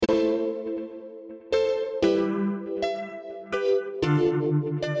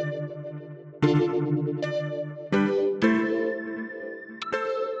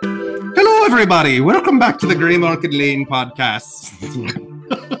everybody. Welcome back to the Greymarket Lane podcast.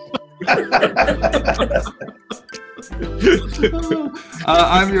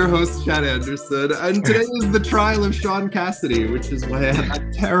 I'm your host, Chad Anderson, and today is the trial of Sean Cassidy, which is why I had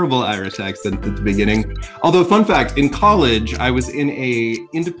a terrible Irish accent at the beginning. Although, fun fact, in college, I was in a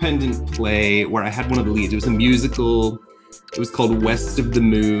independent play where I had one of the leads. It was a musical. It was called West of the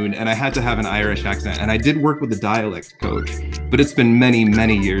Moon, and I had to have an Irish accent. And I did work with a dialect coach, but it's been many,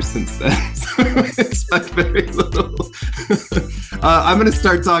 many years since then, so I expect very little. I'm going to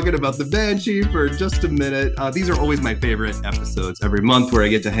start talking about the Banshee for just a minute. These are always my favorite episodes every month, where I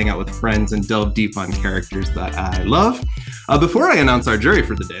get to hang out with friends and delve deep on characters that I love. Before I announce our jury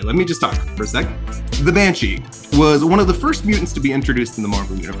for the day, let me just talk for a sec. The Banshee was one of the first mutants to be introduced in the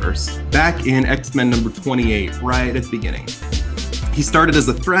Marvel Universe, back in X-Men number 28, right at the beginning. He started as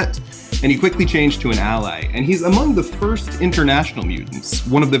a threat, and he quickly changed to an ally, and he's among the first international mutants,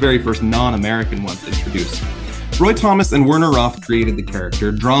 one of the very first non-American ones introduced. Roy Thomas and Werner Roth created the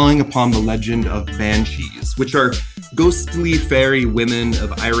character, drawing upon the legend of Banshees, which are ghostly fairy women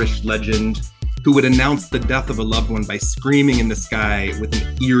of Irish legend who would announce the death of a loved one by screaming in the sky with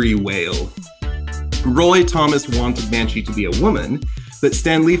an eerie wail. Roy Thomas wanted Banshee to be a woman, but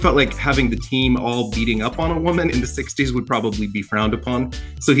Stan Lee felt like having the team all beating up on a woman in the 60s would probably be frowned upon,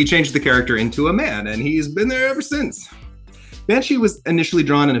 so he changed the character into a man, and he's been there ever since. Banshee was initially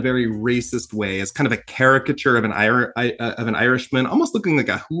drawn in a very racist way, as kind of a caricature of an Irishman, almost looking like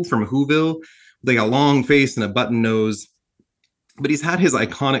a Who from Whoville, with like a long face and a button nose. But he's had his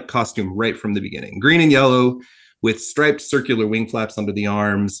iconic costume right from the beginning. Green and yellow, with striped circular wing flaps under the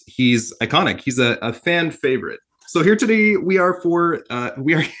arms. He's iconic. He's a fan favorite. So here today, we are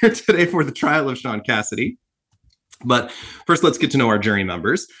here today for the trial of Sean Cassidy. But first, let's get to know our jury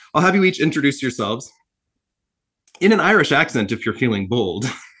members. I'll have you each introduce yourselves in an Irish accent if you're feeling bold.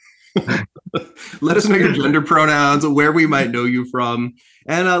 Let us know your gender pronouns, where we might know you from,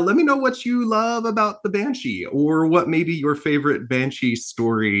 and let me know what you love about the Banshee, or what maybe your favorite Banshee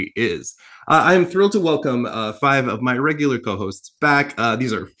story is. I am thrilled to welcome 5 of my regular co-hosts back.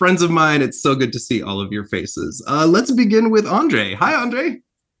 These are friends of mine. It's so good to see all of your faces. Let's begin with Andre. Hi, Andre.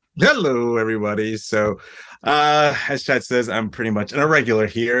 Hello, everybody. So, as Chad says, I'm pretty much an irregular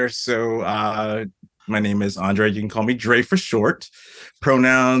here. So, my name is Andre. You can call me Dre for short.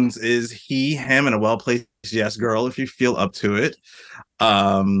 Pronouns is he, him, and a well-placed yes girl if you feel up to it.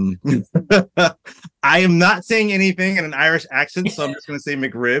 I am not saying anything in an Irish accent, so I'm just going to say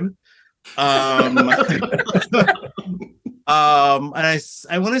McRib. And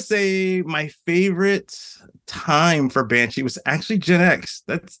I want to say my favorite time for Banshee was actually Gen X.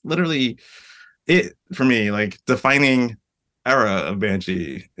 That's literally it for me. Like, defining era of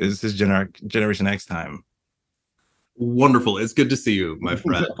Banshee is his Generation X time. Wonderful. It's good to see you, my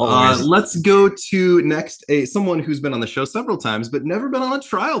friend. Let's go to next someone who's been on the show several times but never been on a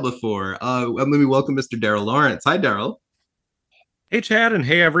trial before. Let me welcome Mr. Daryl Lawrence. Hi, Daryl. Hey, Chad, and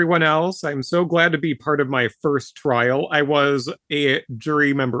hey, everyone else. I'm so glad to be part of my first trial. I was a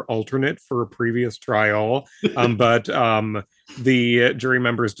jury member alternate for a previous trial, but the jury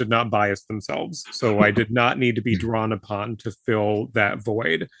members did not bias themselves, so I did not need to be drawn upon to fill that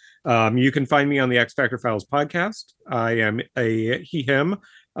void. You can find me on the X Factor Files podcast. I am a he, him,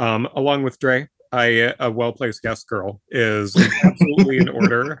 along with Dre. A well-placed guest girl is absolutely in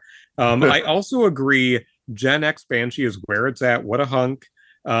order. I also agree Gen X Banshee is where it's at. What a hunk.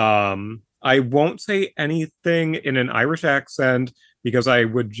 I won't say anything in an Irish accent because I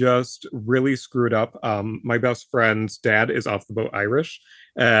would just really screw it up. My best friend's dad is off the boat Irish,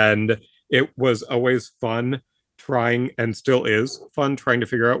 and it was always fun trying, and still is fun trying to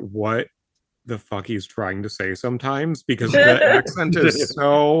figure out what the fuck he's trying to say sometimes, because the accent is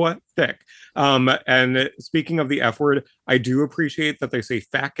so thick. And speaking of the F word, I do appreciate that they say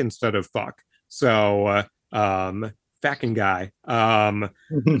fack instead of fuck. So facking guy. So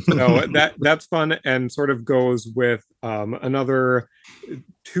that's fun, and sort of goes with another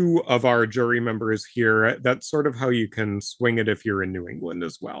 2 of our jury members here. That's sort of how you can swing it if you're in New England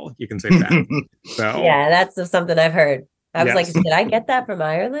as well. You can say that. So yeah, that's something I've heard. I was like, did I get that from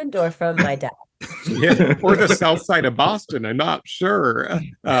Ireland or from my dad? Yeah, or the south side of Boston. I'm not sure.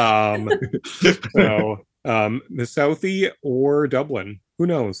 So the Southie or Dublin. Who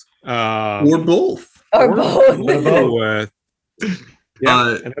knows? Or both. Or both.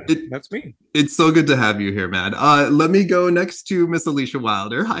 Yeah, that's me. It's so good to have you here, man. Let me go next to Miss Alicia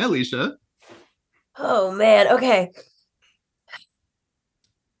Wilder. Hi, Alicia. Oh, man. Okay.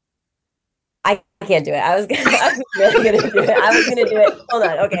 I can't do it. I was really gonna do it. I was gonna do it. Hold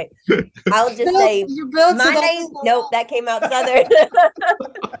on. Okay. I'll just say my name. Nope, that came out Southern.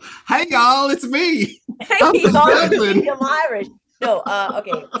 Hey y'all, it's me. Hey y'all, I'm Irish. No,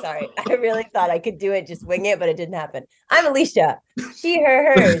 okay, sorry. I really thought I could do it, just wing it, but it didn't happen. I'm Alicia. She,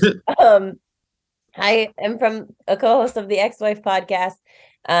 her, hers. I am from a co-host of the Ex-Wife podcast.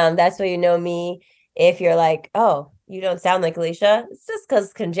 That's where you know me. If you're like, oh, you don't sound like Alicia, it's just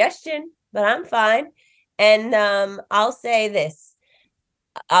because congestion, but I'm fine. And I'll say this.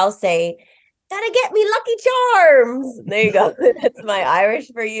 I'll say, gotta get me Lucky Charms. There you go. That's my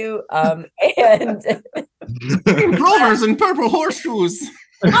Irish for you. And Clovers and purple horseshoes.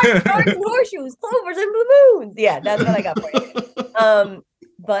 Horseshoes, clovers, and blue moons. Yeah, that's what I got for you.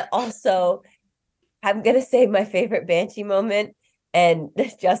 But also, I'm gonna say my favorite Banshee moment, and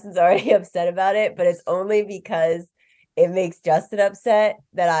Justin's already upset about it, but it's only because it makes Justin upset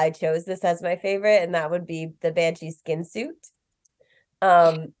that I chose this as my favorite, and that would be the Banshee skin suit.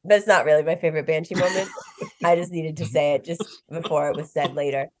 But it's not really my favorite Banshee moment. I just needed to say it just before it was said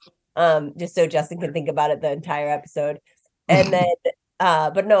later. Just so Justin can think about it the entire episode. And then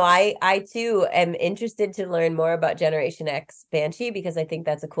but no, I too am interested to learn more about Generation X Banshee, because I think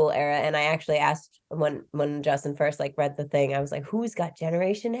that's a cool era. And I actually asked when Justin first read the thing, I was like, who's got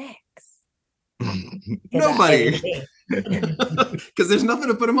Generation X? Nobody. Because there's nothing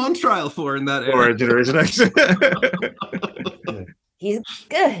to put him on trial for in that era. Or Generation X. He's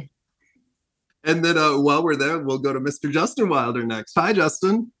good. And then while we're there, we'll go to Mr. Justin Wilder next. Hi,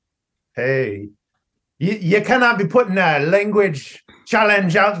 Justin. Hey, you cannot be putting a language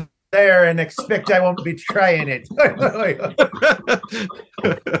challenge out there and expect I won't be trying it.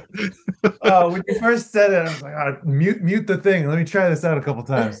 When you first said it, I was like, oh, mute the thing. Let me try this out a couple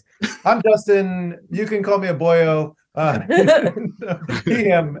times. I'm Justin. You can call me a boyo.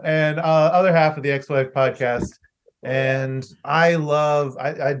 PM and other half of the Ex-Wife podcast. And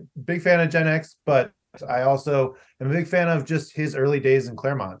I'm big fan of Gen X, but I also am a big fan of just his early days in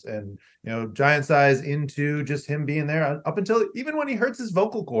Claremont, and Giant Size into just him being there up until even when he hurts his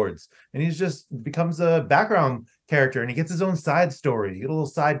vocal cords and he's just becomes a background character and he gets his own side story. You get a little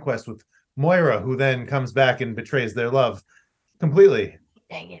side quest with Moira, who then comes back and betrays their love completely.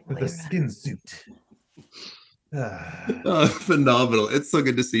 Dang it, with Moira. a skin suit. Phenomenal. It's so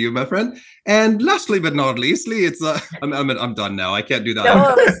good to see you, my friend. And lastly but not leastly, it's I'm done now. I can't do that. No,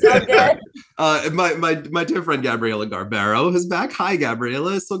 it was so good. My dear friend Gabriela Garbero is back. Hi,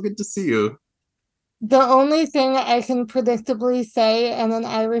 Gabriela. It's so good to see you. The only thing I can predictably say in an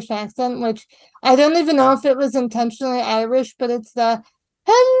Irish accent, which I don't even know if it was intentionally Irish, but it's the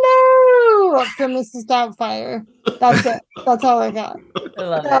hello from Mrs. Doubtfire. That's it. That's all I got. I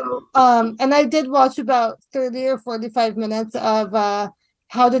love it. And I did watch about 30 or 45 minutes of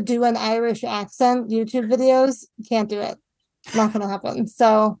how to do an Irish accent YouTube videos. Can't do it. Not gonna happen.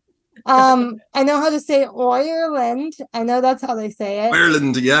 So I know how to say Ireland. I know that's how they say it.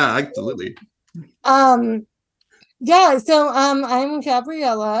 Ireland, yeah, absolutely. Yeah, so I'm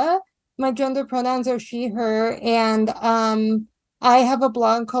Gabriella. My gender pronouns are she, her, and I have a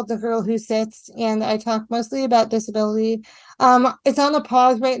blog called The Girl Who Sits, and I talk mostly about disability. It's on a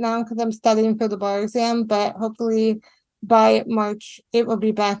pause right now because I'm studying for the bar exam, but hopefully by March it will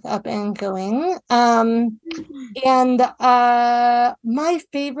be back up and going. And my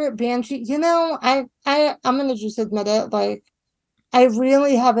favorite Banshee, I'm gonna just admit it, I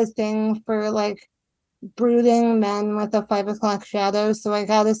really have a thing for brooding men with a 5 o'clock shadow. So I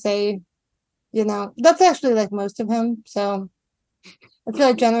gotta say, that's actually most of him. So I feel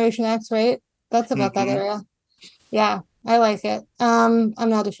like Generation X, right? That's about that era. Yeah, I like it. I'm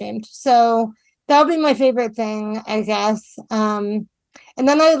not ashamed. So that'll be my favorite thing, I guess. And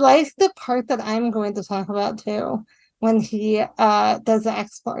then I like the part that I'm going to talk about too, when he does the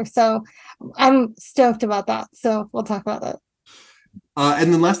X-Plore. So I'm stoked about that. So we'll talk about it.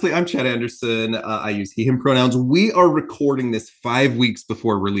 And then lastly, I'm Chad Anderson. I use he, him pronouns. We are recording this 5 weeks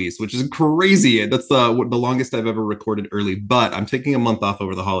before release, which is crazy. That's the longest I've ever recorded early, but I'm taking a month off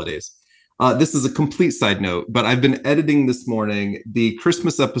over the holidays. This is a complete side note, but I've been editing this morning the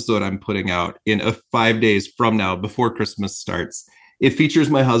Christmas episode I'm putting out in 5 days from now, before Christmas starts. It features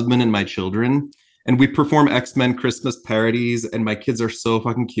my husband and my children, and we perform X-Men Christmas parodies, and my kids are so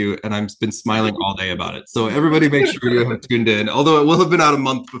fucking cute, and I've been smiling all day about it. So everybody make sure you have tuned in, although it will have been out a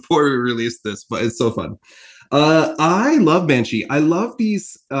month before we release this, but it's so fun. I love Banshee. I love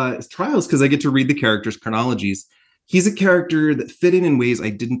these trials because I get to read the characters' chronologies. He's a character that fit in ways I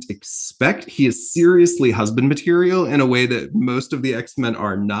didn't expect. He is seriously husband material in a way that most of the X-Men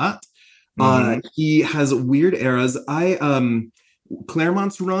are not. He has weird eras.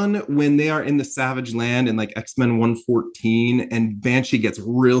 Claremont's run when they are in the Savage Land in like X-Men 114 and Banshee gets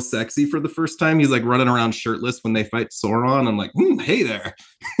real sexy for the first time. He's like running around shirtless when they fight Sauron. I'm like, hey there.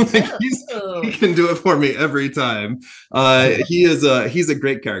 Like, he can do it for me every time. He's a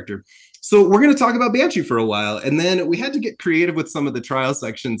great character. So we're going to talk about Banshee for a while. And then we had to get creative with some of the trial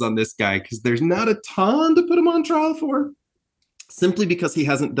sections on this guy because there's not a ton to put him on trial for, simply because he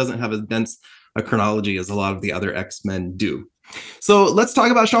doesn't have as dense a chronology as a lot of the other X-Men do. So let's talk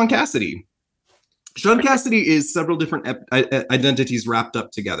about Sean Cassidy. Sean Cassidy is several different identities wrapped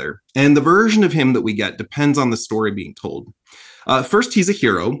up together. And the version of him that we get depends on the story being told. First, he's a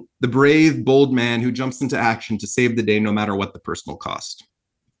hero, the brave, bold man who jumps into action to save the day no matter what the personal cost.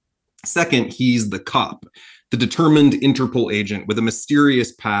 Second, he's the cop, the determined Interpol agent with a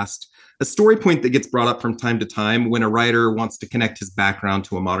mysterious past, a story point that gets brought up from time to time when a writer wants to connect his background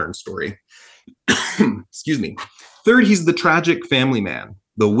to a modern story. Excuse me. Third, he's the tragic family man,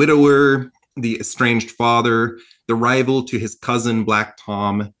 the widower, the estranged father, the rival to his cousin, Black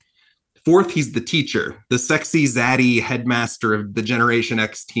Tom. Fourth, he's the teacher, the sexy, zaddy headmaster of the Generation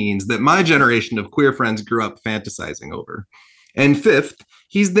X teens that my generation of queer friends grew up fantasizing over. And fifth,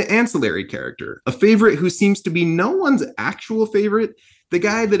 he's the ancillary character, a favorite who seems to be no one's actual favorite, the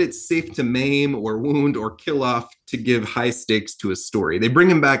guy that it's safe to maim or wound or kill off to give high stakes to a story. They bring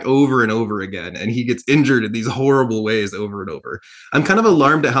him back over and over again, and he gets injured in these horrible ways over and over. I'm kind of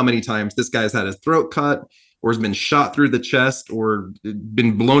alarmed at how many times this guy's had his throat cut, or has been shot through the chest, or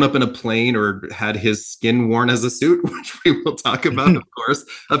been blown up in a plane, or had his skin worn as a suit, which we will talk about, of course,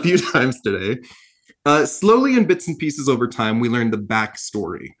 a few times today. Slowly, in bits and pieces over time, we learn the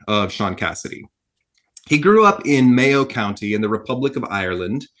backstory of Sean Cassidy. He grew up in Mayo County in the Republic of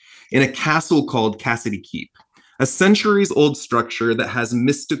Ireland in a castle called Cassidy Keep, a centuries-old structure that has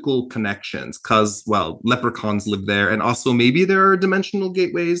mystical connections because, well, leprechauns live there, and also maybe there are dimensional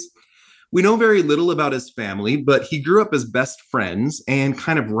gateways. We know very little about his family, but he grew up as best friends and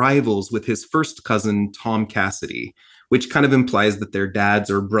kind of rivals with his first cousin, Tom Cassidy, which kind of implies that their dads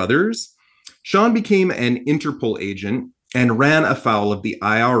are brothers. Sean became an Interpol agent and ran afoul of the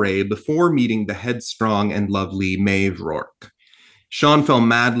IRA before meeting the headstrong and lovely Maeve Rourke. Sean fell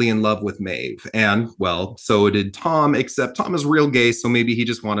madly in love with Maeve, and, well, so did Tom, except Tom is real gay, so maybe he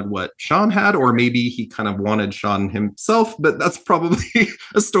just wanted what Sean had, or maybe he kind of wanted Sean himself, but that's probably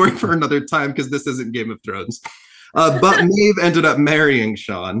a story for another time, because this isn't Game of Thrones. But Maeve ended up marrying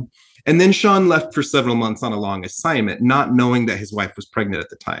Sean, and then Sean left for several months on a long assignment, not knowing that his wife was pregnant at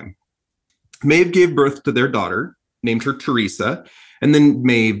the time. Maeve gave birth to their daughter, named her Teresa, and then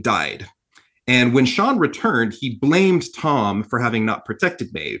Maeve died. And when Sean returned, he blamed Tom for having not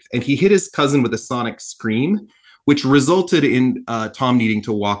protected Maeve, and he hit his cousin with a sonic scream, which resulted in Tom needing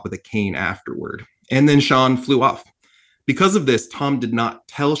to walk with a cane afterward. And then Sean flew off. Because of this, Tom did not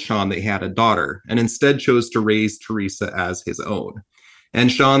tell Sean that he had a daughter, and instead chose to raise Teresa as his own.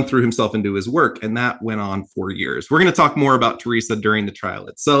 And Sean threw himself into his work, and that went on for years. We're going to talk more about Teresa during the trial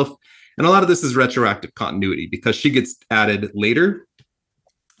itself. And a lot of this is retroactive continuity because she gets added later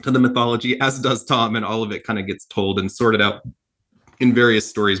to the mythology, as does Tom, and all of it kind of gets told and sorted out in various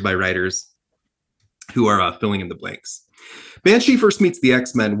stories by writers who are filling in the blanks. Banshee first meets the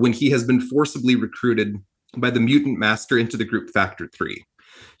X-Men when he has been forcibly recruited by the mutant master into the group Factor 3.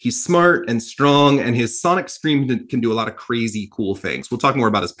 He's smart and strong, and his sonic scream can do a lot of crazy, cool things. We'll talk more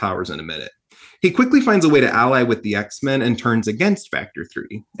about his powers in a minute. He quickly finds a way to ally with the X-Men and turns against Factor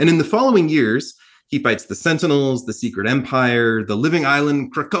 3. And in the following years, he fights the Sentinels, the Secret Empire, the Living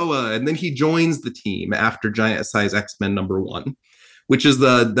Island, Krakoa, and then he joins the team after Giant Size X-Men #1, which is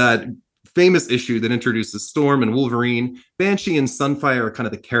that famous issue that introduces Storm and Wolverine. Banshee and Sunfire are kind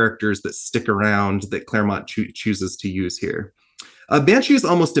of the characters that stick around that Claremont chooses to use here. Banshee is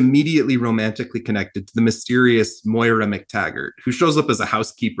almost immediately romantically connected to the mysterious Moira McTaggart, who shows up as a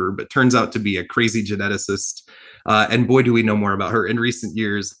housekeeper, but turns out to be a crazy geneticist. And boy, do we know more about her in recent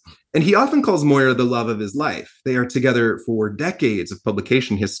years. And he often calls Moira the love of his life. They are together for decades of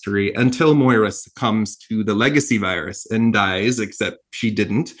publication history until Moira succumbs to the legacy virus and dies, except she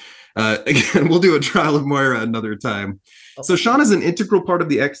didn't. Again, we'll do a trial of Moira another time. So Sean is an integral part of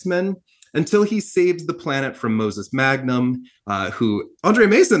the X-Men until he saves the planet from Moses Magnum, who Andre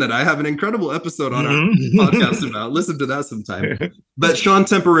Mason and I have an incredible episode on our podcast about. Listen to that sometime. But Sean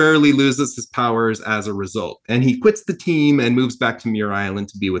temporarily loses his powers as a result, and he quits the team and moves back to Muir Island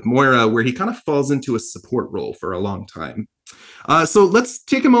to be with Moira, where he kind of falls into a support role for a long time. So let's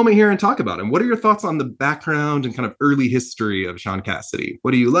take a moment here and talk about him. What are your thoughts on the background and kind of early history of Sean Cassidy?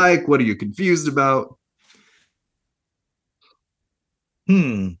 What do you like? What are you confused about?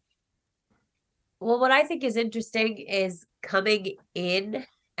 Well, what I think is interesting is coming in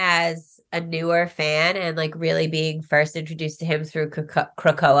as a newer fan and like really being first introduced to him through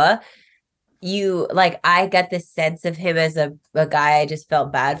Krakoa. You like, I got this sense of him as a guy I just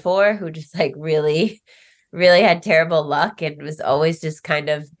felt bad for, who just like really, really had terrible luck and was always just kind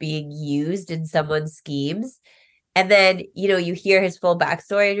of being used in someone's schemes. And then, you hear his full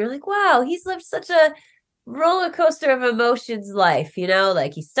backstory and you're like, wow, he's lived such a roller coaster of emotions life,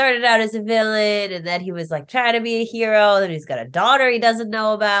 like he started out as a villain and then he was like trying to be a hero, then he's got a daughter he doesn't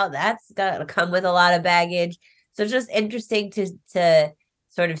know about, that's gotta come with a lot of baggage. So it's just interesting to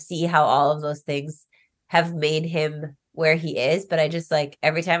sort of see how all of those things have made him where he is. But I just like,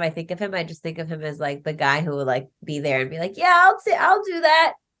 every time I think of him, I just think of him as like the guy who will like be there and be like, yeah, I'll do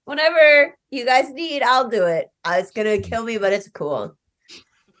that whenever you guys need, I'll do it. It's gonna kill me, but it's cool.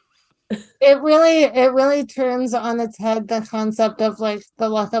 It really turns on its head the concept of like the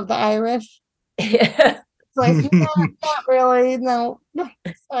luck of the Irish. Yeah. It's like, no, not really. No.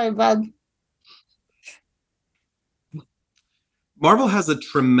 Sorry, bud. Marvel has a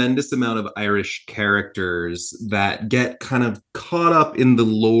tremendous amount of Irish characters that get kind of caught up in the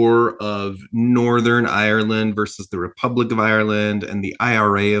lore of Northern Ireland versus the Republic of Ireland and the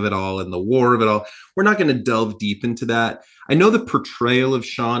IRA of it all and the war of it all. We're not going to delve deep into that. I know the portrayal of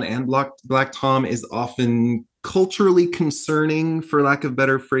Sean and Black Tom is often culturally concerning, for lack of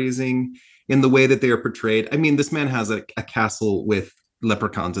better phrasing, in the way that they are portrayed. I mean, this man has a castle with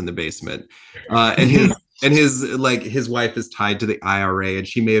leprechauns in the basement, and his wife is tied to the IRA, and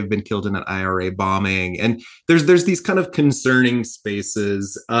she may have been killed in an IRA bombing. And there's these kind of concerning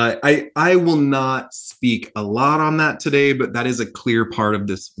spaces. I will not speak a lot on that today, but that is a clear part of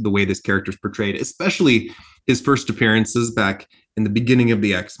the way this character is portrayed, especially his first appearances back in the beginning of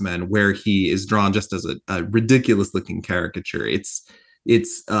the X-Men, where he is drawn just as a ridiculous looking caricature. It's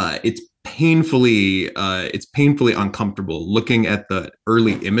painfully uncomfortable looking at the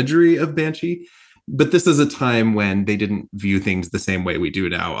early imagery of Banshee. But this is a time when they didn't view things the same way we do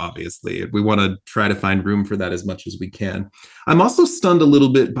now, obviously. We want to try to find room for that as much as we can. I'm also stunned a little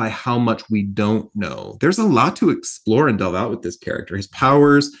bit by how much we don't know. There's a lot to explore and delve out with this character. His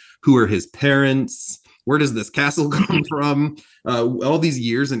powers, who are his parents, where does this castle come from? All these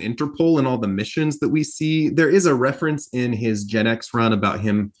years in Interpol and all the missions that we see. There is a reference in his Gen X run about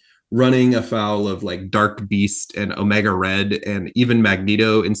him running afoul of like Dark Beast and Omega Red and even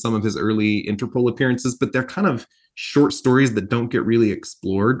Magneto in some of his early Interpol appearances, but they're kind of short stories that don't get really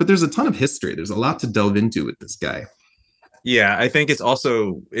explored. But there's a ton of history. There's a lot to delve into with this guy. Yeah, I think it's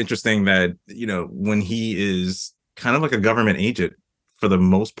also interesting that, when he is kind of like a government agent for the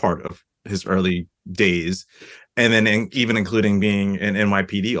most part of his early days, and then even including being an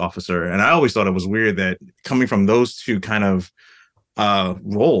NYPD officer. And I always thought it was weird that coming from those two kind of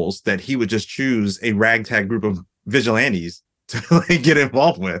roles, that he would just choose a ragtag group of vigilantes to like get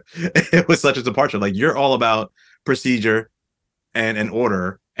involved with. It was such a departure. Like, you're all about procedure and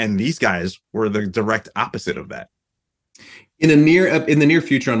order, and these guys were the direct opposite of that. In the near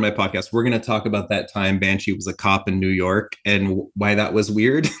future on my podcast, we're going to talk about that time Banshee was a cop in New York and why that was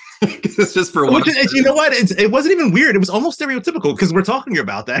weird. It's just for one. You know what? It wasn't even weird. It was almost stereotypical, because we're talking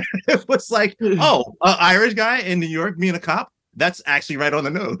about that. It was like, oh, an Irish guy in New York being a cop. That's actually right on the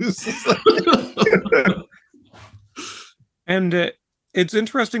nose. And it's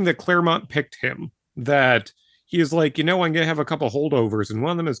interesting that Claremont picked him, that he is like, I'm going to have a couple holdovers, and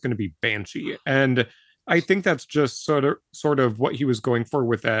one of them is going to be Banshee. And I think that's just sort of what he was going for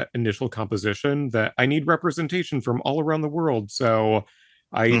with that initial composition, that I need representation from all around the world. So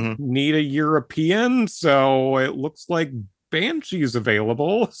I need a European. So it looks like Banshee is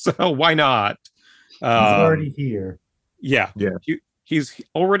available. So why not? He's already here. Yeah. He's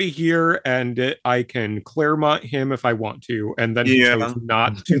already here, and I can Claremont him if I want to. And then he chose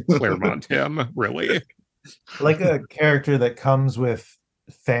not to Claremont him, really. Like a character that comes with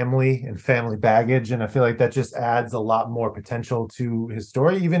family and family baggage, and I feel like that just adds a lot more potential to his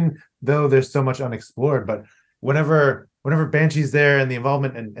story, even though there's so much unexplored. But whenever Banshee's there, and the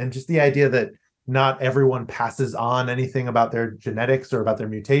involvement and just the idea that not everyone passes on anything about their genetics or about their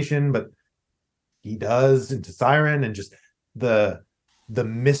mutation, but he does into Siren, and just the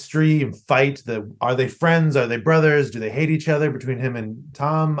mystery and fight, are they friends, are they brothers, do they hate each other between him and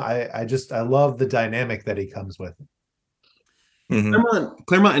Tom? I love the dynamic that he comes with.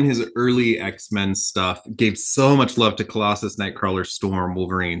 Claremont in his early X-Men stuff gave so much love to Colossus, Nightcrawler, Storm,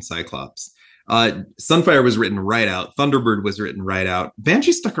 Wolverine, Cyclops. Sunfire was written right out. Thunderbird was written right out.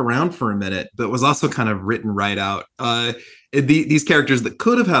 Banshee stuck around for a minute, but was also kind of written right out. These characters that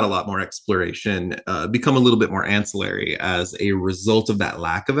could have had a lot more exploration become a little bit more ancillary as a result of that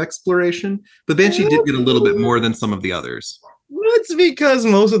lack of exploration. But Banshee did get a little bit more than some of the others. It's because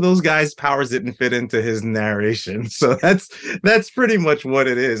most of those guys' powers didn't fit into his narration, so that's pretty much what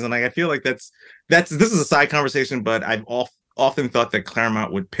it is. And like, I feel like this is a side conversation, but I've often thought that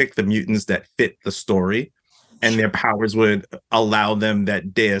Claremont would pick the mutants that fit the story, and their powers would allow them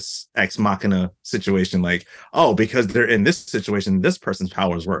that Deus Ex Machina situation, like, oh, because they're in this situation, this person's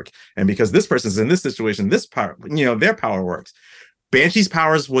powers work, and because this person's in this situation, this power, their power works. Banshee's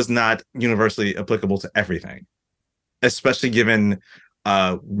powers was not universally applicable to everything, especially given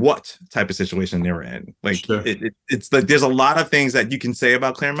what type of situation they were in. Like, sure. It's like there's a lot of things that you can say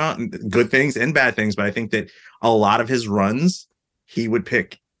about Claremont, good things and bad things, but I think that a lot of his runs he would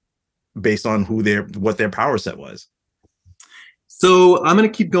pick based on what their power set was. So I'm going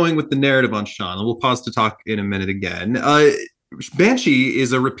to keep going with the narrative on Sean, and we'll pause to talk in a minute again. Banshee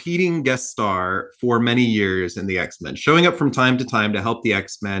is a repeating guest star for many years in the X-Men, showing up from time to time to help the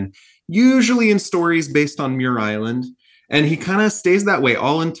X-Men, usually in stories based on Muir Island. And he kind of stays that way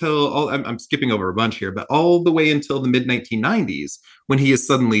I'm skipping over a bunch here, but all the way until the mid-1990s, when he is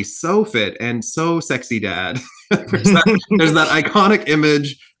suddenly so fit and so sexy dad. there's that iconic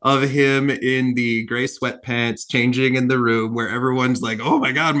image of him in the gray sweatpants changing in the room where everyone's like, oh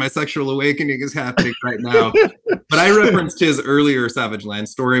my God, my sexual awakening is happening right now. But I referenced his earlier Savage Land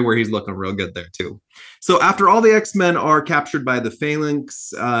story where he's looking real good there too. So after all the X-Men are captured by the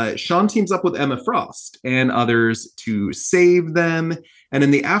Phalanx, Sean teams up with Emma Frost and others to save them. And in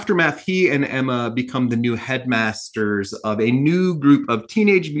the aftermath, he and Emma become the new headmasters of a new group of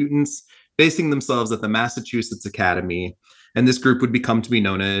teenage mutants basing themselves at the Massachusetts Academy. And this group would become to be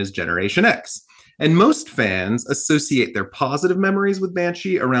known as Generation X. And most fans associate their positive memories with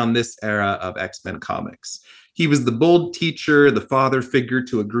Banshee around this era of X-Men comics. He was the bold teacher, the father figure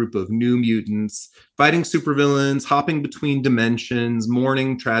to a group of new mutants, fighting supervillains, hopping between dimensions,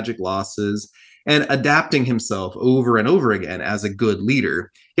 mourning tragic losses, and adapting himself over and over again as a good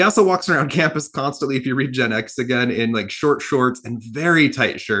leader. He also walks around campus constantly, if you read Gen X again, in like short shorts and very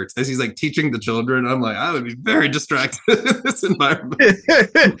tight shirts as he's like teaching the children. I'm like, I would be very distracted in this environment.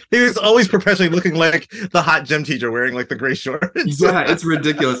 He was always professionally looking like the hot gym teacher wearing like the gray shorts. Yeah, it's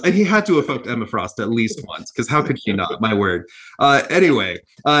ridiculous. And he had to have fucked Emma Frost at least once, because how could she not? My word. Anyway,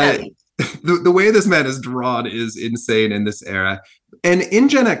 the way this man is drawn is insane in this era. And in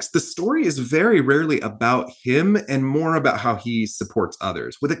Gen X, the story is very rarely about him and more about how he supports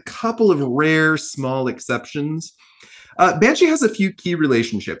others, with a couple of rare small exceptions. Banshee has a few key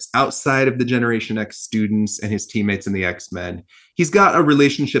relationships outside of the Generation X students and his teammates in the X-Men. He's got a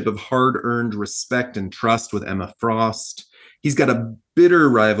relationship of hard-earned respect and trust with Emma Frost. He's got a bitter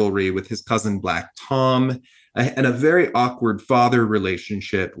rivalry with his cousin Black Tom, and a very awkward father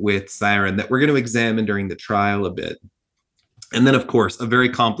relationship with Siren that we're going to examine during the trial a bit. And then, of course, a very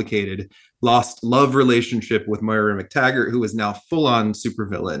complicated lost love relationship with Moira McTaggart, who is now full-on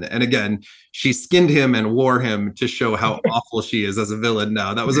supervillain. And again, she skinned him and wore him to show how awful she is as a villain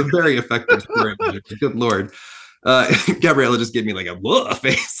now. That was a very effective story. Good Lord. Gabriella just gave me like a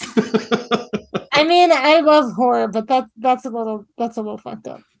face. I mean, I love horror, but that's a little fucked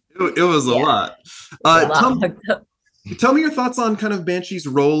up. It was a lot. Tell me your thoughts on kind of Banshee's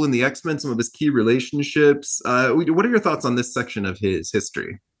role in the X-Men, some of his key relationships. What are your thoughts on this section of his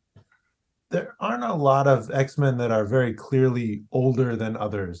history? There aren't a lot of X-Men that are very clearly older than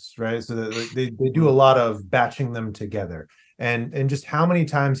others, right? So they do a lot of batching them together. And just how many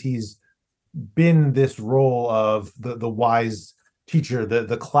times he's been this role of the wise teacher,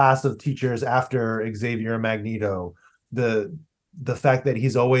 the class of teachers after Xavier and Magneto, the fact that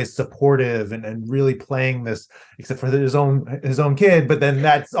he's always supportive and really playing this, except for his own kid, but then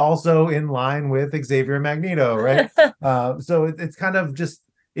that's also in line with Xavier and Magneto, right? So it's kind of just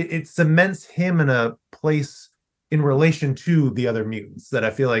it cements him in a place in relation to the other mutants that I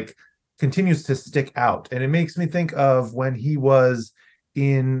feel like continues to stick out. And it makes me think of when he was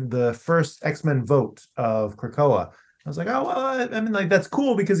in the first X-Men vote of Krakoa. I was like, oh, well, I mean, like, that's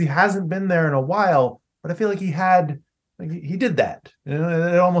cool because he hasn't been there in a while, but I feel like he did that. You know,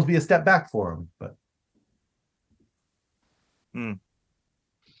 it'd almost be a step back for him. But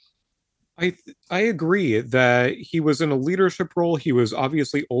I agree that he was in a leadership role. He was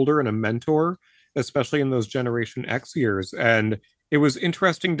obviously older and a mentor, especially in those Generation X years. And it was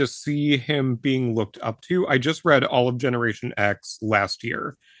interesting to see him being looked up to. I just read all of Generation X last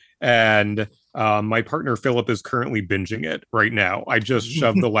year. And My partner Philip is currently binging it right now. I just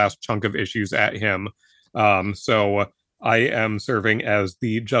shoved the last chunk of issues at him. So I am serving as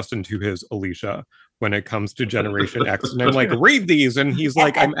the Justin to his Alicia when it comes to Generation X. And I'm like, read these. And he's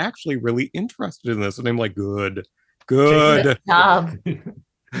like, I'm actually really interested in this. And I'm like, good. Good job.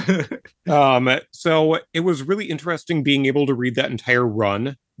 So it was really interesting being able to read that entire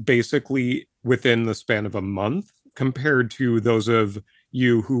run basically within the span of a month compared to those of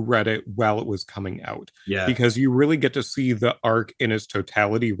you who read it while it was coming out. Yeah. Because you really get to see the arc in its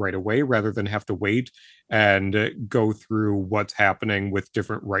totality right away rather than have to wait and go through what's happening with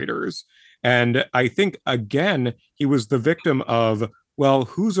different writers. And I think, again, he was the victim of, well,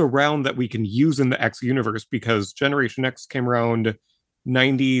 who's around that we can use in the X universe? Because Generation X came around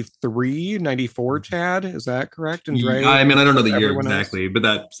 93, 94, Chad. Is that correct? And Dre, I mean, I don't know the year everyone else? exactly, but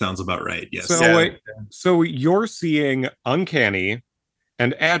that sounds about right. Yes. So you're seeing Uncanny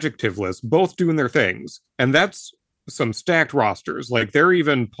and Adjectiveless both doing their things. And that's some stacked rosters. Like they're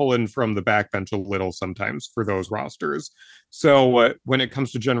even pulling from the backbench a little sometimes for those rosters. So when it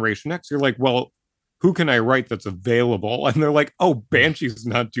comes to Generation X, you're like, well, who can I write that's available? And they're like, oh, Banshee's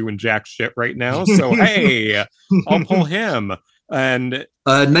not doing jack shit right now. So, hey, I'll pull him. And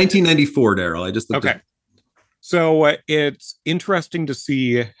 1994, Daryl. I just looked okay. So it's interesting to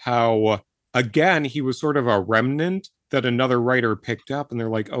see how, again, he was sort of a remnant that another writer picked up, and they're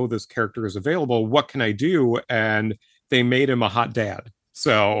like, oh, this character is available. What can I do? And they made him a hot dad.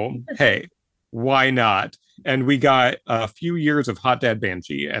 So, hey, why not? And we got a few years of Hot Dad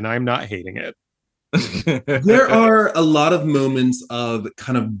Banshee, and I'm not hating it. There are a lot of moments of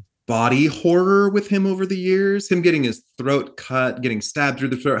kind of body horror with him over the years. Him getting his throat cut, getting stabbed through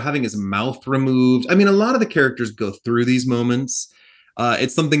the throat, having his mouth removed. I mean, a lot of the characters go through these moments.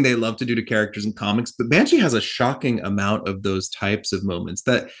 It's something they love to do to characters in comics, but Banshee has a shocking amount of those types of moments.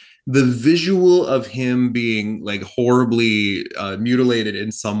 That the visual of him being like horribly mutilated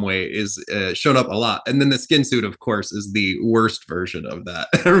in some way is shown up a lot. And then the skin suit, of course, is the worst version of that.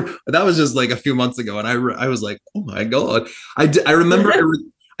 That was just like a few months ago. And I was like, oh my God. I remember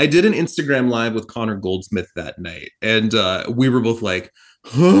I did an Instagram live with Connor Goldsmith that night. And we were both like,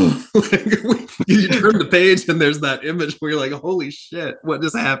 like, you turn the page and there's that image where you're like, holy shit, what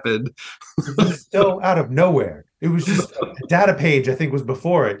just happened? It was so out of nowhere. It was just a data page, I think, was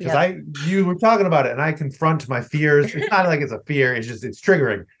before it. Because you were talking about it and I confront my fears. It's not like it's a fear, it's just it's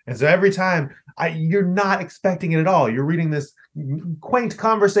triggering. And so every time you're not expecting it at all. You're reading this quaint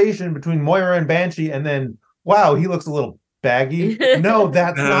conversation between Moira and Banshee, and then wow, he looks a little baggy. No,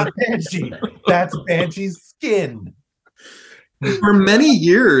 that's not Banshee. That's Banshee's skin. For many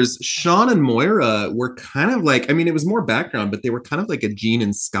years, Sean and Moira were kind of like, I mean, it was more background, but they were kind of like a Jean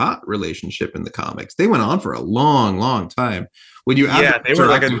and Scott relationship in the comics. They went on for a long, long time. When you they were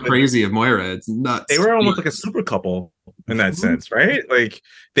like crazy of Moira, it's nuts. They were almost like a super couple in that sense, right? Like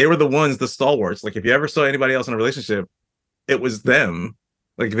they were the ones, the stalwarts. Like if you ever saw anybody else in a relationship, it was them.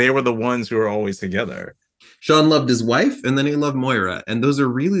 Like they were the ones who were always together. Sean loved his wife, and then he loved Moira, and those are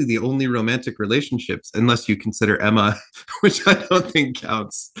really the only romantic relationships, unless you consider Emma, which I don't think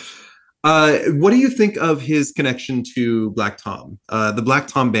counts. What do you think of his connection to Black Tom? The Black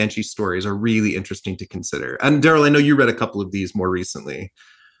Tom Banshee stories are really interesting to consider. And Daryl, I know you read a couple of these more recently.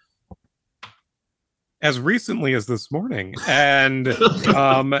 As recently as this morning, and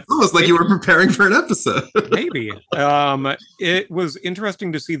almost like you were preparing for an episode. Maybe it was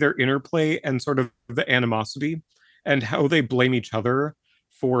interesting to see their interplay and sort of the animosity and how they blame each other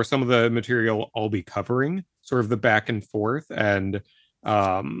for some of the material I'll be covering, sort of the back and forth, and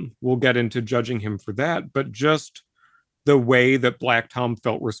we'll get into judging him for that, but just the way that Black Tom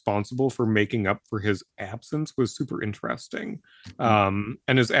felt responsible for making up for his absence was super interesting, and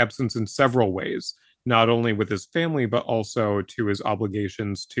his absence in several ways, not only with his family, but also to his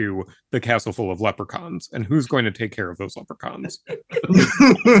obligations to the castle full of leprechauns. And who's going to take care of those leprechauns?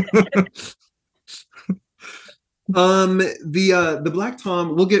 The Black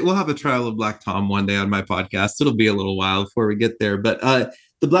Tom, we'll have a trial of Black Tom one day on my podcast. It'll be a little while before we get there, but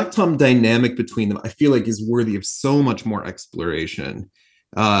the Black Tom dynamic between them, I feel like, is worthy of so much more exploration.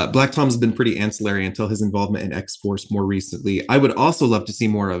 Black Tom's been pretty ancillary until his involvement in X-Force more recently. I would also love to see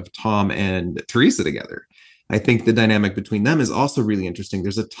more of Tom and Teresa together. I think the dynamic between them is also really interesting.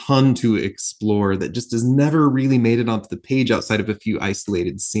 There's a ton to explore that just has never really made it onto the page outside of a few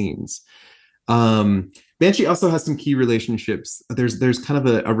isolated scenes. Banshee also has some key relationships. There's kind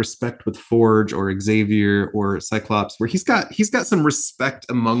of a respect with Forge or Xavier or Cyclops, where he's got some respect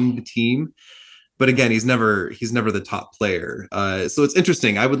among the team. but again, he's never the top player. So it's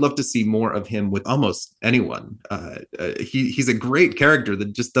interesting. I would love to see more of him with almost anyone. He's a great character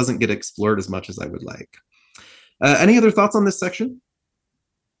that just doesn't get explored as much as I would like. Any other thoughts on this section?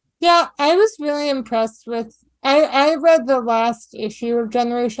 Yeah, I was really impressed with. I read the last issue of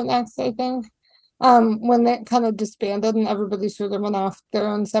Generation X, I think, when it kind of disbanded and everybody sort of went off their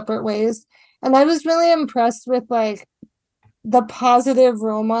own separate ways. And I was really impressed with like the positive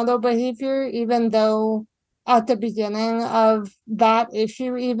role model behavior, even though at the beginning of that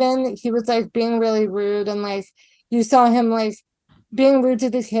issue, even he was like being really rude, and like you saw him like being rude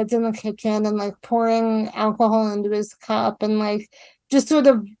to the kids in the kitchen and like pouring alcohol into his cup and like just sort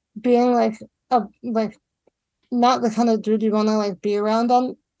of being like a like not the kind of dude you want to like be around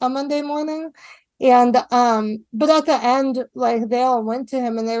on a Monday morning. And but at the end, like they all went to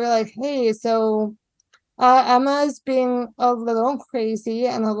him and they were like, hey, so Emma's being a little crazy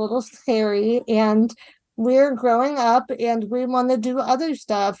and a little scary, and we're growing up and we want to do other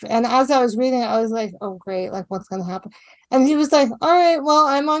stuff. And as I was reading it, I was like, oh great, like what's gonna happen? And he was like, all right, well,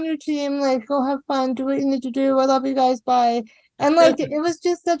 I'm on your team, like go have fun, do what you need to do, I love you guys, bye. And like it was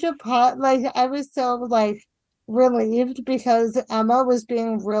just such a pot, like I was so like relieved because Emma was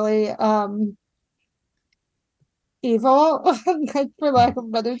being really evil, like for lack of a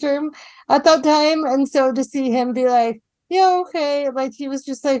better term, at that time. And so to see him be like, yeah, okay, like he was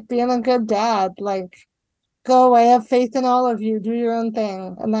just like being a good dad, like go, I have faith in all of you, do your own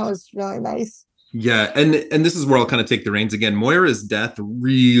thing. And that was really nice. Yeah, and this is where I'll kind of take the reins again. Moira's death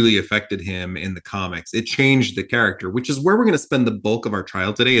really affected him in the comics. It changed the character, which is where we're going to spend the bulk of our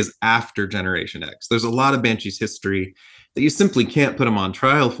trial today, is after Generation X. There's a lot of Banshee's history that you simply can't put him on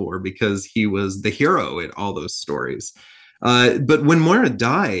trial for because he was the hero in all those stories. But when Moira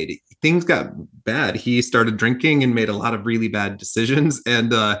died, things got bad. He started drinking and made a lot of really bad decisions.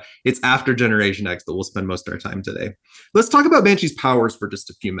 And it's after Generation X that we'll spend most of our time today. Let's talk about Banshee's powers for just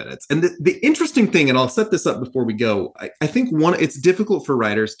a few minutes. And the interesting thing, and I'll set this up before we go, I think it's difficult for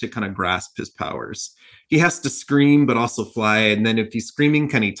writers to kind of grasp his powers. He has to scream, but also fly. And then if he's screaming,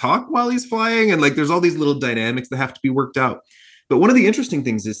 can he talk while he's flying? And like, there's all these little dynamics that have to be worked out. But one of the interesting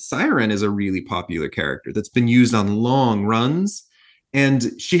things is Siren is a really popular character that's been used on long runs.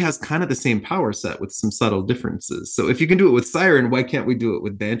 And she has kind of the same power set with some subtle differences. So if you can do it with Siren, why can't we do it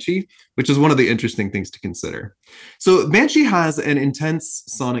with Banshee? Which is one of the interesting things to consider. So Banshee has an intense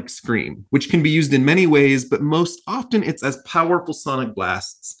sonic scream, which can be used in many ways, but most often it's as powerful sonic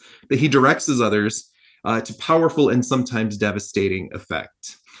blasts that he directs his others to powerful and sometimes devastating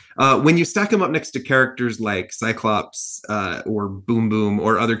effect. When you stack him up next to characters like Cyclops or Boom Boom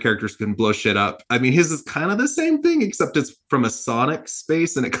or other characters who can blow shit up, I mean, his is kind of the same thing, except it's from a sonic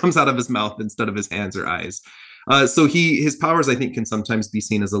space and it comes out of his mouth instead of his hands or eyes. So his powers, I think, can sometimes be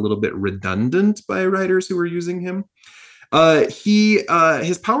seen as a little bit redundant by writers who are using him.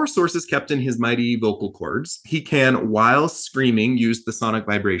 His power source is kept in his mighty vocal cords. He can, while screaming, use the sonic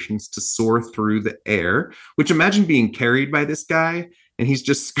vibrations to soar through the air, which imagine being carried by this guy and he's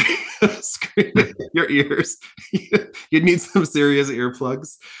just screaming in your ears. You'd need some serious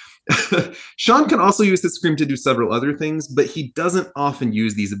earplugs. Sean can also use his scream to do several other things, but he doesn't often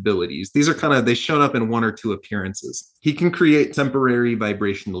use these abilities. These are they showed up in one or two appearances. He can create temporary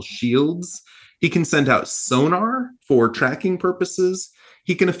vibrational shields. He can send out sonar for tracking purposes.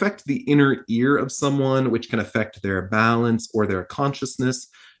 He can affect the inner ear of someone, which can affect their balance or their consciousness,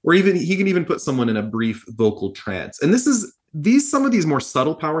 or even he can even put someone in a brief vocal trance. And some of these more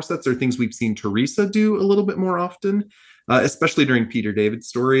subtle power sets are things we've seen Teresa do a little bit more often, especially during Peter David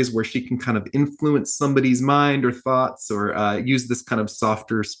stories, where she can kind of influence somebody's mind or thoughts, or use this kind of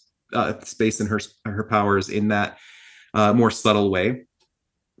softer space in her powers in that more subtle way.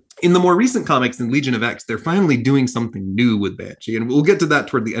 In the more recent comics in Legion of X, they're finally doing something new with Banshee, and we'll get to that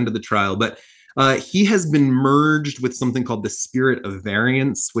toward the end of the trial. But he has been merged with something called the Spirit of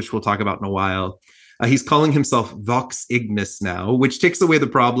Variance, which we'll talk about in a while. He's calling himself Vox Ignis now, which takes away the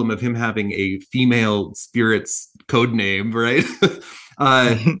problem of him having a female spirit's code name, right?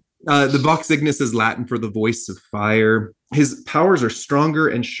 The Vox Ignis is Latin for the voice of fire. His powers are stronger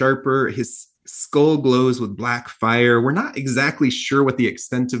and sharper. His skull glows with black fire. We're not exactly sure what the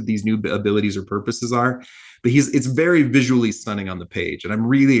extent of these new abilities or purposes are, but it's very visually stunning on the page. And I'm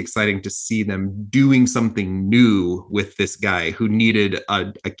really excited to see them doing something new with this guy who needed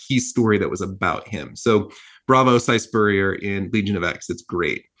a key story that was about him. So bravo, Cy Spurrier in Legion of X. It's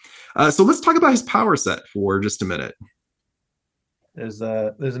great. So let's talk about his power set for just a minute. There's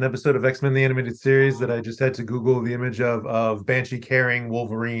an episode of X-Men the Animated Series that I just had to Google the image of Banshee carrying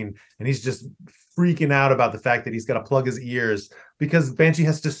Wolverine, and he's just freaking out about the fact that he's got to plug his ears because Banshee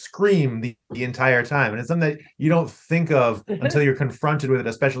has to scream the entire time. And it's something that you don't think of until you're confronted with it,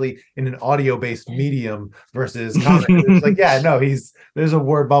 especially in an audio-based medium versus comic. It's like, yeah, no, there's a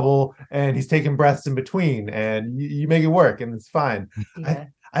word bubble and he's taking breaths in between and you make it work and it's fine. Yeah.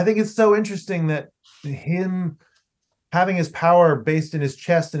 I think it's so interesting that him having his power based in his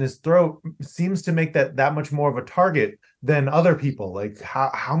chest and his throat seems to make that much more of a target than other people. Like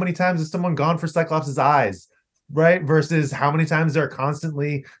how many times has someone gone for Cyclops' eyes, right? Versus how many times they're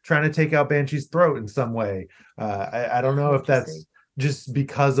constantly trying to take out Banshee's throat in some way. I don't know if that's just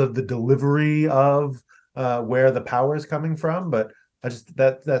because of the delivery of where the power is coming from, but I just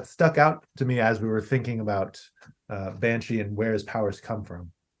that stuck out to me as we were thinking about Banshee and where his powers come from.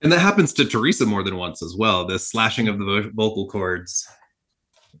 And that happens to Teresa more than once as well, the slashing of the vocal cords.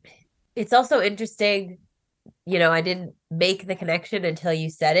 It's also interesting, I didn't make the connection until you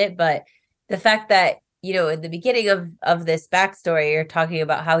said it, but the fact that, in the beginning of this backstory, you're talking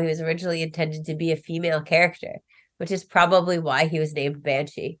about how he was originally intended to be a female character, which is probably why he was named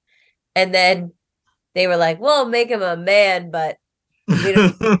Banshee. And then they were like, well, make him a man, but we don't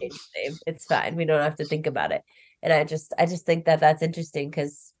have to change his name. It's fine. We don't have to think about it. And I just think that that's interesting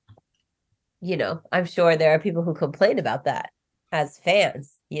because, I'm sure there are people who complain about that as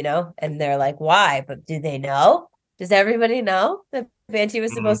fans, and they're like, why? But do they know? Does everybody know that Banshee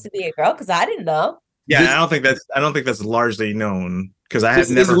was supposed to be a girl? Because I didn't know. Yeah, I don't think that's largely known because I have This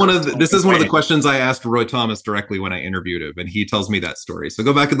never. is one of the questions I asked Roy Thomas directly when I interviewed him, and he tells me that story. So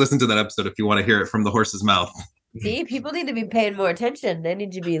go back and listen to that episode if you want to hear it from the horse's mouth. See, people need to be paying more attention. They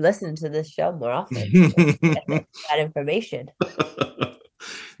need to be listening to this show more often. That information.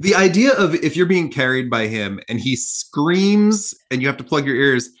 The idea of if you're being carried by him and he screams and you have to plug your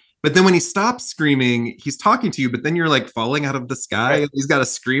ears, but then when he stops screaming, he's talking to you, but then you're like falling out of the sky and he's got to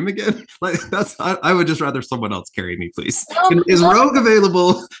scream again. Like I would just rather someone else carry me, please. Is Rogue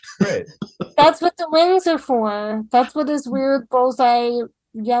available? Right. That's what the wings are for. That's what his weird bullseye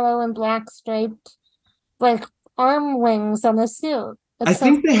yellow and black striped like arm wings on his suit. I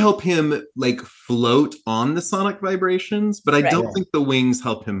think they help him like float on the sonic vibrations, but I don't think the wings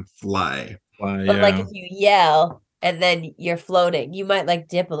help him fly. But like if you yell and then you're floating, you might like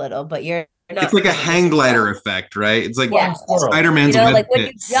dip a little, but you're not. It's like a hang glider effect, right? It's like Spider-Man's like when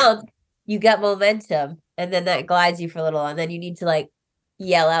you jump, you get momentum, and then that glides you for a little, and then you need to like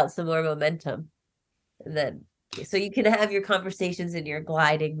yell out some more momentum, and then so you can have your conversations in your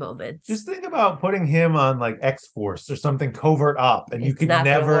gliding moments. Just think about putting him on like X-Force or something covert up, and you could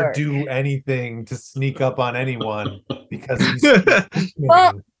never do anything to sneak up on anyone because he's.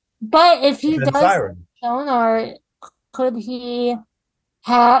 But if he does sonar, could he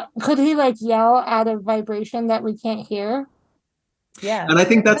like yell at a vibration that we can't hear? Yeah. And I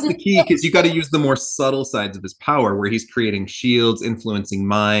think that's the key because you got to use the more subtle sides of his power where he's creating shields, influencing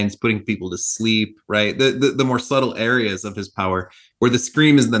minds, putting people to sleep, right? The more subtle areas of his power where the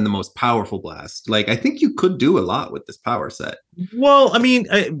scream is then the most powerful blast. Like, I think you could do a lot with this power set. Well, I mean,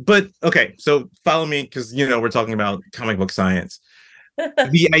 but okay, so follow me because, we're talking about comic book science.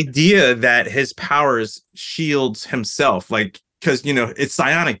 The idea that his powers shields himself, like, because, it's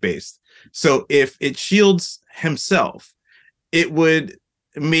psionic based. So if it shields himself, it would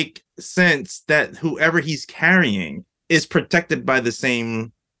make sense that whoever he's carrying is protected by the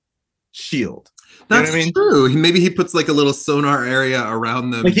same shield. That's true. Maybe he puts like a little sonar area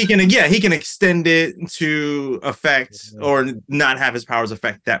around them. Like he can extend it to affect or not have his powers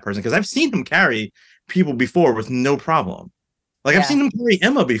affect that person. Because I've seen him carry people before with no problem. Like I've seen him carry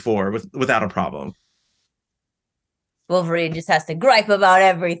Emma before without a problem. Wolverine just has to gripe about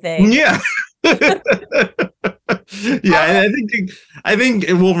everything. Yeah. Yeah, and I think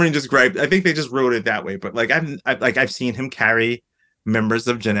Wolverine just griped. I think they just wrote it that way. But like I've seen him carry members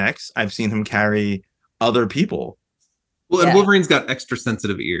of Gen X. I've seen him carry other people. Well, and Wolverine's got extra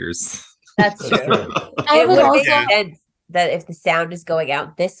sensitive ears. That's true. It would make sense that if the sound is going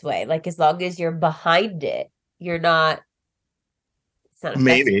out this way, like as long as you're behind it, you're not. It's not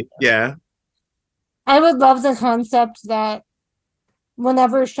maybe, yeah. I would love the concept that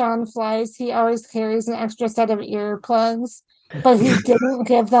whenever Sean flies, he always carries an extra set of earplugs, but he didn't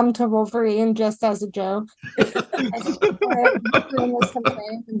give them to Wolverine just as a joke. Wolverine was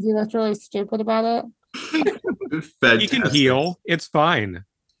complaining and he looked really stupid about it. He can heal. It's fine.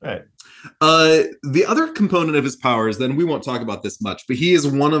 Right. The other component of his powers, then we won't talk about this much, but he is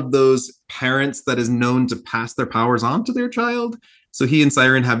one of those parents that is known to pass their powers on to their child. So he and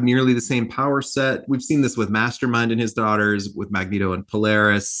Siren have nearly the same power set. We've seen this with Mastermind and his daughters, with Magneto and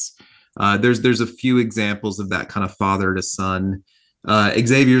Polaris. There's a few examples of that kind of father to son.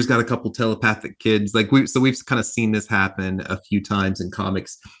 Xavier's got a couple telepathic kids. We've kind of seen this happen a few times in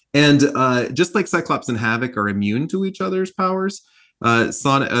comics. And just like Cyclops and Havoc are immune to each other's powers,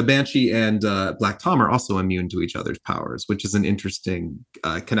 Banshee and Black Tom are also immune to each other's powers, which is an interesting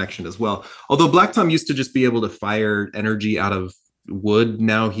connection as well. Although Black Tom used to just be able to fire energy out of wood,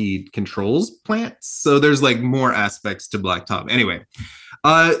 now he controls plants. So there's like more aspects to Black Tom. Anyway,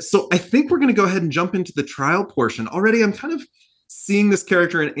 so I think we're going to go ahead and jump into the trial portion. Already, I'm kind of seeing this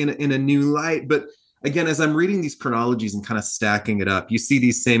character in a new light, but again, as I'm reading these chronologies and kind of stacking it up, you see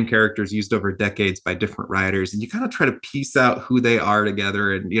these same characters used over decades by different writers, and you kind of try to piece out who they are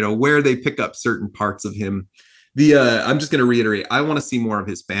together and, where they pick up certain parts of him. I'm just going to reiterate, I want to see more of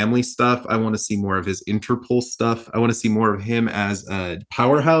his family stuff. I want to see more of his Interpol stuff. I want to see more of him as a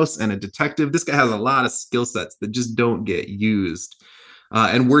powerhouse and a detective. This guy has a lot of skill sets that just don't get used.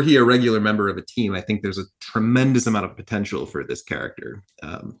 And were he a regular member of a team, I think there's a tremendous amount of potential for this character.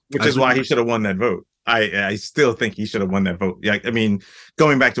 Which is why he should have won that vote. I still think he should have won that vote. Yeah, I mean,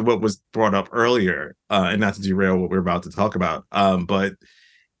 going back to what was brought up earlier, and not to derail what we're about to talk about, but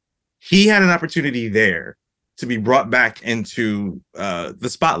he had an opportunity there to be brought back into the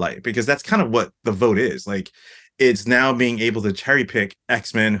spotlight, because that's kind of what the vote is. Like, it's now being able to cherry pick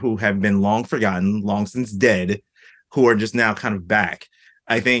X-Men who have been long forgotten, long since dead, who are just now kind of back.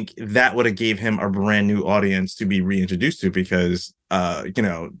 I think that would have gave him a brand new audience to be reintroduced to, because,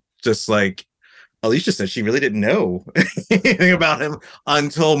 just like Alicia said, she really didn't know anything about him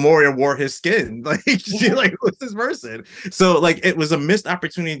until Moria wore his skin. Like, who's this person? So, like, it was a missed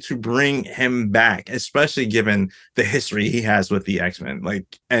opportunity to bring him back, especially given the history he has with the X-Men,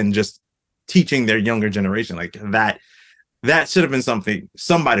 and just teaching their younger generation. Like, that should have been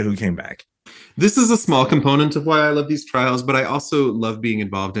somebody who came back. This is a small component of why I love these trials, but I also love being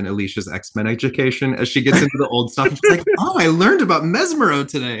involved in Alicia's X-Men education as she gets into the old stuff. And she's like, oh, I learned about Mesmero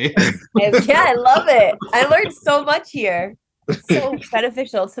today. Yeah, I love it. I learned so much here. It's so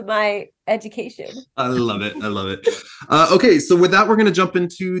beneficial to my education. I love it. Okay, so with that, we're going to jump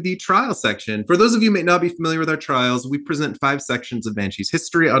into the trial section. For those of you who may not be familiar with our trials, we present 5 sections of Banshee's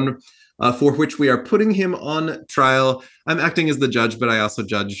history for which we are putting him on trial. I'm acting as the judge, but I also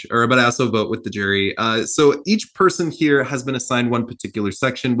vote with the jury. So each person here has been assigned one particular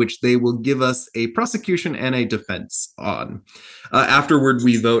section, which they will give us a prosecution and a defense on. Afterward,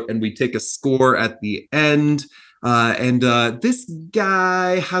 we vote and we take a score at the end. This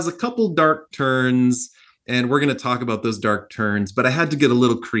guy has a couple dark turns, and we're going to talk about those dark turns, but I had to get a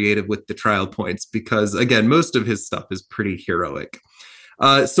little creative with the trial points because, again, most of his stuff is pretty heroic.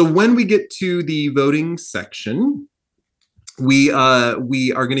 So when we get to the voting section, we are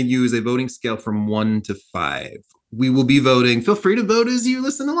going to use a voting scale from 1 to 5. We will be voting. Feel free to vote as you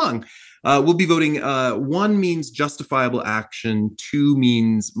listen along. We'll be voting. 1 means justifiable action. 2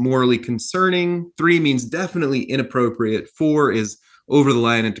 means morally concerning. 3 means definitely inappropriate. 4 is over the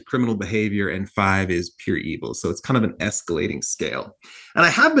line into criminal behavior, and 5 is pure evil. So it's kind of an escalating scale. And I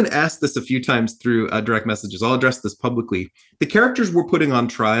have been asked this a few times through direct messages. I'll address this publicly. The characters we're putting on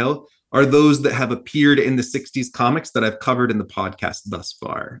trial are those that have appeared in the 60s comics that I've covered in the podcast thus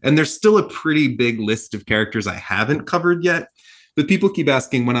far. And there's still a pretty big list of characters I haven't covered yet. But people keep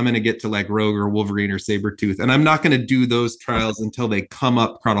asking when I'm going to get to like Rogue or Wolverine or Sabretooth. And I'm not going to do those trials until they come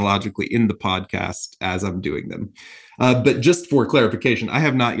up chronologically in the podcast as I'm doing them. But just for clarification, I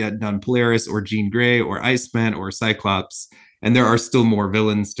have not yet done Polaris or Jean Grey or Iceman or Cyclops. And there are still more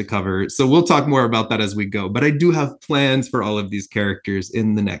villains to cover. So we'll talk more about that as we go. But I do have plans for all of these characters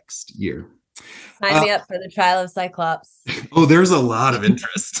in the next year. Sign me up for the trial of Cyclops. Oh, there's a lot of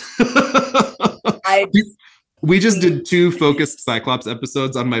interest. We just did 2 focused Cyclops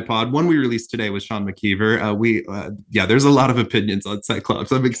episodes on my pod. One we released today with Sean McKeever. There's a lot of opinions on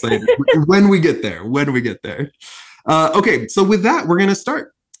Cyclops. I'm excited when we get there. Okay, so with that, we're going to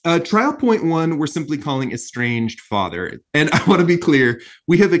start. Trial point 1, we're simply calling estranged father. And I want to be clear,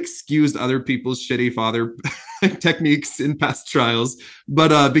 we have excused other people's shitty father techniques in past trials.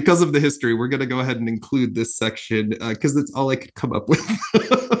 But because of the history, we're going to go ahead and include this section because that's all I could come up with.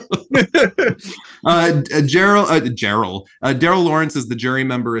 Daryl Lawrence is the jury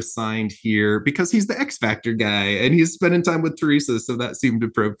member assigned here because he's the X Factor guy and he's spending time with Teresa, so that seemed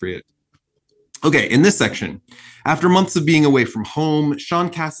appropriate. Okay, in this section, after months of being away from home, Sean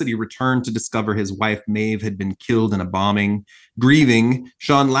Cassidy returned to discover his wife Maeve had been killed in a bombing. Grieving,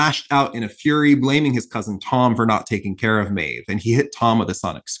 Sean lashed out in a fury, blaming his cousin Tom for not taking care of Maeve, and he hit Tom with a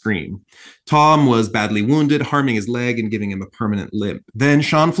sonic scream. Tom was badly wounded, harming his leg and giving him a permanent limp. Then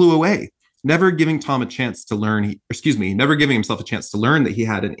Sean flew away, never giving Tom a chance to learn, never giving himself a chance to learn that he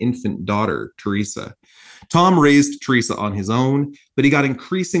had an infant daughter, Teresa. Tom raised Teresa on his own, but he got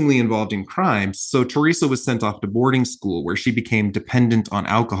increasingly involved in crime, so Teresa was sent off to boarding school where she became dependent on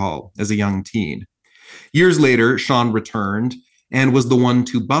alcohol as a young teen. Years later, Sean returned and was the one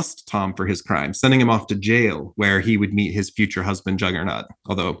to bust Tom for his crime, sending him off to jail where he would meet his future husband, Juggernaut,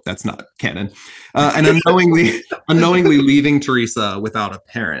 although that's not canon, and unknowingly leaving Teresa without a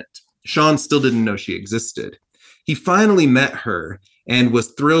parent. Sean still didn't know she existed. He finally met her and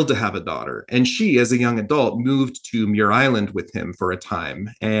was thrilled to have a daughter. And she, as a young adult, moved to Muir Island with him for a time.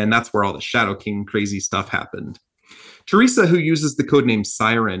 And that's where all the Shadow King crazy stuff happened. Teresa, who uses the codename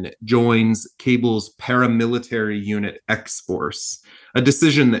Siren, joins Cable's paramilitary unit X-Force, a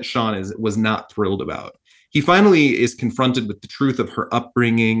decision that Sean was not thrilled about. He finally is confronted with the truth of her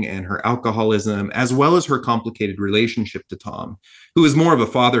upbringing and her alcoholism, as well as her complicated relationship to Tom, who is more of a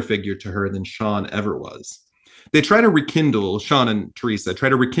father figure to her than Sean ever was. Sean and Teresa try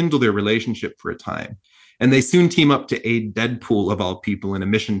to rekindle their relationship for a time. And they soon team up to aid Deadpool, of all people, in a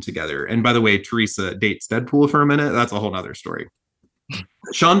mission together. And by the way, Teresa dates Deadpool for a minute. That's a whole other story.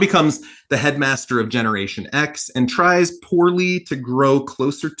 Sean becomes the headmaster of Generation X and tries poorly to grow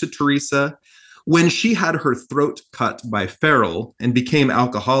closer to Teresa. When she had her throat cut by Farrell and became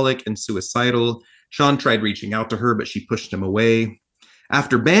alcoholic and suicidal, Sean tried reaching out to her, but she pushed him away.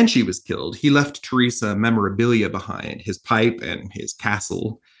 After Banshee was killed, he left Teresa memorabilia behind, his pipe and his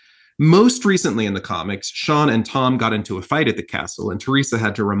castle. Most recently in the comics, Sean and Tom got into a fight at the castle, and Teresa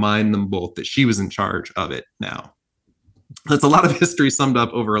had to remind them both that she was in charge of it now. That's a lot of history summed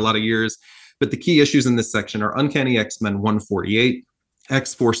up over a lot of years, but the key issues in this section are Uncanny X-Men 148,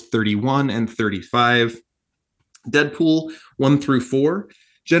 X-Force 31 and 35, Deadpool 1 through 4,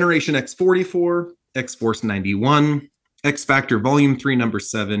 Generation X 44, X-Force 91, X-Factor Volume 3, number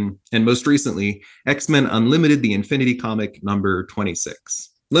 7, and most recently, X-Men Unlimited, the Infinity Comic, number 26.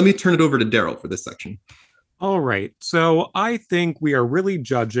 Let me turn it over to Daryl for this section. All right. So I think we are really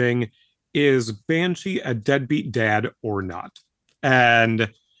judging, is Banshee a deadbeat dad or not?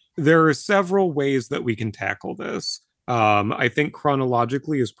 And there are several ways that we can tackle this. I think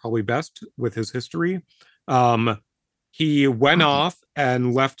chronologically is probably best with his history. He went off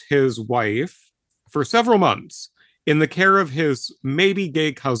and left his wife for several months in the care of his maybe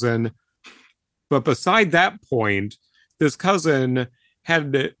gay cousin. But beside that point, this cousin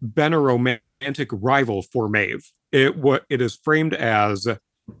had been a romantic rival for Maeve. It is framed as,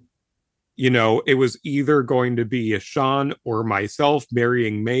 it was either going to be Sean or myself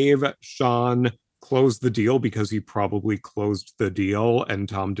marrying Maeve. Sean closed the deal because he probably closed the deal and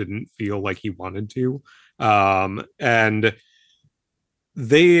Tom didn't feel like he wanted to. And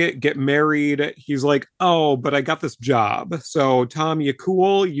they get married. He's like, oh, but I got this job. So Tom, you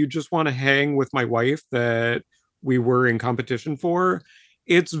cool? You just want to hang with my wife that we were in competition for?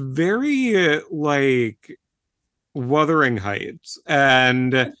 It's very like Wuthering Heights.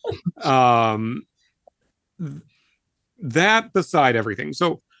 And that beside everything.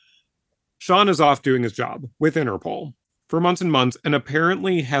 So Sean is off doing his job with Interpol for months and months, and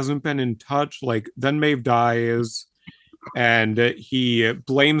apparently hasn't been in touch. Like, then Maeve dies, and he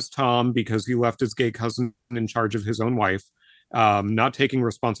blames Tom because he left his gay cousin in charge of his own wife, not taking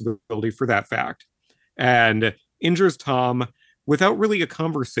responsibility for that fact, and injures Tom without really a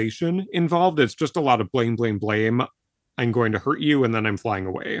conversation involved. It's just a lot of blame, blame, blame. I'm going to hurt you, and then I'm flying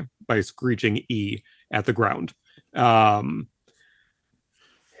away by screeching E at the ground.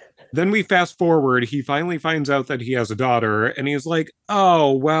 Then we fast forward. He finally finds out that he has a daughter, and he's like,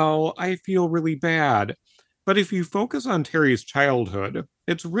 oh, well, I feel really bad. But if you focus on Terry's childhood,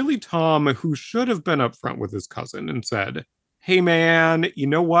 it's really Tom who should have been upfront with his cousin and said, hey, man, you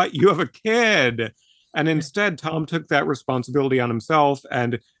know what? You have a kid. And instead, Tom took that responsibility on himself,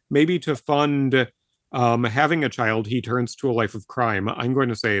 and maybe to fund having a child, he turns to a life of crime. I'm going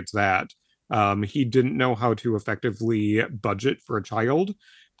to say it's that. He didn't know how to effectively budget for a child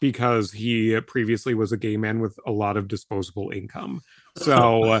because he previously was a gay man with a lot of disposable income.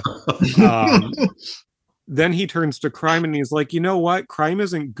 So then he turns to crime and he's like, you know what? Crime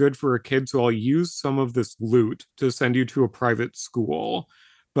isn't good for a kid, so I'll use some of this loot to send you to a private school.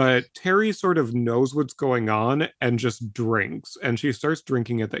 But Terry sort of knows what's going on and just drinks. And she starts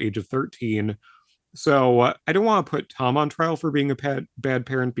drinking at the age of 13. So I don't want to put Tom on trial for being a bad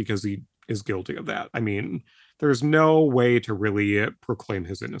parent because he is guilty of that. I mean, there's no way to really proclaim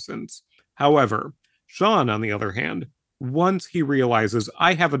his innocence. However, Sean, on the other hand, once he realizes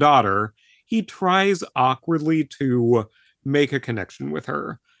I have a daughter, he tries awkwardly to make a connection with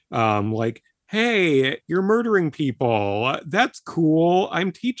her. Like, hey, you're murdering people. That's cool.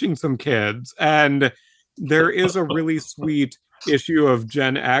 I'm teaching some kids. And there is a really sweet issue of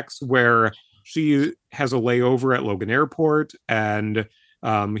Gen X where she has a layover at Logan Airport, and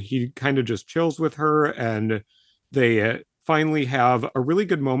he kind of just chills with her, and they finally have a really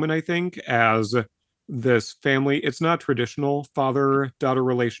good moment, I think, as this family. It's not traditional father-daughter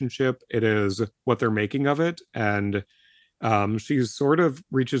relationship. It is what they're making of it. And she sort of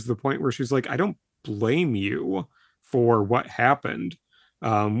reaches the point where she's like, I don't blame you for what happened,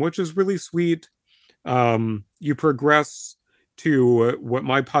 which is really sweet. You progress to what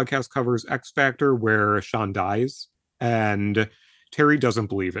my podcast covers, X Factor, where Sean dies, and Terry doesn't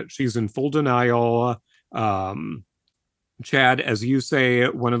believe it. She's in full denial. Chad, as you say,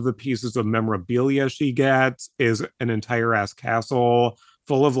 one of the pieces of memorabilia she gets is an entire ass castle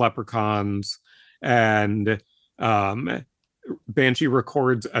full of leprechauns, and Banshee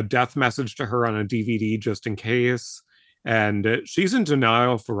records a death message to her on a DVD just in case. And she's in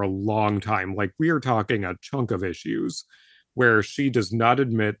denial for a long time. Like, we are talking a chunk of issues where she does not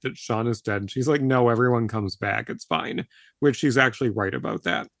admit that Sean is dead. She's like, no, everyone comes back. It's fine. Which she's actually right about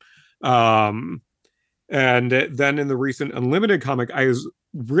that. And then in the recent Unlimited comic, I was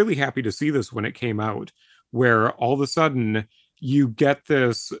really happy to see this when it came out, where all of a sudden you get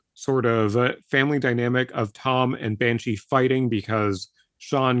this sort of family dynamic of Tom and Banshee fighting because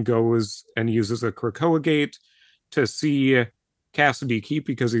Sean goes and uses a Krakoa gate to see Cassidy Keep,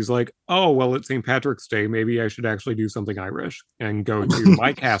 because he's like, oh, well, it's St. Patrick's Day. Maybe I should actually do something Irish and go to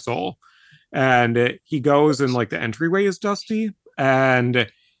my castle. And he goes, and like the entryway is dusty.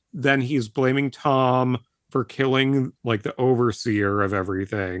 And then he's blaming Tom for killing like the overseer of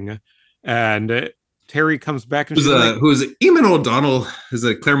everything. And Terry comes back and who's Eamon O'Donnell, is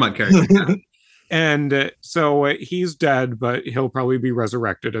a Claremont character. And so he's dead, but he'll probably be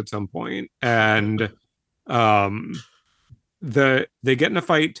resurrected at some point. And they get in a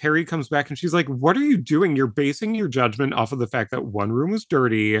fight. Terry comes back and she's like, what are you doing? You're basing your judgment off of the fact that one room was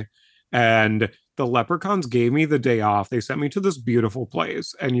dirty and the leprechauns gave me the day off. They sent me to this beautiful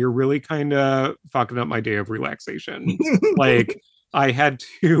place, and you're really kind of fucking up my day of relaxation. Like, I had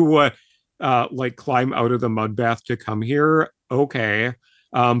to like climb out of the mud bath to come here. Okay.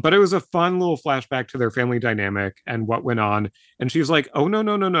 But it was a fun little flashback to their family dynamic and what went on. And she's like, oh,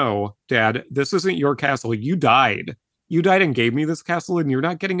 no, Dad, this isn't your castle. You died and gave me this castle, and you're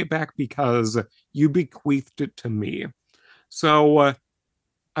not getting it back because you bequeathed it to me. So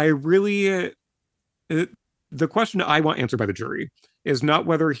I really, the question I want answered by the jury is not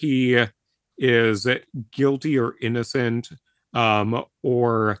whether he is guilty or innocent,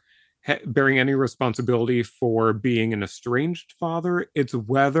 or bearing any responsibility for being an estranged father. It's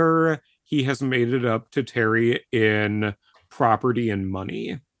whether he has made it up to Terry in property and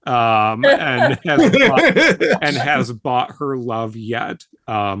money, and has bought her love yet,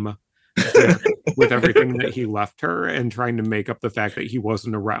 with everything that he left her, and trying to make up the fact that he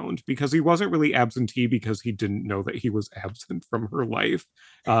wasn't around, because he wasn't really absentee because he didn't know that he was absent from her life.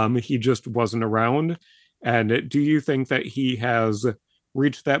 He just wasn't around. And do you think that he has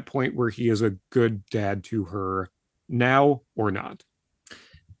reached that point where he is a good dad to her now or not?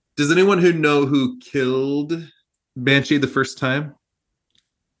 Does anyone who know who killed Banshee the first time?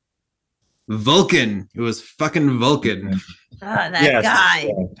 Vulcan. It was fucking Vulcan. That guy.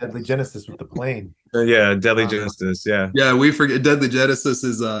 Deadly Genesis with the plane. Deadly Genesis. Yeah, we forget. Deadly Genesis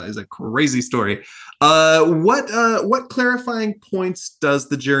is a crazy story. What clarifying points does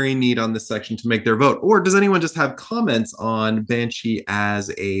the jury need on this section to make their vote, or does anyone just have comments on Banshee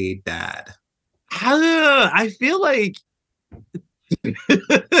as a dad? I feel like to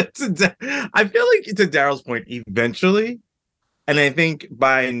Daryl's point, eventually. And I think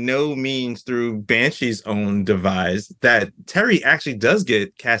by no means through Banshee's own devise that Terry actually does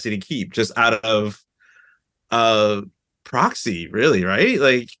get Cassidy Keep just out of proxy, really, right?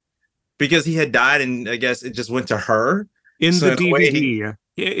 Like, because he had died, and I guess it just went to her. In the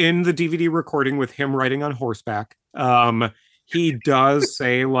DVD recording with him riding on horseback, he does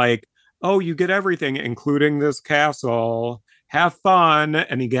say like, oh, you get everything, including this castle. Have fun,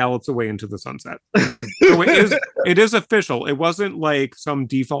 and he gallops away into the sunset. So it is official. It wasn't like some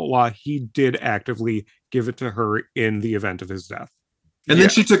default law. He did actively give it to her in the event of his death. And then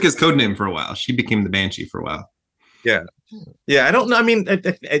she took his code name for a while. She became the Banshee for a while. Yeah. I don't know. I mean,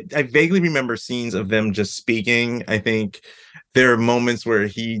 I vaguely remember scenes of them just speaking. I think there are moments where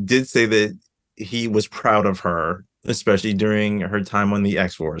he did say that he was proud of her, especially during her time on the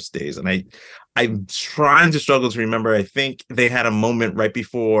X-Force days. And I'm trying to struggle to remember. I think they had a moment right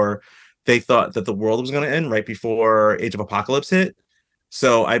before they thought that the world was going to end, right before Age of Apocalypse hit.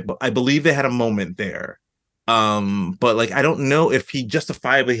 So I believe they had a moment there. But like I don't know if he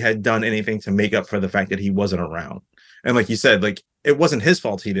justifiably had done anything to make up for the fact that he wasn't around. And like you said, like it wasn't his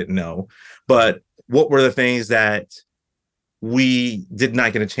fault he didn't know. But what were the things that we did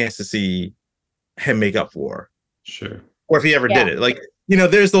not get a chance to see him make up for? Sure. Or if he ever did it. Like, you know,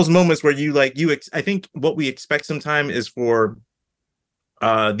 there's those moments where I think what we expect sometimes is for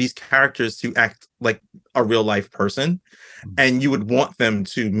these characters to act like a real life person, and you would want them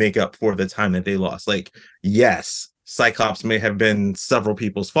to make up for the time that they lost. Like, yes, Cyclops may have been several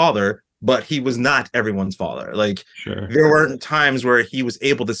people's father, but he was not everyone's father. Like, Sure. There weren't times where he was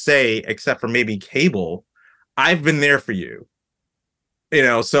able to say, except for maybe Cable, I've been there for you. You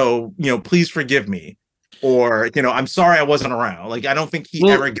know, so, you know, please forgive me. Or, you know, I'm sorry I wasn't around. Like, I don't think he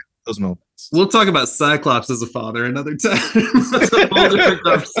ever got those moments. We'll talk about Cyclops as a father another time. That's a whole different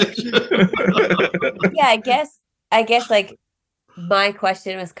conversation. Yeah, I guess like my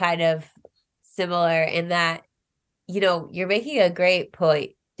question was kind of similar in that, you know, you're making a great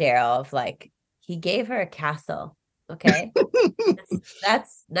point, Daryl, of like he gave her a castle. Okay.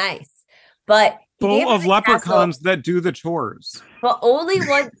 that's nice. But full of leprechauns that do the chores. But only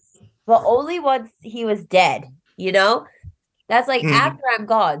once he was dead, you know? That's like after I'm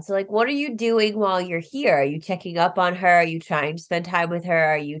gone. So like what are you doing while you're here? Are you checking up on her? Are you trying to spend time with her?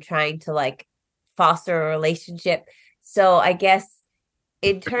 Are you trying to like foster a relationship? So I guess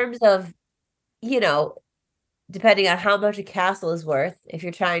in terms of, you know, depending on how much a castle is worth, if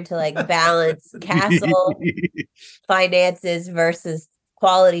you're trying to like balance castle finances versus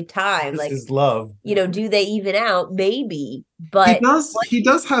quality time, This like is love. You know, do they even out? Maybe, but he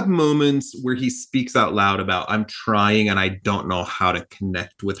does have moments where he speaks out loud about I'm trying and I don't know how to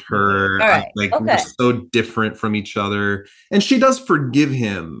connect with her. All right. Like Okay. we're so different from each other, and she does forgive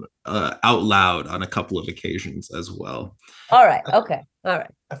him out loud on a couple of occasions as well. All right. Okay. All right.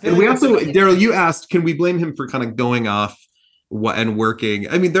 And we also, Daryl, you asked, can we blame him for kind of going off and working?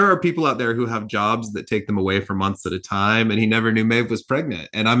 I mean, there are people out there who have jobs that take them away for months at a time, and he never knew Maeve was pregnant.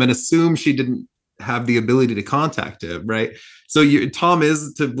 And I'm going to assume she didn't have the ability to contact him, right? So Tom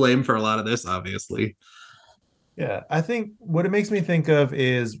is to blame for a lot of this, obviously. Yeah, I think what it makes me think of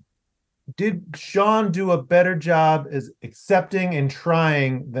is, did Sean do a better job as accepting and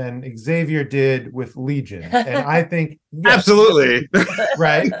trying than Xavier did with Legion? And I think yes. Absolutely.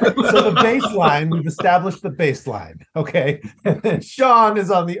 Right. So the baseline, we've established the baseline. Okay. And then Sean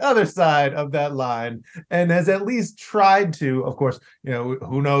is on the other side of that line and has at least tried to, of course, you know,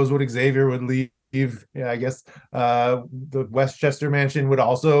 who knows what Xavier would leave. Yeah, I guess the Westchester mansion would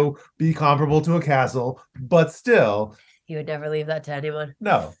also be comparable to a castle, but still. He would never leave that to anyone.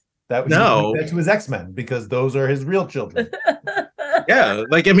 No. That to his X-Men because those are his real children. Yeah,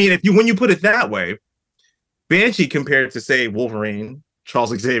 like I mean, when you put it that way, Banshee compared to say Wolverine,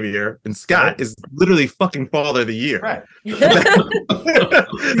 Charles Xavier, and Scott right. is literally fucking Father of the Year. Right. He just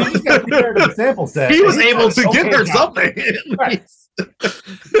got compared to the sample set. He was able to give her something. Right.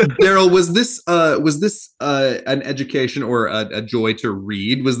 Daryl, was this an education or a joy to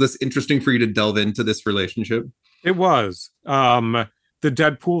read? Was this interesting for you to delve into this relationship? It was. The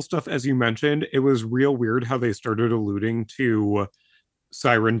Deadpool stuff, as you mentioned, it was real weird how they started alluding to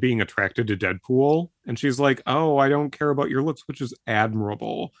Siren being attracted to Deadpool. And she's like, oh, I don't care about your looks, which is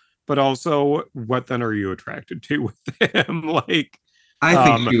admirable. But also, what then are you attracted to with him? Like, I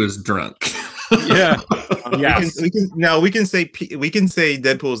think she was drunk. Yeah. Yes. We can say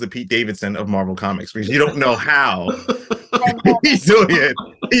Deadpool is the Pete Davidson of Marvel Comics because you don't know how he's doing it.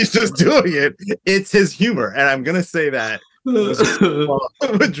 He's just doing it. It's his humor, and I'm gonna say that.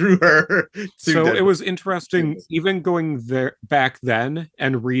 What drew her to so Deadpool. It was interesting even going there back then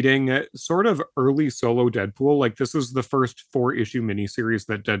and reading sort of early solo Deadpool. Like this is the first 4-issue miniseries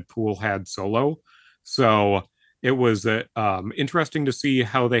that Deadpool had solo, so it was interesting to see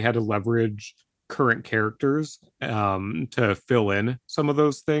how they had to leverage current characters to fill in some of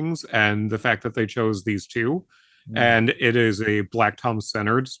those things, and the fact that they chose these two. And it is a Black Tom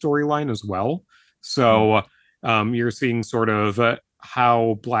centered storyline as well, so you're seeing sort of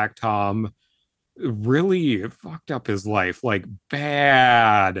how Black Tom really fucked up his life, like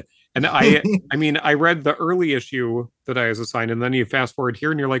bad. And I mean, I read the early issue that I was assigned, and then you fast forward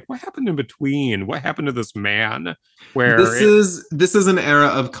here, and you're like, what happened in between? What happened to this man? This is an era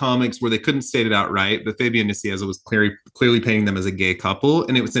of comics where they couldn't state it outright, but Fabian Nicieza was clearly painting them as a gay couple,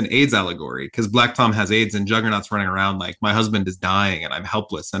 and it was an AIDS allegory because Black Tom has AIDS and Juggernaut's running around like, my husband is dying and I'm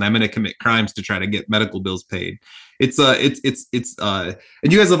helpless and I'm going to commit crimes to try to get medical bills paid. And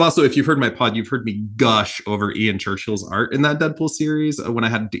you guys have also, if you've heard my pod, you've heard me gush over Ian Churchill's art in that Deadpool series when I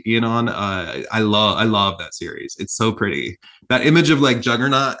had Ian on. I love that series. It's so pretty. That image of like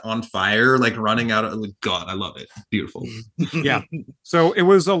Juggernaut on fire, like running out of, like, God, I love it. Beautiful. Yeah. So it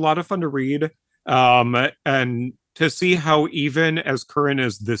was a lot of fun to read. And to see how even as current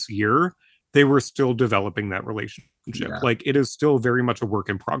as this year, they were still developing that relationship. Yeah. Like it is still very much a work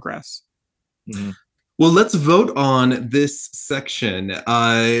in progress. Mm-hmm. Well, let's vote on this section.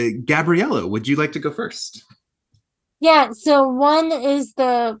 Gabriella, would you like to go first? Yeah, so 1 is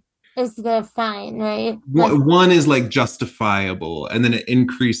the fine, right? One is like justifiable, and then it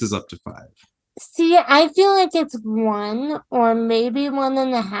increases up to 5. See, I feel like it's 1 or maybe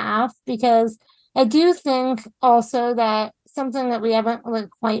 1.5, because I do think also that something that we haven't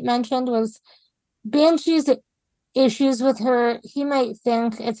quite mentioned was Banshee's issues with her. He might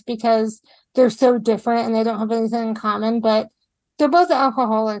think it's because they're so different and they don't have anything in common, but they're both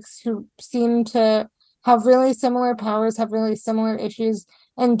alcoholics who seem to have really similar powers, have really similar issues,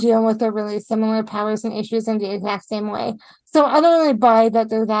 and deal with their really similar powers and issues in the exact same way. So I don't really buy that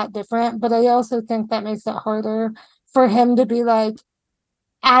they're that different, but I also think that makes it harder for him to be like,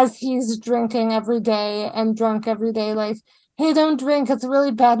 as he's drinking every day and drunk every day, like, hey, don't drink. It's a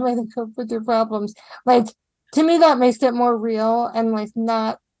really bad way to cope with your problems. Like, to me, that makes it more real and like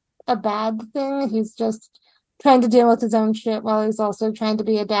not a bad thing. He's just trying to deal with his own shit while he's also trying to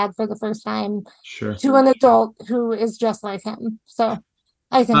be a dad for the first time to an adult who is just like him. So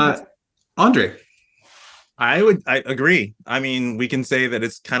I think Andre. I agree. I mean, we can say that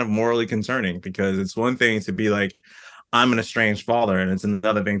it's kind of morally concerning, because it's one thing to be like, I'm an estranged father, and it's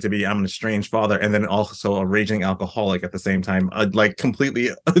another thing to be, I'm an estranged father and then also a raging alcoholic at the same time, like completely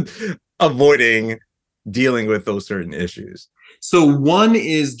avoiding dealing with those certain issues. So 1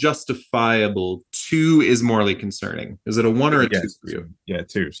 is justifiable, 2 is morally concerning. Is it a 1 or a 2 for you? Yeah,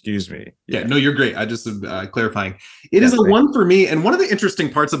 2. Excuse me. Yeah, no, you're great. I just clarifying. It is a 1 for me. And one of the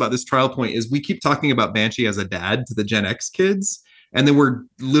interesting parts about this trial point is we keep talking about Banshee as a dad to the Gen X kids, and then we're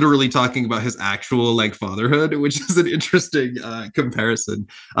literally talking about his actual like fatherhood, which is an interesting comparison.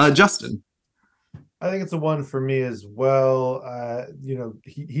 Justin. I think it's a 1 for me as well.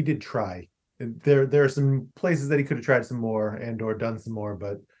 He did try. There are some places that he could have tried some more and or done some more,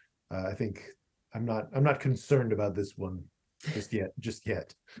 but I think I'm not concerned about this one just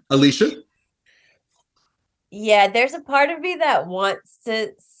yet. Alicia? Yeah, there's a part of me that wants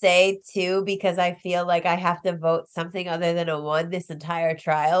to say 2, because I feel like I have to vote something other than a 1 this entire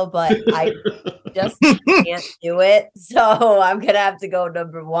trial, but I just can't do it. So I'm gonna have to go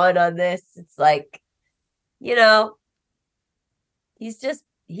number 1 on this. It's like, he's just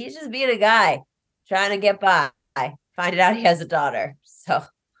being a guy trying to get by. Find out he has a daughter. So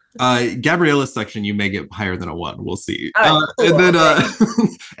Gabriella's section, you may get higher than a 1. We'll see. Right, cool.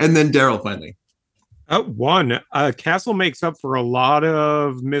 And then Daryl finally. 1. Castle makes up for a lot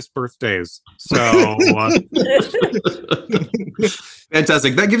of missed birthdays. So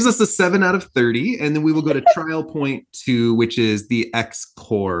fantastic. That gives us a 7 out of 30. And then we will go to trial point 2, which is the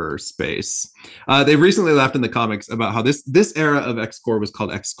X-Corps space. They recently laughed in the comics about how this era of X-Corps was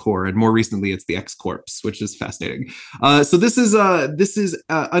called X-Corps, and more recently it's the X-Corps, which is fascinating. So this is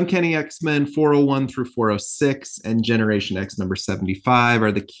Uncanny X-Men 401 through 406, and Generation X number 75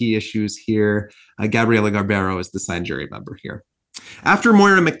 are the key issues here. Gabriella Garbero is the signed jury member here. After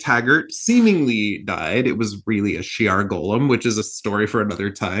Moira McTaggart seemingly died, it was really a Shi'ar golem, which is a story for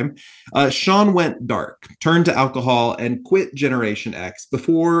another time. Sean went dark, turned to alcohol, and quit Generation X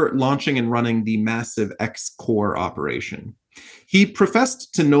before launching and running the massive X-Corps operation. He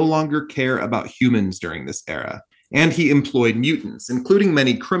professed to no longer care about humans during this era, and he employed mutants, including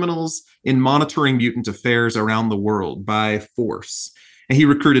many criminals, in monitoring mutant affairs around the world by force. And he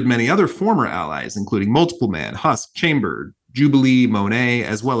recruited many other former allies, including Multiple Man, Husk, Chamber, Jubilee, Monet,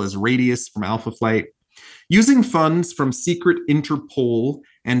 as well as Radius from Alpha Flight. Using funds from secret Interpol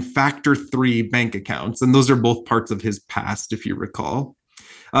and Factor 3 bank accounts, and those are both parts of his past, if you recall,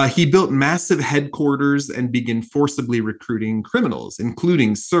 he built massive headquarters and began forcibly recruiting criminals,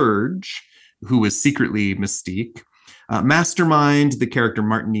 including Surge, who was secretly Mystique, Mastermind, the character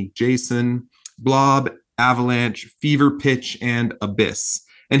Martinique Jason, Blob, Avalanche, Fever Pitch, and Abyss.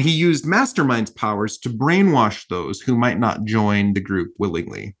 And he used Mastermind's powers to brainwash those who might not join the group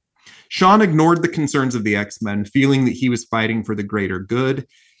willingly. Sean ignored the concerns of the X-Men, feeling that he was fighting for the greater good,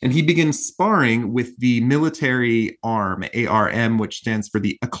 and he begins sparring with the military arm, ARM, which stands for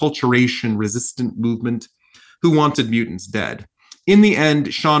the Acculturation Resistant Movement, who wanted mutants dead. In the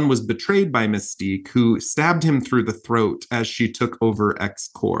end, Sean was betrayed by Mystique, who stabbed him through the throat as she took over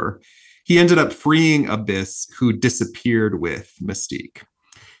X-Corps. He ended up freeing Abyss, who disappeared with Mystique.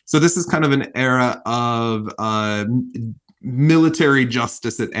 So this is kind of an era of military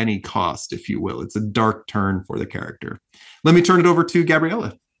justice at any cost, if you will. It's a dark turn for the character. Let me turn it over to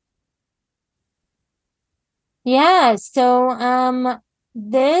Gabriella. Yeah, so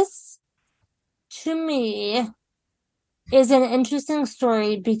this to me is an interesting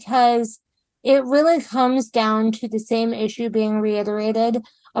story because it really comes down to the same issue being reiterated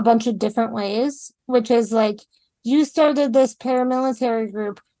a bunch of different ways, which is like, you started this paramilitary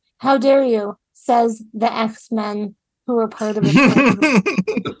group. How dare you? Says the X-Men who were part of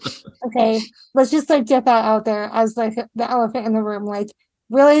it. Okay, let's just like get that out there as like the elephant in the room. Like,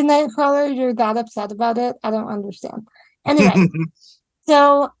 really, Nightcrawler, you're that upset about it? I don't understand. Anyway,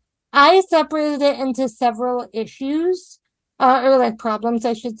 so I separated it into several issues, or like problems,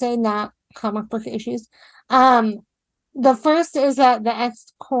 I should say, not comic book issues. The first is that the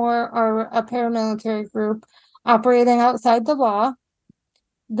X-Corps are a paramilitary group operating outside the law.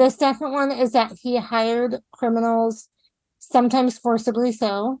 The second one is that he hired criminals, sometimes forcibly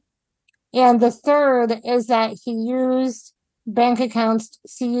so. And the third is that he used bank accounts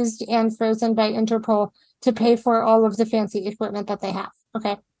seized and frozen by Interpol to pay for all of the fancy equipment that they have.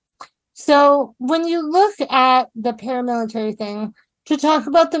 Okay. So when you look at the paramilitary thing, to talk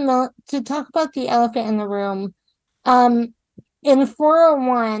about the elephant in the room, in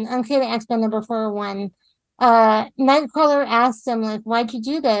 401, Uncanny X-Men number 401, Nightcrawler asks him, like, why'd you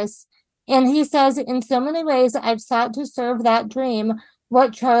do this? And he says, in so many ways, I've sought to serve that dream,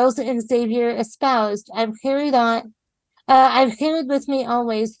 what Charles Xavier espoused. I've carried with me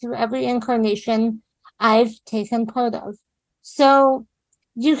always through every incarnation I've taken part of. So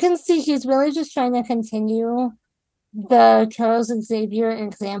you can see he's really just trying to continue the Charles Xavier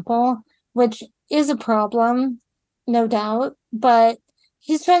example, which is a problem, no doubt, but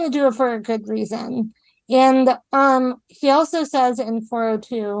he's trying to do it for a good reason. And he also says in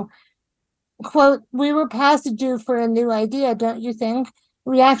 402, quote, we were past due for a new idea, don't you think?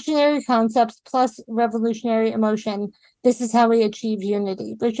 Reactionary concepts plus revolutionary emotion. This is how we achieve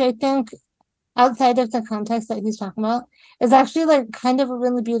unity, which I think, outside of the context that he's talking about, is actually like kind of a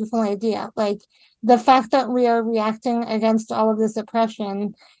really beautiful idea. Like the fact that we are reacting against all of this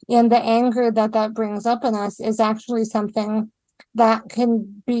oppression and the anger that brings up in us is actually something that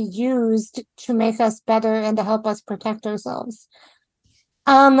can be used to make us better and to help us protect ourselves.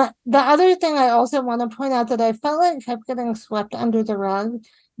 The other thing I also want to point out that I felt like kept getting swept under the rug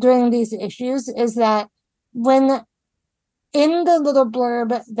during these issues is that when in the little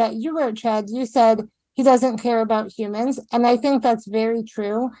blurb that you wrote, Chad, you said he doesn't care about humans, and I think that's very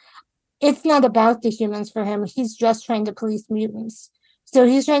true. It's not about the humans for him. He's just trying to police mutants. So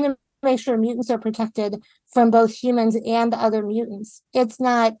he's trying to make sure mutants are protected from both humans and other mutants. It's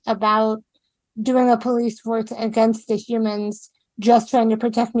not about doing a police force against the humans, just trying to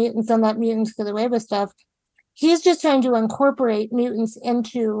protect mutants and let mutants get away with stuff. He's just trying to incorporate mutants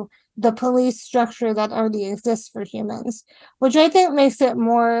into the police structure that already exists for humans, which I think makes it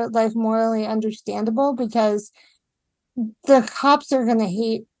more like morally understandable, because the cops are going to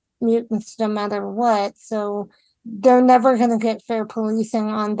hate mutants no matter what. So they're never going to get fair policing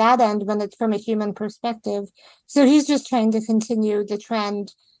on that end when it's from a human perspective. So he's just trying to continue the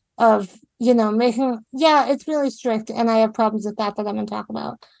trend of, making, it's really strict, and I have problems with that I'm going to talk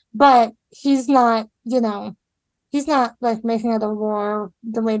about. But he's not, he's not like making it a war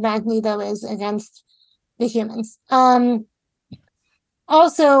the way Magneto is against the humans.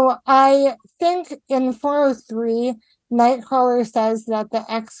 Also, I think in 403, Nightcrawler says that the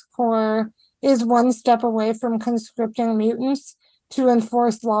X-Corps is one step away from conscripting mutants to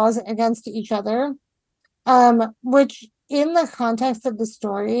enforce laws against each other, which in the context of the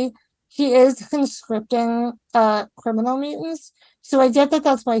story, he is conscripting criminal mutants. So I get that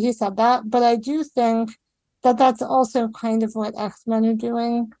that's why he said that, but I do think that that's also kind of what X-Men are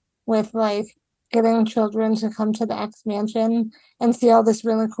doing with like getting children to come to the X-Mansion and see all this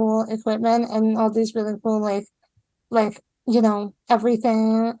really cool equipment and all these really cool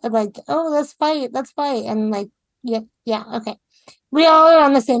everything, like, oh, let's fight, and like, yeah, okay. We all are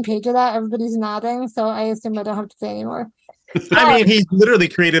on the same page of that. Everybody's nodding, so I assume I don't have to say anymore. I mean, he's literally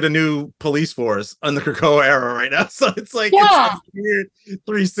created a new police force on the Krakoa era right now. So it's like Yeah. it's weird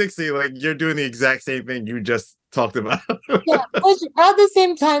 360. Like you're doing the exact same thing you just talked about. Yeah, which at the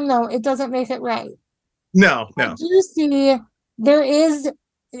same time, though, it doesn't make it right. No. I do see there is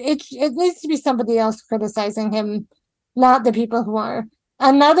it needs to be somebody else criticizing him, not the people who are.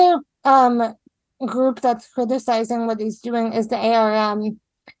 Another group that's criticizing what he's doing is the ARM,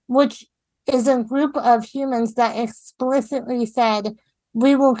 which is a group of humans that explicitly said,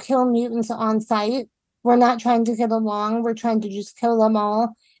 we will kill mutants on sight. We're not trying to get along. We're trying to just kill them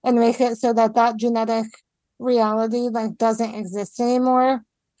all and make it so that that genetic reality like doesn't exist anymore.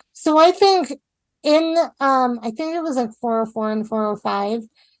 So I think in I think it was like 404 and 405,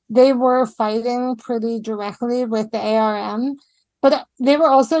 they were fighting pretty directly with the ARM, but they were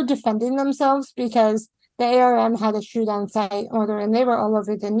also defending themselves because the ARM had a shoot on sight order and they were all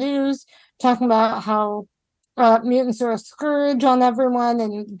over the news talking about how mutants are a scourge on everyone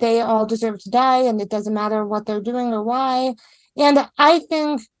and they all deserve to die and it doesn't matter what they're doing or why. And I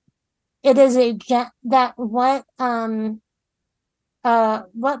think it is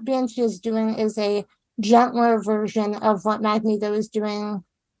what Banshee is doing is a gentler version of what Magneto is doing.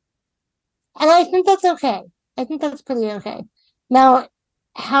 And I think that's okay. I think that's pretty okay. Now,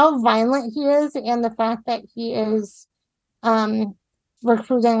 how violent he is and the fact that he is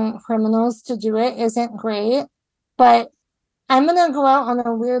recruiting criminals to do it isn't great. But I'm going to go out on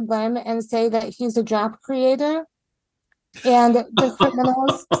a weird limb and say that he's a job creator. And the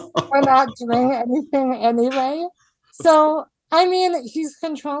criminals are not doing anything anyway. So, I mean, he's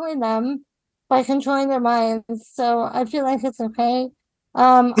controlling them by controlling their minds. So I feel like it's okay.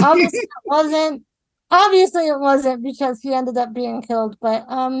 Obviously it wasn't because he ended up being killed, but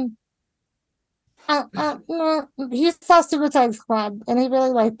he saw Suicide Squad and he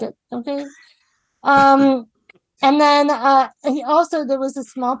really liked it. Okay. And then he also there was a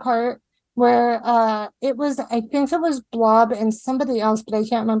small part where I think it was Blob and somebody else, but I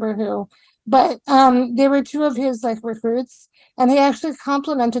can't remember who. But they were two of his like recruits, and he actually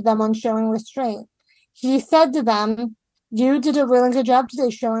complimented them on showing restraint. He said to them, "You did a really good job today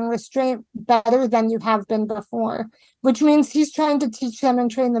showing restraint better than you have been before," which means he's trying to teach them and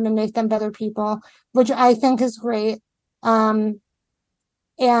train them and make them better people, which I think is great. And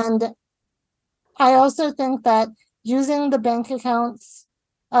I also think that using the bank accounts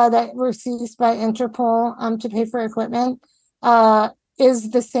that were seized by Interpol to pay for equipment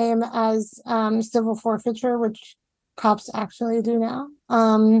is the same as civil forfeiture, which cops actually do now.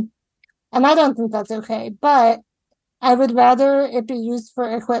 And I don't think that's okay, but I would rather it be used for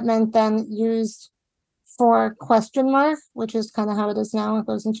equipment than used for question mark, which is kind of how it is now. It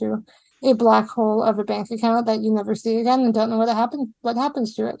goes into a black hole of a bank account that you never see again and don't know what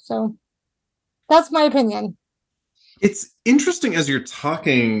happens to it. So that's my opinion. It's interesting as you're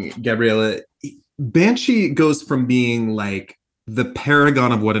talking, Gabriella. Banshee goes from being like the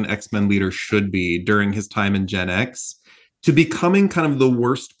paragon of what an X-Men leader should be during his time in Gen X to becoming kind of the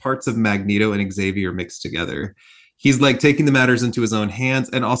worst parts of Magneto and Xavier mixed together. He's like taking the matters into his own hands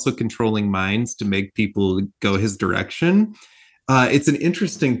and also controlling minds to make people go his direction. It's an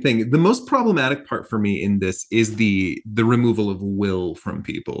interesting thing. The most problematic part for me in this is the removal of will from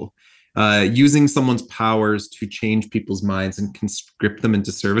people. Using someone's powers to change people's minds and conscript them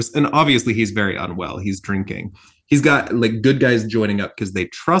into service. And obviously he's very unwell. He's drinking. He's got like good guys joining up because they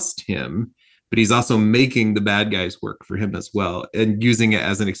trust him, but he's also making the bad guys work for him as well and using it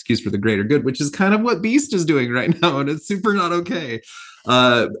as an excuse for the greater good, which is kind of what Beast is doing right now. And it's super not okay.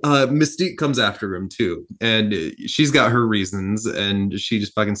 Mystique comes after him too. And she's got her reasons and she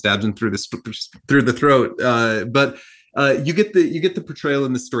just fucking stabs him through the throat. But you get the portrayal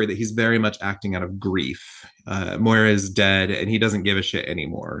in the story that he's very much acting out of grief. Moira is dead and he doesn't give a shit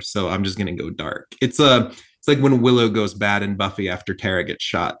anymore. So I'm just gonna go dark. It's like when Willow goes bad in Buffy after Tara gets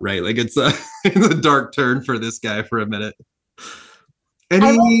shot, right? Like it's a dark turn for this guy for a minute. I'm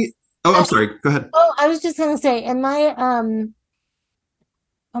sorry. Go ahead. Oh, I was just gonna say, in my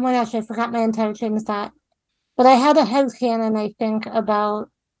oh my gosh, I forgot my entire train of thought. But I had a headcanon, I think,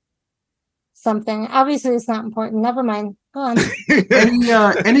 about something. Obviously, it's not important. Never mind. Go on.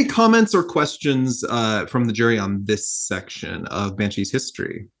 Any comments or questions from the jury on this section of Banshee's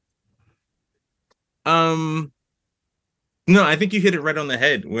history? No, I think you hit it right on the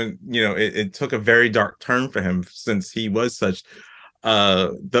head when it took a very dark turn for him since he was such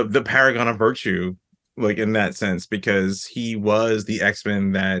the paragon of virtue, like in that sense, because he was the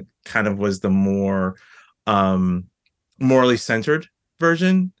X-Men that kind of was the more morally centered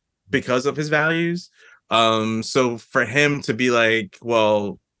version because of his values. So for him to be like,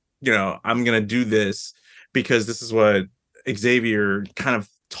 well, I'm gonna do this because this is what Xavier kind of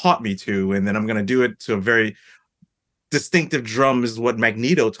taught me to, and then I'm going to do it to a very distinctive drum is what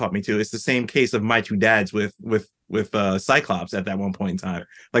Magneto taught me to. It's the same case of my two dads with Cyclops at that one point in time.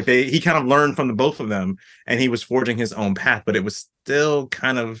 Like he kind of learned from the both of them, and he was forging his own path, but it was still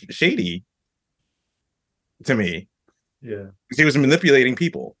kind of shady to me. Yeah, he was manipulating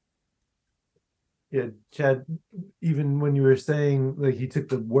people. Yeah, Chad, even when you were saying like he took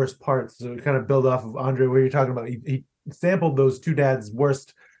the worst parts, so kind of build off of Andre, what you're talking about, he sampled those two dads'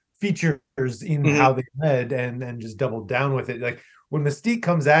 worst features in how they led and just doubled down with it. Like when Mystique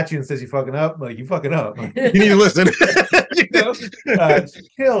comes at you and says you fucking up, like you fucking up. Like, you need to listen. She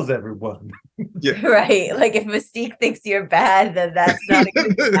kills everyone. Yeah. Right. Like if Mystique thinks you're bad, then that's not a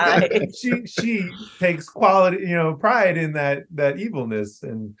good sign. She takes quality, pride in that evilness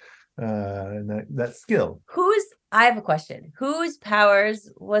and that skill. I have a question. Whose powers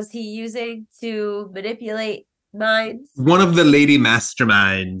was he using to manipulate minds? One of the lady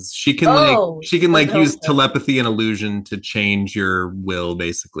masterminds. She can use telepathy and illusion to change your will,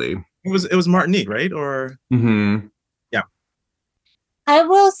 basically. It was Martinique, right? Or yeah. I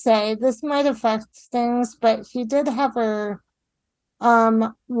will say this might affect things, but he did have her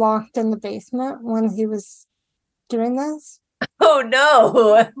locked in the basement when he was doing this. Oh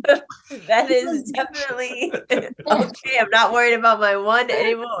no, that is definitely okay. I'm not worried about my one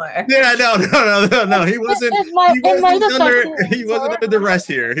anymore. Yeah, no. He wasn't. He wasn't under duress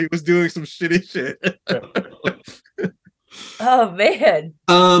here. He was doing some shitty shit. Oh man.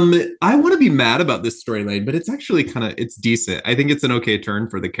 I want to be mad about this storyline, but it's actually it's decent. I think it's an okay turn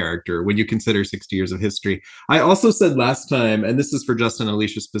for the character when you consider 60 years of history. I also said last time, and this is for Justin and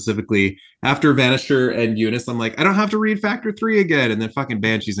Alicia specifically, after Vanisher and Eunice, I'm like, I don't have to read Factor 3 again, and then fucking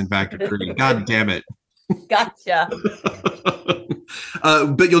Banshee's in Factor 3. God damn it. Gotcha.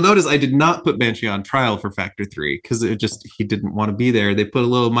 But you'll notice I did not put Banshee on trial for Factor 3 because he didn't want to be there. They put a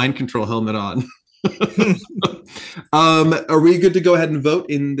little mind control helmet on. Are we good to go ahead and vote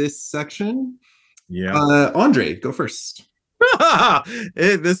in this section? Yeah. Andre, go first.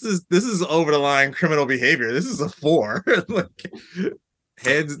 This is over the line criminal behavior. This is a 4. Like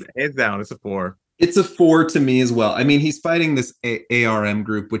heads down, it's a 4. It's a 4 to me as well. I mean, he's fighting this ARM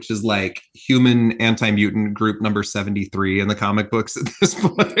group, which is like human anti-mutant group number 73 in the comic books at this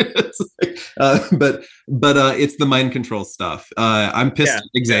point. But it's the mind control stuff. I'm pissed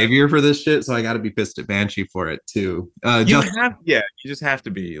at Xavier for this shit, so I got to be pissed at Banshee for it too. You just have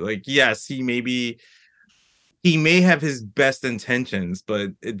to be like, yes, he may have his best intentions,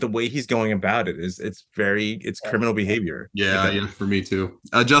 but the way he's going about it it's criminal behavior. Yeah, for me too.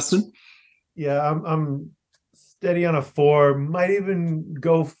 Justin? Yeah, I'm steady on a 4. Might even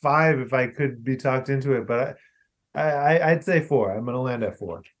go 5 if I could be talked into it, but I'd say 4. I'm gonna land at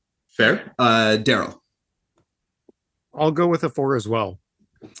 4. Fair. Daryl? I'll go with a 4 as well.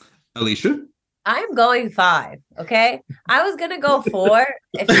 Alicia? I'm going 5. Okay, I was gonna go 4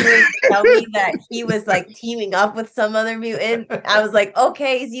 if you were to tell me that he was like teaming up with some other mutant. I was like,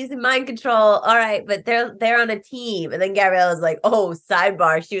 okay, he's using mind control. All right, but they're on a team. And then Gabrielle was like, oh,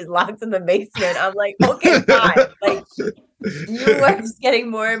 sidebar, she was locked in the basement. I'm like, okay, fine. Like you are just getting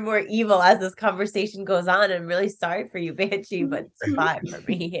more and more evil as this conversation goes on. I'm really sorry for you, Banshee, but it's 5 for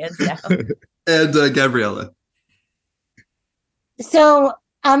me, hands down. And Gabriella? So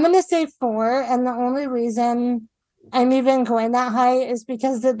I'm going to say 4, and the only reason I'm even going that high is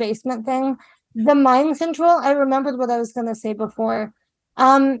because the basement thing. The mind control, I remembered what I was going to say before.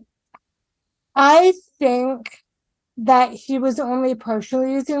 I think that he was only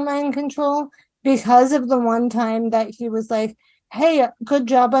partially using mind control because of the one time that he was like, hey, good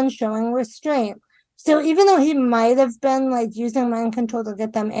job on showing restraint. So even though he might have been like using mind control to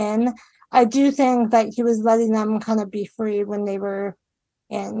get them in, I do think that he was letting them kind of be free when they were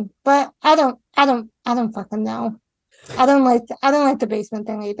in, but I don't fucking know. I don't like the basement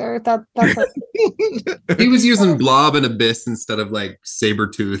thing either. That's like... He was using Blob and Abyss instead of like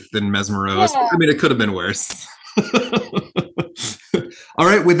Sabretooth and Mesmeros. Yeah. I mean, it could have been worse. All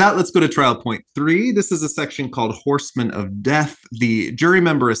right, with that, let's go to trial point 3. This is a section called Horsemen of Death. The jury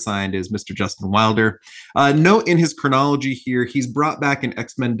member assigned is Mr. Justin Wilder. Note in his chronology here, he's brought back in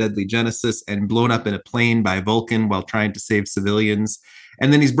X-Men Deadly Genesis and blown up in a plane by Vulcan while trying to save civilians.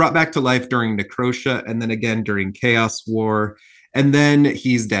 And then he's brought back to life during Necrosha, and then again during Chaos War, and then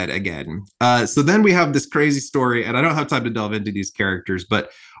he's dead again. So then we have this crazy story, and I don't have time to delve into these characters,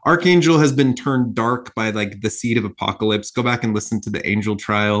 but Archangel has been turned dark by like the seed of apocalypse. Go back and listen to the Angel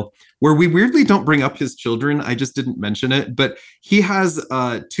trial, where we weirdly don't bring up his children. I just didn't mention it, but he has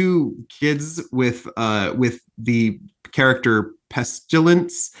 2 kids with the character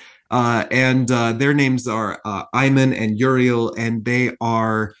Pestilence. and their names are Ayman and Uriel, and they're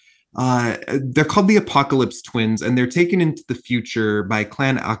called the Apocalypse Twins, and they're taken into the future by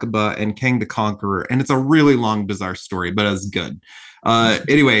Clan Aqaba and Kang the Conqueror. And it's a really long, bizarre story, but it's good.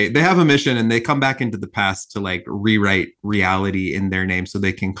 Anyway, they have a mission and they come back into the past to like rewrite reality in their name so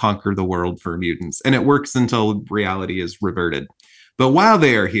they can conquer the world for mutants. And it works until reality is reverted. But while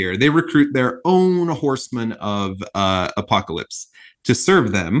they are here, they recruit their own horsemen of Apocalypse to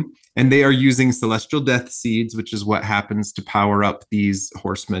serve them. And they are using celestial death seeds, which is what happens to power up these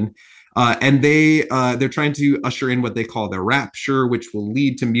horsemen. And they're trying to usher in what they call the rapture, which will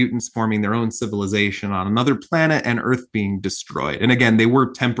lead to mutants forming their own civilization on another planet and Earth being destroyed. And again, they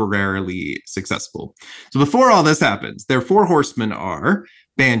were temporarily successful. So before all this happens, their 4 horsemen are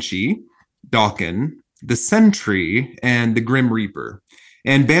Banshee, Daken, the Sentry, and the Grim Reaper.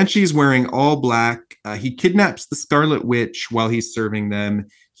 And Banshee's wearing all black. He kidnaps the Scarlet Witch while he's serving them.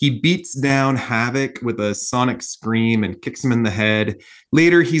 He beats down Havoc with a sonic scream and kicks him in the head.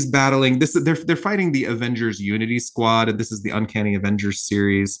 Later, he's battling they're fighting the Avengers Unity Squad, and this is the Uncanny Avengers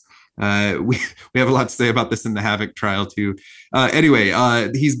series. We have a lot to say about this in the Havoc trial too. Anyway,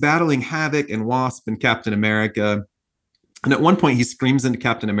 he's battling Havoc and Wasp and Captain America. And at one point, he screams into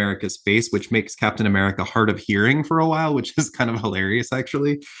Captain America's face, which makes Captain America hard of hearing for a while, which is kind of hilarious,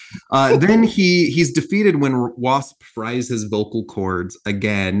 actually. Then he's defeated when Wasp fries his vocal cords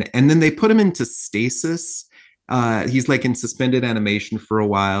again, and then they put him into stasis. He's like in suspended animation for a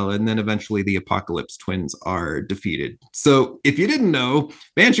while, and then eventually the Apocalypse Twins are defeated. So if you didn't know,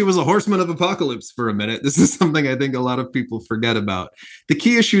 Banshee was a horseman of Apocalypse for a minute. This is something I think a lot of people forget about. The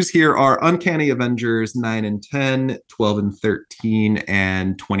key issues here are Uncanny Avengers 9 and 10, 12 and 13,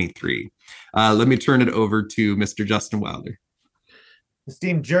 and 23. Let me turn it over to Mr. Justin Wilder.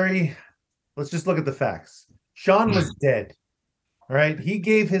 Esteemed jury, let's just look at the facts. Sean was dead. All right. He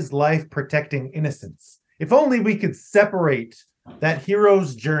gave his life protecting innocence. If only we could separate that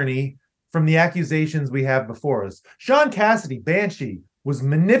hero's journey from the accusations we have before us. Sean Cassidy, Banshee, was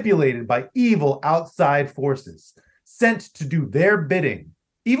manipulated by evil outside forces, sent to do their bidding.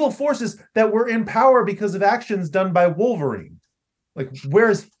 Evil forces that were in power because of actions done by Wolverine. Like,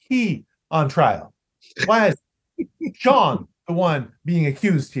 where's he on trial? Why is Sean the one being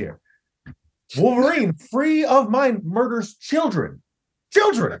accused here? Wolverine, free of mind, murders children.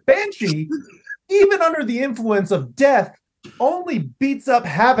 Children! Banshee, even under the influence of death, only beats up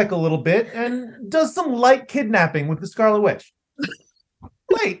Havoc a little bit and does some light kidnapping with the Scarlet Witch.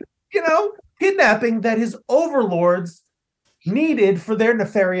 Wait, kidnapping that his overlords needed for their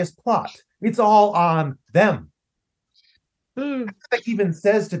nefarious plot. It's all on them. Havoc even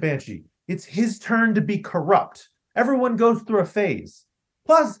says to Banshee, it's his turn to be corrupt. Everyone goes through a phase.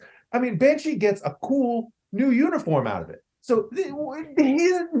 Plus, Banshee gets a cool new uniform out of it. So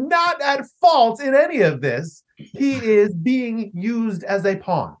he's not at fault in any of this. He is being used as a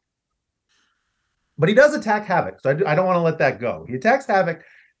pawn. But he does attack Havoc, so I don't want to let that go. He attacks Havoc,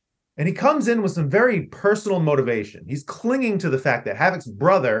 and he comes in with some very personal motivation. He's clinging to the fact that Havoc's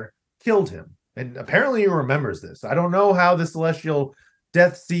brother killed him. And apparently he remembers this. I don't know how the celestial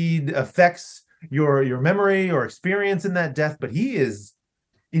death seed affects your memory or experience in that death, but he is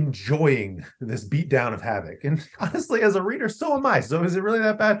enjoying this beatdown of Havoc. And honestly, as a reader, so am I. So is it really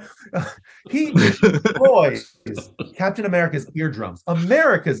that bad? He destroys Captain America's eardrums,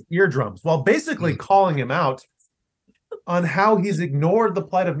 while basically calling him out on how he's ignored the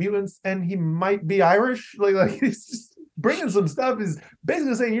plight of mutants and he might be Irish. Like he's just bringing some stuff. He's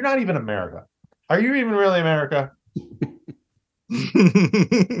basically saying, you're not even America. Are you even really America?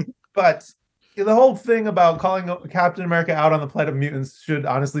 But the whole thing about calling Captain America out on the plight of mutants should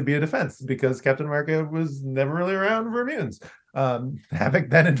honestly be a defense, because Captain America was never really around for mutants. Havoc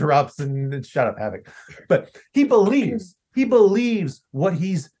then interrupts and shut up, Havoc. But he believes what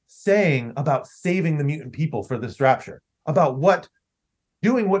he's saying about saving the mutant people for this rapture, about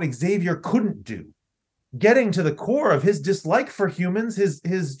doing what Xavier couldn't do, getting to the core of his dislike for humans,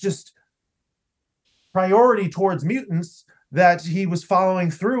 his just priority towards mutants that he was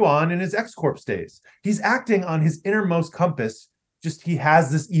following through on in his X-Corp days. He's acting on his innermost compass, just he has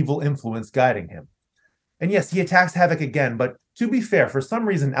this evil influence guiding him. And yes, he attacks Havoc again, but to be fair, for some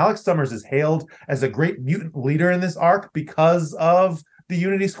reason, Alex Summers is hailed as a great mutant leader in this arc because of the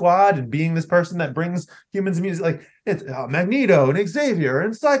Unity Squad and being this person that brings humans and mutants. Like, it's Magneto and Xavier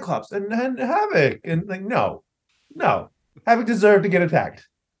and Cyclops and Havoc. And like, no. Havoc deserved to get attacked.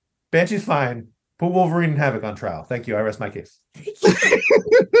 Banshee's fine. Put Wolverine and Havoc on trial. Thank you. I rest my case.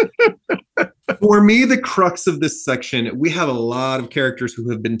 For me, the crux of this section, we have a lot of characters who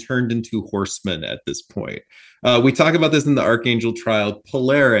have been turned into horsemen at this point. We talk about this in the Archangel trial.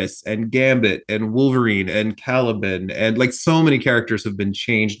 Polaris and Gambit and Wolverine and Caliban and like so many characters have been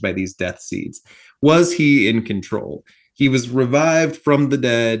changed by these death seeds. Was he in control? He was revived from the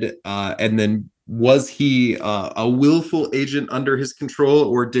dead, and then was he a willful agent under his control,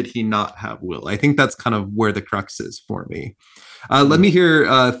 or did he not have will? I think that's kind of where the crux is for me. Let me hear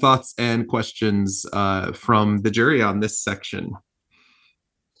thoughts and questions from the jury on this section.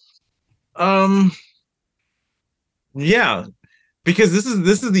 Yeah, because this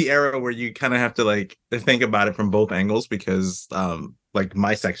is the era where you kind of have to like think about it from both angles, because like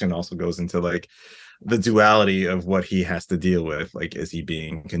my section also goes into like the duality of what he has to deal with. Like, is he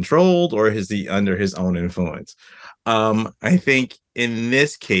being controlled or is he under his own influence? I think in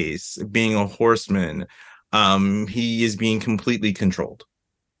this case, being a horseman, he is being completely controlled.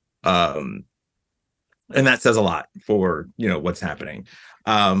 And that says a lot for, what's happening.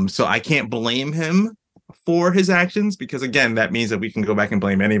 So I can't blame him for his actions, because again, that means that we can go back and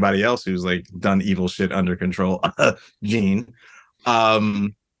blame anybody else who's like done evil shit under control. Gene.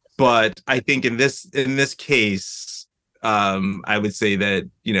 But I think in this case, I would say that,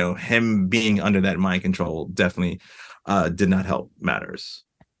 him being under that mind control definitely did not help matters.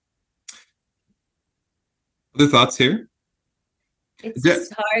 Other thoughts here? It's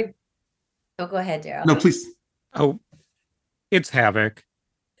just hard. Oh, go ahead, Daryl. No, please. Oh, it's Havoc.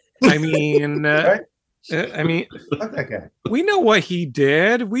 I mean, Right? Fuck that guy. We know what he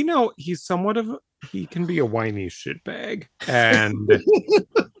did. We know he's he can be a whiny shitbag, and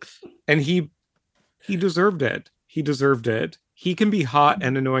he deserved it. He deserved it. He can be hot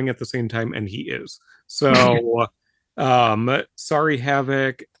and annoying at the same time, and he is. So, sorry,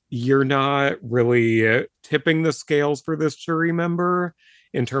 Havoc, you're not really tipping the scales for this jury member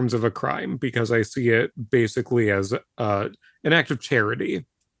in terms of a crime, because I see it basically as an act of charity.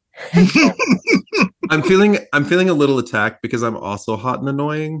 I'm feeling a little attacked because I'm also hot and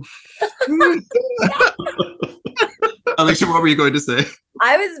annoying. Alicia, what were you going to say?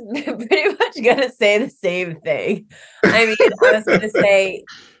 I was pretty much going to say the same thing. I mean, I was going to say,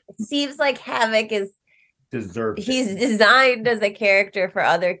 it seems like Havoc is he's designed as a character for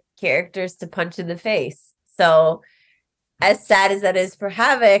other characters to punch in the face. So, as sad as that is for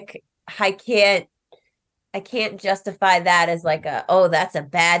Havoc, I can't justify that as like that's a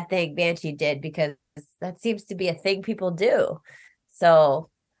bad thing Banshee did, because that seems to be a thing people do. So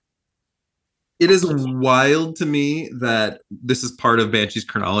it is wild to me that this is part of Banshee's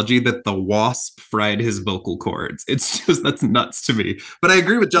chronology, that the wasp fried his vocal cords. It's just, that's nuts to me. But I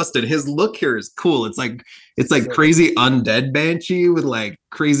agree with Justin. His look here is cool. It's like crazy undead Banshee with like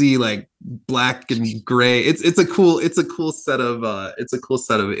crazy like black and gray. It's a cool set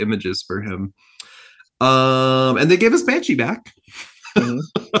of images for him. And they gave us Banshee back.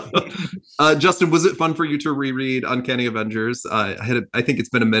 Justin, was it fun for you to reread Uncanny Avengers? I think it's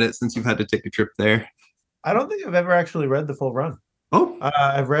been a minute since you've had to take a trip there. I don't think I've ever actually read the full run. Oh,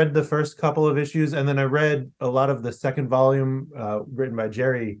 I've read the first couple of issues, and then I read a lot of the second volume written by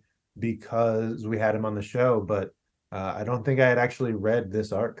Jerry because we had him on the show. But I don't think I had actually read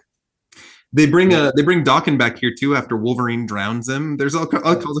this arc. They bring Daken back here too after Wolverine drowns him. There's all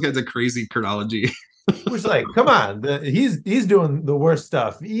kinds of crazy chronology. Which, like, come on, he's doing the worst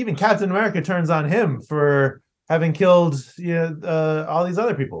stuff. Even Captain America turns on him for having killed all these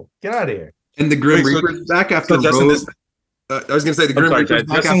other people. Get out of here. And the Grim Reaper's back after Rogue. I was going to say the Grim Reaper's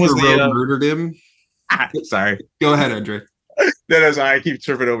back after Rogue murdered him. Sorry. Go ahead, Andre. No, sorry. I keep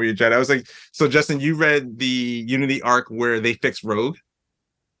tripping over you, Jed. I was like, so Justin, you read the Unity arc where they fixed Rogue?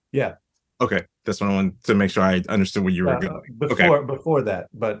 Yeah. Okay, that's what I wanted to make sure I understood where you were going. Before that,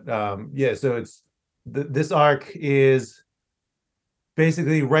 but so it's this arc is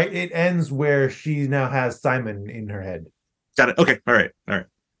basically right. It ends where she now has Simon in her head. Got it. Okay. All right.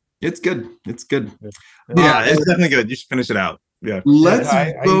 It's good. It's definitely good. You should finish it out. Yeah. Let's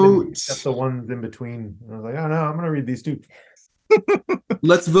vote. Except the ones in between. I was like, oh no, I'm gonna read these two.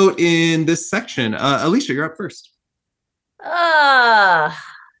 Let's vote in this section. Alicia, you're up first.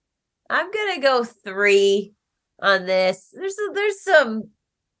 I'm gonna go 3 on this. There's some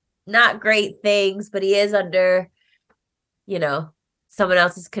not great things, but he is under, someone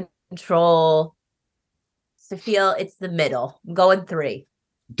else's control. So I feel it's the middle. I'm going 3.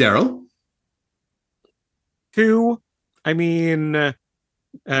 Daryl? 2. I mean,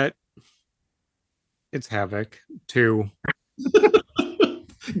 it's Havoc. 2.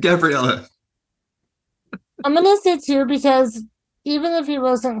 Gabriella? I'm gonna say 2 because even if he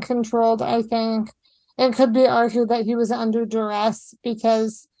wasn't controlled, I think it could be argued that he was under duress,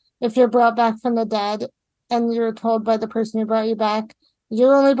 because if you're brought back from the dead and you're told by the person who brought you back,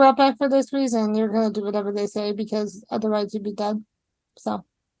 you're only brought back for this reason, you're going to do whatever they say because otherwise you'd be dead. So I'm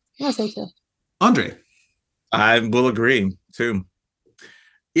going to say 2. Andre. I will agree too.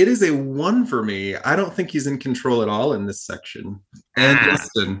 It is a 1 for me. I don't think he's in control at all in this section. And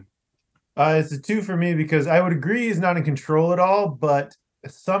Justin. It's a 2 for me because I would agree he's not in control at all, but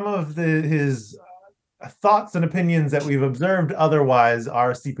some of his thoughts and opinions that we've observed otherwise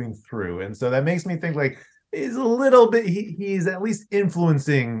are seeping through, and so that makes me think like he's a little bit. He's at least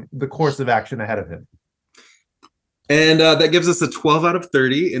influencing the course of action ahead of him. And that gives us a 12 out of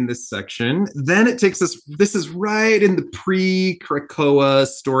 30 in this section. Then it takes us, this is right in the pre-Krakoa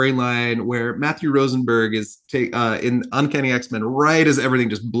storyline where Matthew Rosenberg is in Uncanny X-Men right as everything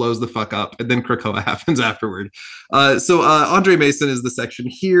just blows the fuck up. And then Krakoa happens afterward. So Andre Mason is the section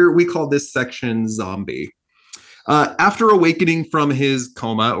here. We call this section Zombie. After awakening from his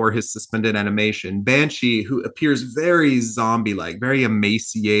coma or his suspended animation, Banshee, who appears very zombie-like, very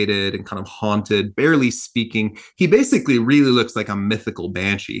emaciated and kind of haunted, barely speaking, he basically really looks like a mythical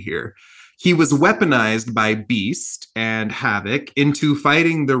Banshee here. He was weaponized by Beast and Havoc into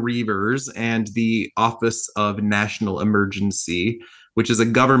fighting the Reavers and the Office of National Emergency, which is a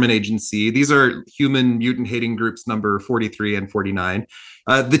government agency. These are human mutant hating groups number 43 and 49.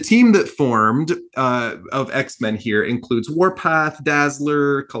 The team that formed of X-Men here includes Warpath,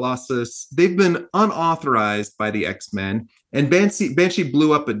 Dazzler, Colossus. They've been unauthorized by the X-Men, and Banshee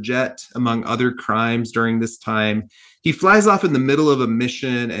blew up a jet, among other crimes, during this time. He flies off in the middle of a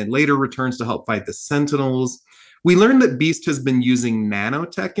mission and later returns to help fight the Sentinels. We learn that Beast has been using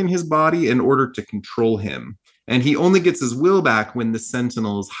nanotech in his body in order to control him, and he only gets his will back when the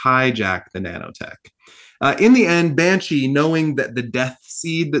Sentinels hijack the nanotech. In the end, Banshee, knowing that the death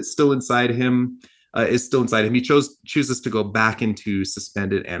seed that's still inside him is still inside him, he chooses to go back into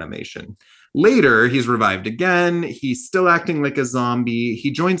suspended animation. Later, he's revived again. He's still acting like a zombie.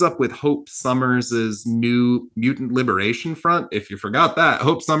 He joins up with Hope Summers' new Mutant Liberation Front. If you forgot that,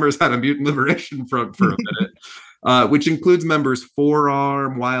 Hope Summers had a Mutant Liberation Front for a minute, which includes members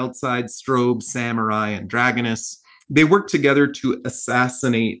Forearm, Wildside, Strobe, Samurai, and Dragoness. They work together to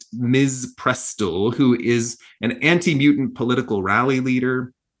assassinate Ms. Prestel, who is an anti-mutant political rally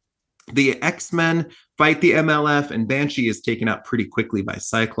leader. The X-Men fight the MLF, and Banshee is taken out pretty quickly by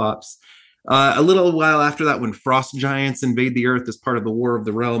Cyclops. A little while after that, when frost giants invade the Earth as part of the War of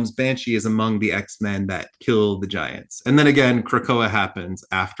the Realms, Banshee is among the X-Men that kill the giants. And then again, Krakoa happens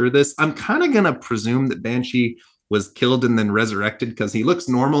after this. I'm kind of going to presume that Banshee was killed and then resurrected because he looks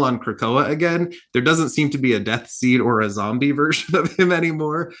normal on Krakoa again. There doesn't seem to be a death seed or a zombie version of him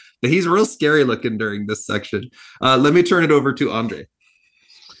anymore, but he's real scary looking during this section. Let me turn it over to Andre.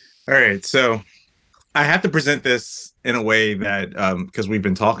 All right, so I have to present this in a way that, because we've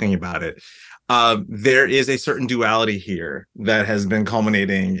been talking about it, there is a certain duality here that has been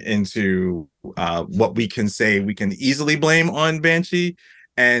culminating into what we can say we can easily blame on Banshee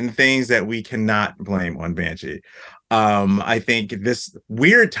and things that we cannot blame on Banshee. I think this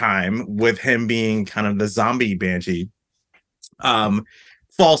weird time with him being kind of the zombie Banshee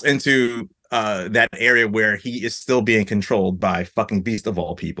falls into that area where he is still being controlled by fucking Beast of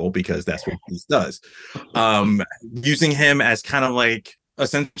all people, because that's what Beast does. Using him as kind of like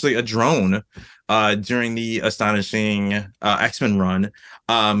essentially a drone during the Astonishing X-Men run.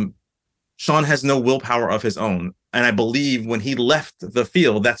 Sean has no willpower of his own. And I believe when he left the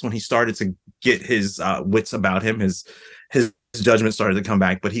field, that's when he started to get his wits about him. His judgment started to come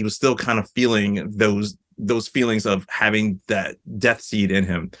back, but he was still kind of feeling those feelings of having that death seed in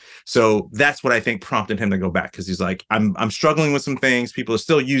him. So that's what I think prompted him to go back, because he's like, I'm struggling with some things. People are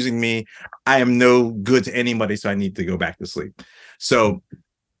still using me. I am no good to anybody, so I need to go back to sleep. So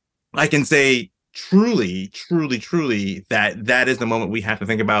I can say truly that is the moment we have to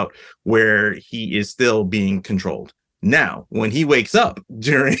think about where he is still being controlled. Now, when he wakes up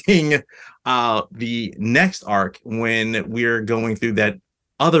during the next arc, when we're going through that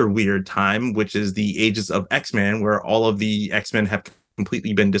other weird time, which is the Ages of X-Men, where all of the X-Men have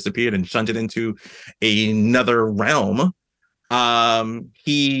completely been disappeared and shunted into another realm,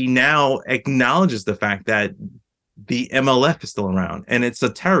 he now acknowledges the fact that the MLF is still around, and it's a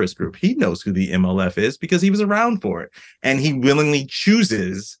terrorist group. He knows who the MLF is because he was around for it, and he willingly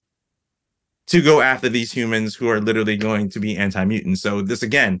chooses to go after these humans who are literally going to be anti-mutants. So this,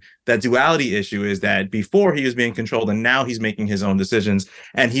 again, that duality issue is that before he was being controlled, and now he's making his own decisions,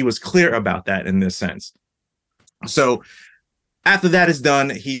 and he was clear about that in this sense. So after that is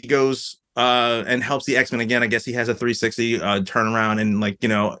done, he goes and helps the X-Men again. I guess he has a 360 turnaround, and like, you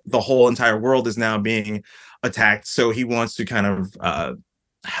know, the whole entire world is now being attacked. So he wants to kind of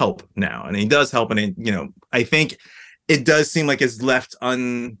help now, and he does help. And it, you know, I think it does seem like it's left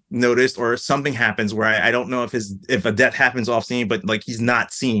unnoticed, or something happens where I don't know if a death happens off scene, but like he's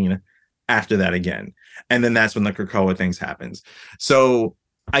not seen after that again. And then that's when the Krakoa things happens. So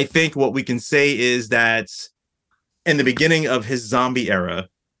I think what we can say is that in the beginning of his zombie era,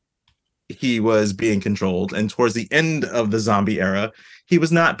 he was being controlled, and towards the end of the zombie era, he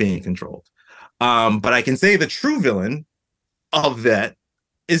was not being controlled. But I can say the true villain of that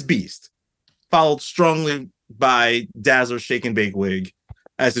is Beast, followed strongly by Dazzler, Shake and Bake Wig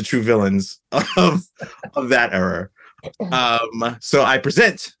as the true villains of that era. So I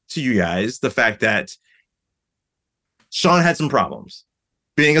present to you guys the fact that Sean had some problems.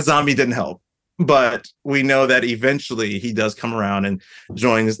 Being a zombie didn't help, but we know that eventually he does come around and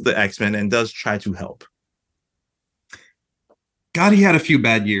joins the X-Men and does try to help. God, he had a few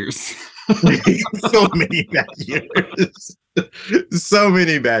bad years. So many bad years. So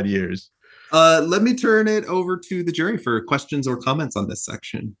many bad years. Let me turn it over to the jury for questions or comments on this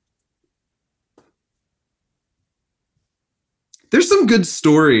section. There's some good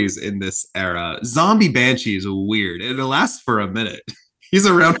stories in this era. Zombie Banshee is weird, and it lasts for a minute. He's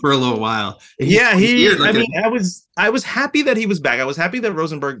around for a little while. Yeah, I was happy that he was back. I was happy that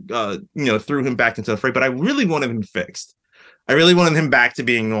Rosenberg, threw him back into the fray. But I really wanted him fixed. I really wanted him back to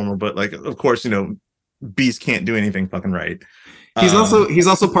being normal. But like, of course, Beast can't do anything fucking right. He's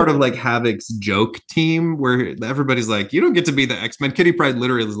also part of like Havoc's joke team where everybody's like, you don't get to be the X-Men. Kitty Pryde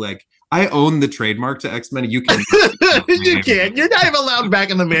literally is like, I own the trademark to X-Men. You can. You can't. You're not even allowed back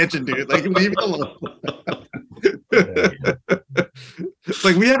in the mansion, dude. Like, leave it alone.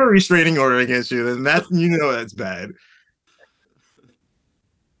 Like, we have a restraining order against you, and that's bad.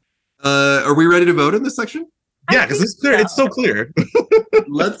 Are we ready to vote in this section? Yeah, because it's clear. So. It's so clear.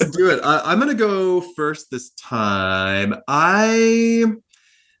 Let's do it. I'm gonna go first this time.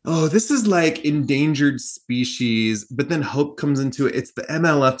 This is like endangered species, but then Hope comes into it. It's the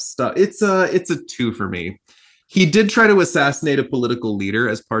MLF stuff. It's a 2 for me. He did try to assassinate a political leader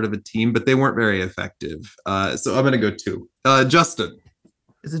as part of a team, but they weren't very effective. So I'm gonna go 2. Justin.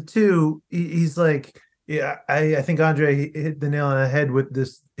 It's a 2. He's like, yeah, I think Andre hit the nail on the head with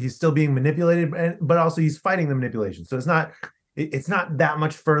this. He's still being manipulated, but also he's fighting the manipulation. So it's not that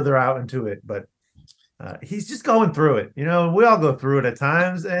much further out into it, but he's just going through it. We all go through it at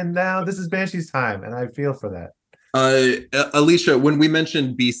times, and now this is Banshee's time, and I feel for that. Alicia, when we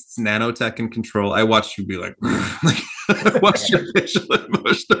mentioned Beast's nanotech and control, I watched you be like, I watched your facial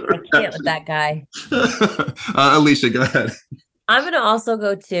emotion. I can't with that guy. Alicia, go ahead. I'm going to also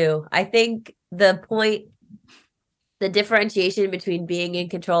go 2. I think the differentiation between being in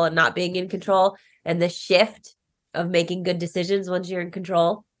control and not being in control, and the shift of making good decisions once you're in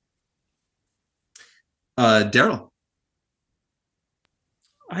control. Daryl.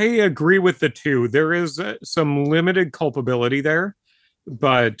 I agree with the 2. There is some limited culpability there,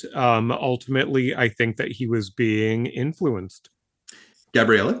 but ultimately, I think that he was being influenced.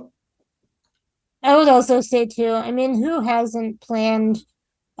 Gabriella? I would also say 2. I mean, who hasn't planned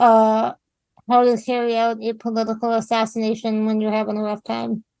how to carry out a political assassination when you're having a rough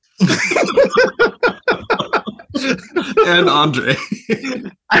time? And Andre.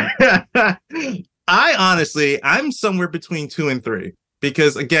 I'm somewhere between 2 and 3.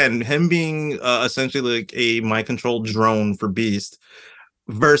 Because again, him being essentially like a mind controlled drone for Beast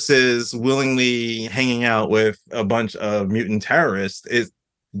versus willingly hanging out with a bunch of mutant terrorists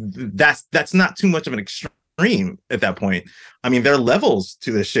that's not too much of an extreme at that point. I mean, there are levels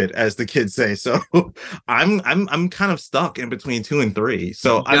to this shit, as the kids say. So I'm kind of stuck in between 2 and 3.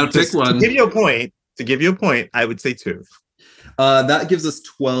 So I would pick one. To give you a point, I would say 2. That gives us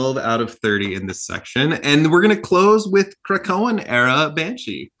 12 out of 30 in this section. And we're going to close with Krakoan era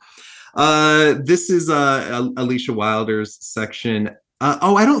Banshee. This is Alicia Wilder's section.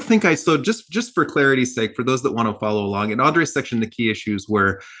 I don't think just for clarity's sake, for those that want to follow along, in Andre's section, the key issues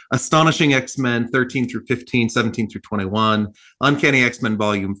were Astonishing X-Men 13 through 15, 17 through 21, Uncanny X-Men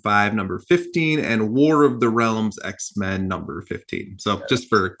Volume 5, number 15, and War of the Realms X-Men number 15. So just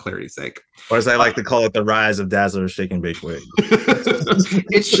for clarity's sake. Or as I like to call it, the rise of Dazzler Shake and Bake Wig.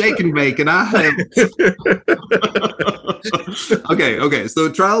 It's Shake and Bake, and Okay.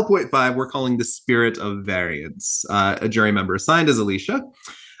 So trial point 5, we're calling the Spirit of Variance. A jury member assigned as Alicia.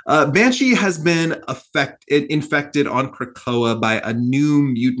 Banshee has been infected on Krakoa by a new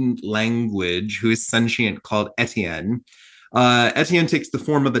mutant language who is sentient called Etienne. Etienne takes the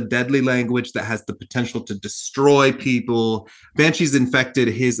form of a deadly language that has the potential to destroy people. Banshee's infected.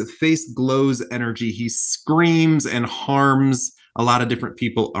 His face glows energy. He screams and harms a lot of different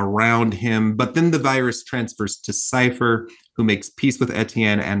people around him. But then the virus transfers to Cypher, who makes peace with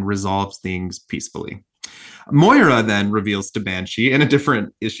Etienne and resolves things peacefully. Moira then reveals to Banshee in a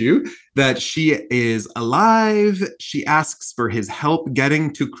different issue that she is alive. She asks for his help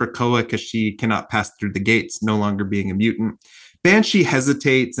getting to Krakoa because she cannot pass through the gates, no longer being a mutant. Banshee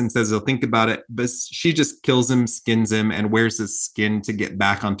hesitates and says he'll think about it, but she just kills him, skins him, and wears his skin to get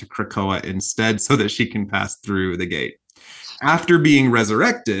back onto Krakoa instead so that she can pass through the gate. After being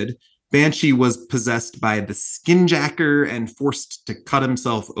resurrected, Banshee was possessed by the Skinjacker and forced to cut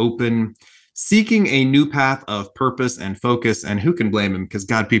himself open, seeking a new path of purpose and focus. And who can blame him? Because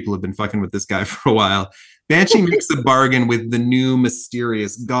God, people have been fucking with this guy for a while. Banshee makes a bargain with the new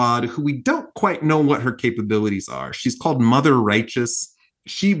mysterious god, who we don't quite know what her capabilities are. She's called Mother Righteous.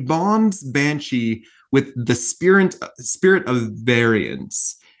 She bonds Banshee with the spirit of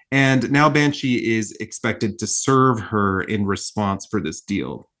variance. And now Banshee is expected to serve her in response for this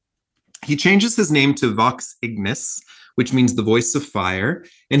deal. He changes his name to Vox Ignis, which means the voice of fire,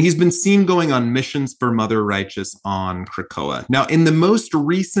 and he's been seen going on missions for Mother Righteous on Krakoa. Now, in the most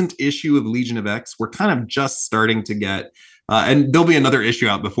recent issue of Legion of X, we're kind of just starting to get, and there'll be another issue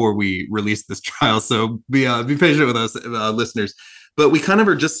out before we release this trial, so be patient with us, listeners. But we kind of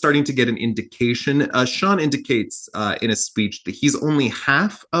are just starting to get an indication. Sean indicates in a speech that he's only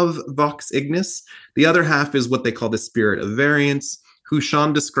half of Vox Ignis. The other half is what they call the Spirit of Variance, who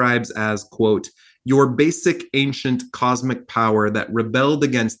Sean describes as, quote, your basic ancient cosmic power that rebelled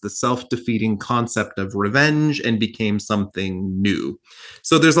against the self-defeating concept of revenge and became something new.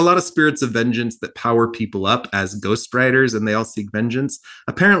 So there's a lot of spirits of vengeance that power people up as ghost riders, and they all seek vengeance.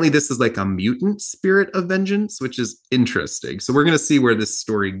 Apparently this is like a mutant spirit of vengeance, which is interesting. So we're going to see where this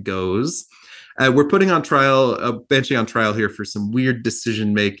story goes. We're putting on trial, Banshee on trial here for some weird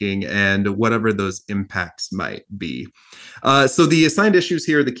decision making and whatever those impacts might be. So the assigned issues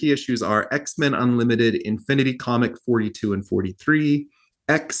here, the key issues are X-Men Unlimited, Infinity Comic 42 and 43,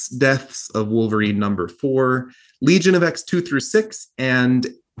 X Deaths of Wolverine number 4, Legion of X 2 through 6, and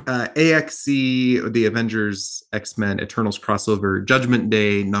AXC, the Avengers X-Men Eternals crossover, Judgment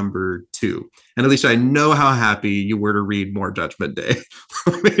Day number 2. And Alicia, I know how happy you were to read more Judgment Day.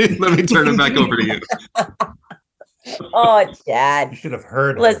 Let me turn it back over to you. Oh, Chad. You should have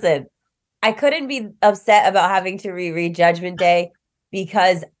heard her. Listen, I couldn't be upset about having to reread Judgment Day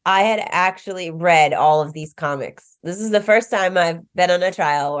because I had actually read all of these comics. This is the first time I've been on a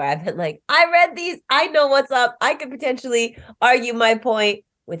trial where I've been like, I read these. I know what's up. I could potentially argue my point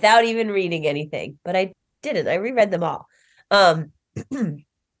without even reading anything, but I didn't. I reread them all.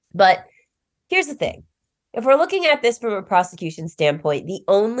 But here's the thing. If we're looking at this from a prosecution standpoint, the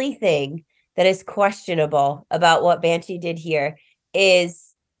only thing that is questionable about what Banshee did here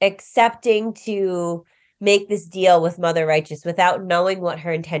is accepting to make this deal with Mother Righteous without knowing what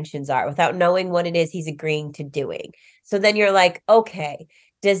her intentions are, without knowing what it is he's agreeing to doing. So then you're like, okay,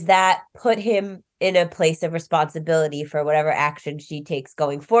 does that put him in a place of responsibility for whatever action she takes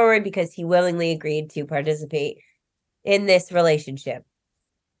going forward because he willingly agreed to participate in this relationship?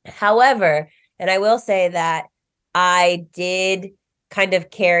 However, and I will say that I did kind of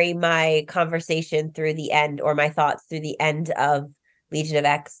carry my conversation through the end, or my thoughts through the end of Legion of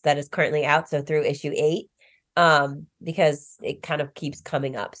X that is currently out, so through issue 8, because it kind of keeps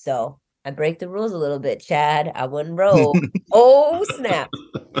coming up. So I break the rules a little bit, Chad. I wouldn't roll. Oh, snap.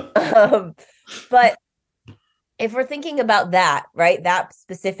 But if we're thinking about that, right, that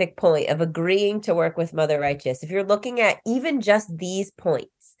specific point of agreeing to work with Mother Righteous, if you're looking at even just these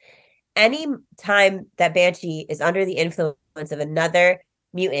points, any time that Banshee is under the influence of another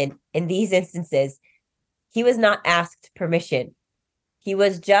mutant, in these instances, he was not asked permission. He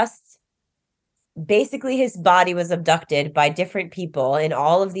was just, basically his body was abducted by different people in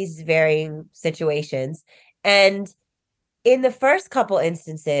all of these varying situations. And in the first couple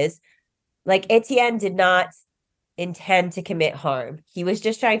instances, like, Etienne did not intend to commit harm. He was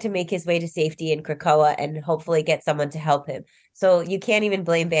just trying to make his way to safety in Krakoa and hopefully get someone to help him. So you can't even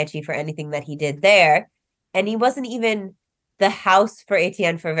blame Banshee for anything that he did there. And he wasn't even the house for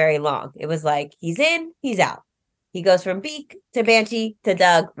Etienne for very long. It was like, he's in, he's out. He goes from Beak to Banshee to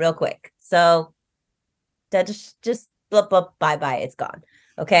Doug real quick. So that just blip, blip, bye-bye, it's gone.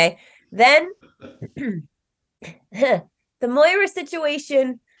 Okay? Then the Moira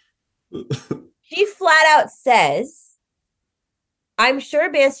situation, she flat out says, I'm sure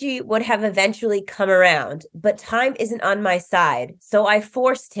Banshee would have eventually come around, but time isn't on my side, so I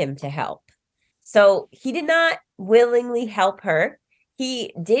forced him to help. So he did not willingly help her.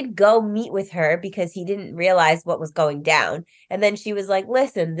 He did go meet with her because he didn't realize what was going down. And then she was like,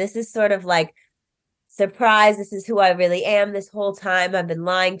 listen, this is sort of like surprise. This is who I really am this whole time. I've been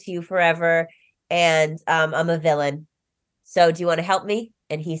lying to you forever. And I'm a villain. So do you want to help me?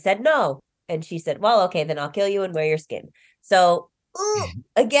 And he said, no. And she said, well, okay, then I'll kill you and wear your skin. So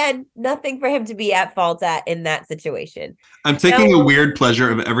again, nothing for him to be at fault at in that situation. I'm taking a weird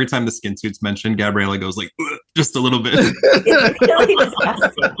pleasure of every time the skin suit's mentioned, Gabriella goes like, just a little bit. It's really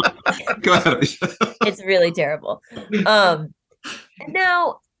disgusting. Go ahead. It's really terrible.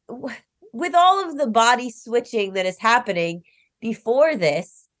 Now, with all of the body switching that is happening before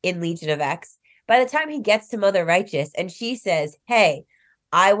this in Legion of X, by the time he gets to Mother Righteous and she says, hey,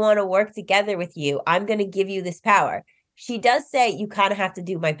 I want to work together with you. I'm going to give you this power. She does say you kind of have to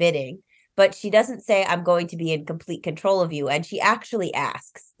do my bidding, but she doesn't say I'm going to be in complete control of you. And she actually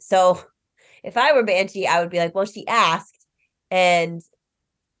asks. So if I were Banshee, I would be like, well, she asked. And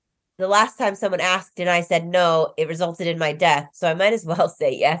the last time someone asked and I said no, it resulted in my death. So I might as well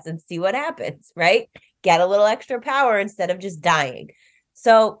say yes and see what happens, right? Get a little extra power instead of just dying.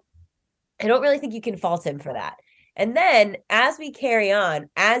 So I don't really think you can fault him for that. And then as we carry on,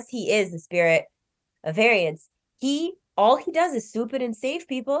 as he is the spirit of variance, all he does is swoop in and save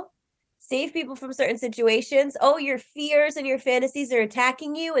people from certain situations. Oh, your fears and your fantasies are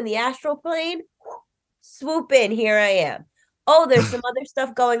attacking you in the astral plane. Swoop in, here I am. Oh, there's some other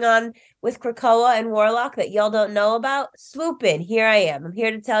stuff going on with Krakoa and Warlock that y'all don't know about. Swoop in, here I am. I'm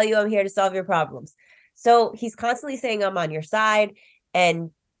here to tell you, I'm here to solve your problems. So he's constantly saying I'm on your side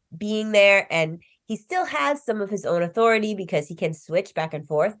and being there, and he still has some of his own authority because he can switch back and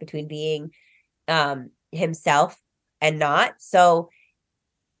forth between being himself and not. So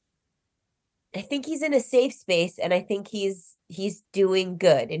I think he's in a safe space, and I think he's doing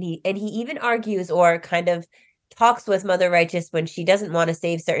good. And he even argues or kind of talks with Mother Righteous when she doesn't want to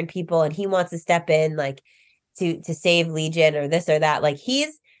save certain people and he wants to step in like to save Legion or this or that. Like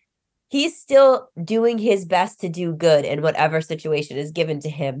he's still doing his best to do good in whatever situation is given to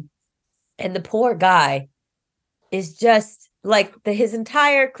him. And the poor guy is just like his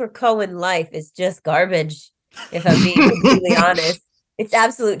entire Krakoan life is just garbage. If I'm being completely honest, it's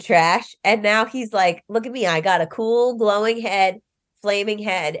absolute trash. And now he's like, look at me. I got a cool glowing head, flaming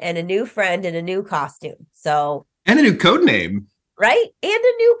head, and a new friend and a new costume. So, and a new code name. Right? And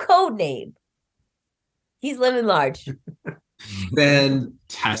a new code name. He's living large.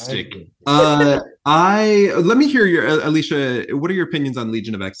 Fantastic. Let me hear your Alicia. What are your opinions on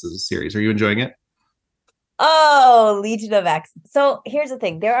Legion of X's series? Are you enjoying it? Oh, Legion of X. So here's the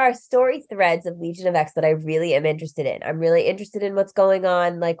thing. There are story threads of Legion of X that I really am interested in. I'm really interested in what's going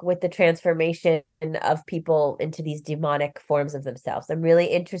on, like with the transformation of people into these demonic forms of themselves. I'm really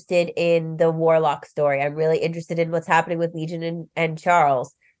interested in the Warlock story. I'm really interested in what's happening with Legion and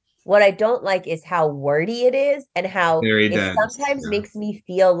Charles. What I don't like is how wordy it is and how it sometimes makes me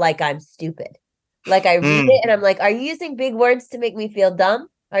feel like I'm stupid. Like I read it and I'm like, are you using big words to make me feel dumb?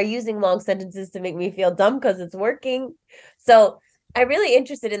 Are you using long sentences to make me feel dumb because it's working? So I'm really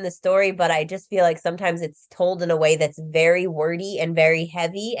interested in the story, but I just feel like sometimes it's told in a way that's very wordy and very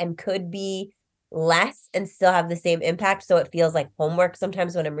heavy and could be less and still have the same impact. So it feels like homework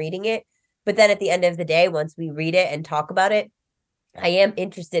sometimes when I'm reading it. But then at the end of the day, once we read it and talk about it, I am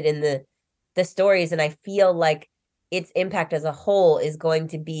interested in the stories, and I feel like its impact as a whole is going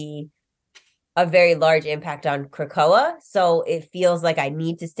to be a very large impact on Krakoa. So it feels like I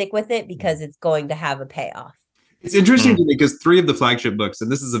need to stick with it because it's going to have a payoff. It's interesting to me because 3 of the flagship books,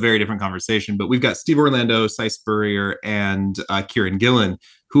 and this is a very different conversation, but we've got Steve Orlando, Cy Spurrier, and Kieran Gillen,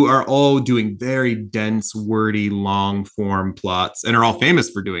 who are all doing very dense, wordy, long form plots and are all famous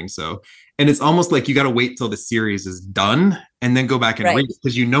for doing so. And it's almost like you got to wait till the series is done and then go back and read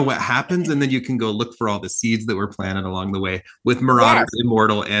because you know what happens. And then you can go look for all the seeds that were planted along the way with Marauder,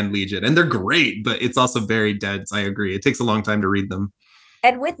 Immortal, and Legion. And they're great, but it's also very dense. I agree. It takes a long time to read them.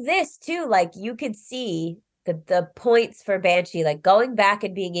 And with this too, like you could see the points for Banshee, like going back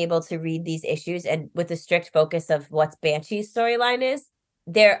and being able to read these issues and with a strict focus of what Banshee's storyline is,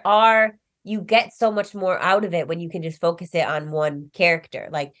 you get so much more out of it when you can just focus it on one character.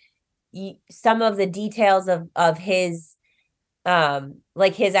 Like some of the details of his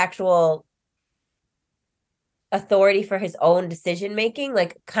like his actual authority for his own decision making,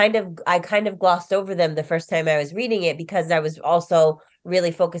 like I kind of glossed over them the first time I was reading it because I was also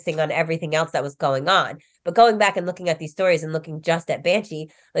really focusing on everything else that was going on. But going back and looking at these stories and looking just at Banshee,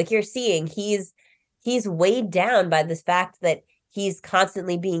 like you're seeing he's weighed down by this fact that he's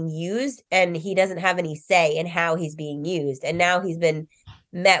constantly being used and he doesn't have any say in how he's being used. And now he's been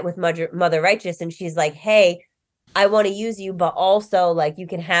met with Mother Righteous, and she's like, hey, I want to use you, but also like you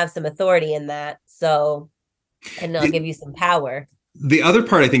can have some authority in that. So, and I'll give you some power. The other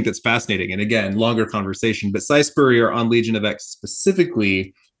part I think that's fascinating, and again, longer conversation, but Si Spurrier on Legion of X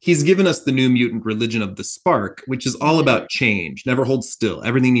specifically, he's given us the New Mutant religion of the Spark, which is all about change, never hold still.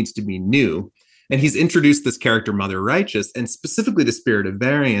 Everything needs to be new. And he's introduced this character, Mother Righteous, and specifically the Spirit of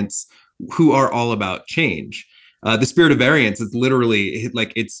Variance, who are all about change. The Spirit of Variance is literally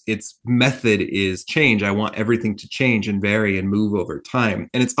like its method is change. I want everything to change and vary and move over time.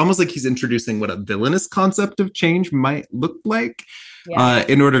 And it's almost like he's introducing what a villainous concept of change might look like. Yeah.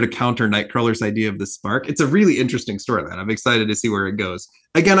 In order to counter Nightcrawler's idea of the spark. It's a really interesting storyline. I'm excited to see where it goes.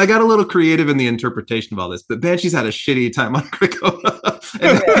 Again, I got a little creative in the interpretation of all this, but Banshee's had a shitty time on Krakoa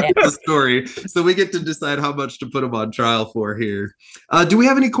and the story. So we get to decide how much to put him on trial for here. Do we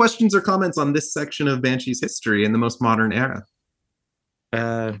have any questions or comments on this section of Banshee's history in the most modern era?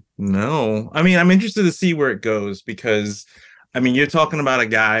 No. I mean, I'm interested to see where it goes because, I mean, you're talking about a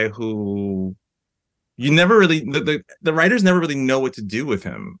guy who you never really the writers never really know what to do with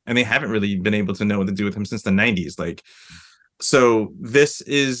him, and they haven't really been able to know what to do with him since the 90s. Like, so this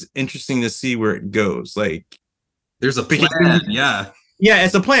is interesting to see where it goes. Like, there's a plan. Yeah,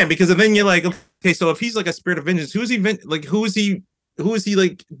 it's a plan, because then you're like, okay, so if he's like a spirit of vengeance, who is he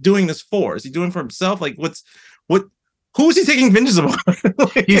like doing this for? Is he doing for himself? Like, who is he taking vengeance upon?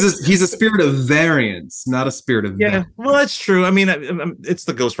 Like, he's a spirit of variance, not a spirit of vengeance. Well, that's true. I mean, it's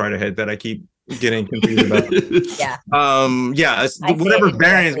the Ghost Rider head that I keep getting confused about.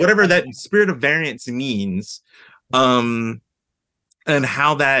 Whatever that spirit of variance means, and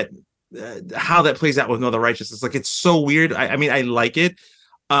how that plays out with Mother Righteous. It's like, it's so weird. I mean, I like it,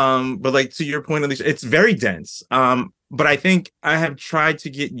 but like, to your point, at least it's very dense. But I think I have tried to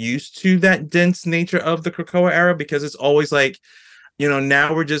get used to that dense nature of the Krakoa era, because it's always like, you know,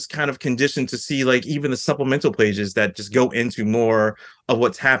 now we're just kind of conditioned to see like even the supplemental pages that just go into more of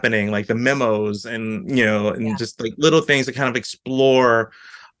what's happening, like the memos and, you know, and just like little things that kind of explore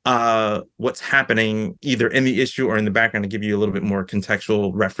what's happening either in the issue or in the background to give you a little bit more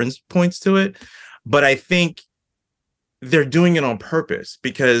contextual reference points to it. But I think they're doing it on purpose,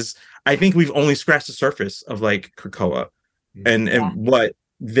 because I think we've only scratched the surface of like Krakoa and what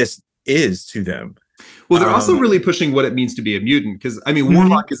this is to them. Well, they're also really pushing what it means to be a mutant, because I mean,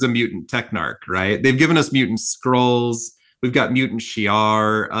 Warlock is a mutant technarch, right? They've given us mutant Skrulls. We've got mutant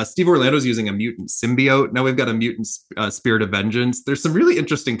Shi'ar. Steve Orlando's using a mutant symbiote. Now we've got a mutant Spirit of Vengeance. There's some really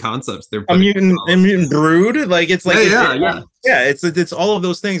interesting concepts. They're a mutant brood. Like, it's like it's all of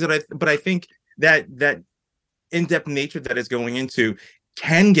those things but I think that in-depth nature that it's going into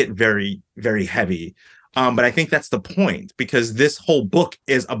can get very, very heavy. But I think that's the point, because this whole book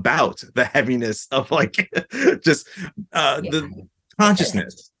is about the heaviness of like just the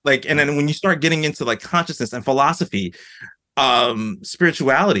consciousness. Like, and then when you start getting into like consciousness and philosophy,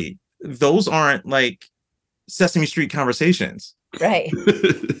 spirituality, those aren't like Sesame Street conversations. Right.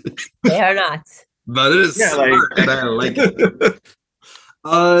 They are not. But it is smart, and I like it.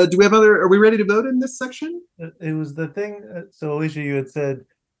 Do we have are we ready to vote in this section? It was the thing. So Alicia, you had said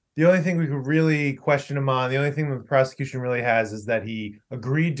the only thing we could really question him on, the only thing that the prosecution really has, is that he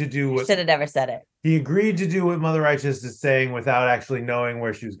agreed to do what... Should have never said it. He agreed to do what Mother Righteous is saying without actually knowing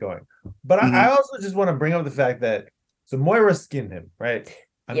where she was going. But I also just want to bring up the fact that, so Moira skinned him, right?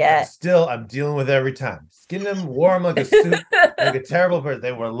 I'm dealing with it every time. Skinned him, wore him like a suit, like a terrible person.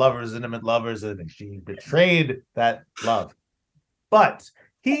 They were lovers, intimate lovers, and she betrayed that love. But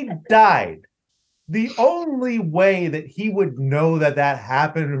he died. The only way that he would know that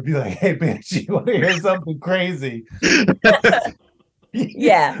happened would be like, hey, Banshee, you want to hear something crazy?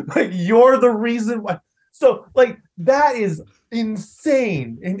 Yeah. Like, you're the reason why. So, like, that is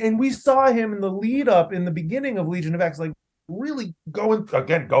insane. And we saw him in the lead up in the beginning of Legion of X, like, really going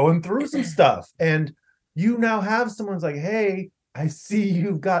through some stuff. And you now have someone's like, hey, I see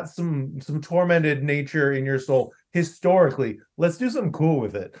you've got some tormented nature in your soul. Historically, let's do something cool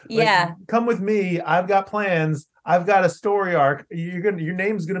with it. Like, come with me. I've got plans. I've got a story arc. Your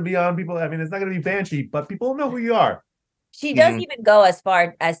name's gonna be on people. I mean, it's not gonna be Banshee, but people know who you are. She does even go as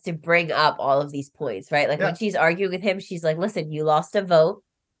far as to bring up all of these points, right? Like when she's arguing with him, she's like, "Listen, you lost a vote.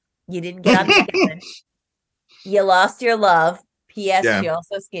 You didn't get on the skin. You lost your love. P.S. She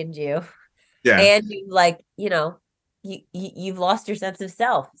also skinned you. And you you've lost your sense of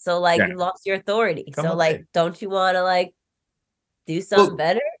self. So like you've lost your authority. Don't you want to like do something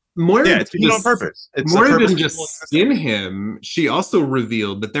better?" Moira it's on purpose. Moira didn't just skin him. She also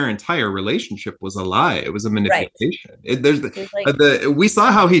revealed that their entire relationship was a lie. It was a manipulation. Right. We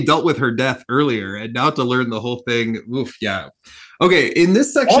saw how he dealt with her death earlier, and now to learn the whole thing. Oof, yeah. Okay, in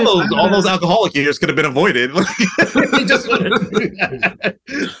this section, all those alcoholic years could have been avoided. He just wouldn't do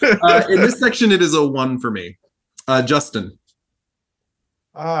that. in this section, it is a 1 for me. Justin.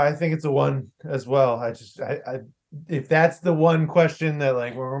 I think it's a 1 as well. I if that's the one question that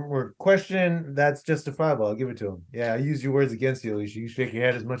like we're questioning, that's justifiable. I'll give it to him. Yeah, I use your words against you, Alicia. You shake your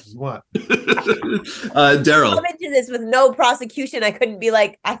head as much as you want. Daryl. Come into this with no prosecution. I couldn't be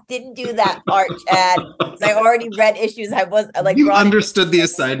like, I didn't do that part, Chad. I already read issues. I was like, you understood the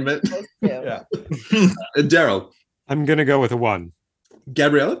assignment. Yeah. Daryl. I'm gonna go with a 1.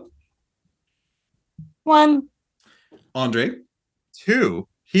 Gabriella. 1. Andre. 2.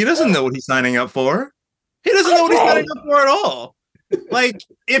 He doesn't know what he's signing up for. He doesn't know what he's signing up for at all. Like,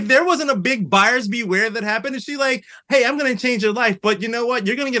 if there wasn't a big buyers beware that happened, and she like, hey, I'm gonna change your life, but you know what?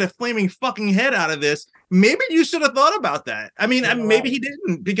 You're gonna get a flaming fucking head out of this. Maybe you should have thought about that. I mean, maybe he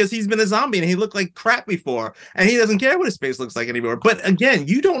didn't, because he's been a zombie and he looked like crap before, and he doesn't care what his face looks like anymore. But again,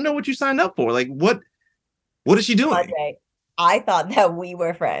 you don't know what you signed up for. Like, what is she doing? Andre, I thought that we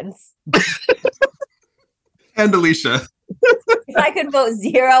were friends. And Alicia. If I could vote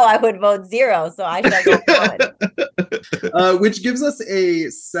 0, I would vote 0. So I shall go 1. Which gives us a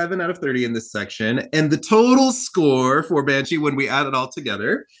 7 out of 30 in this section. And the total score for Banshee, when we add it all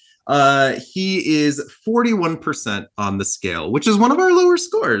together, he is 41% on the scale, which is one of our lower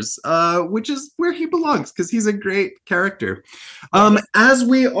scores, which is where he belongs because he's a great character. As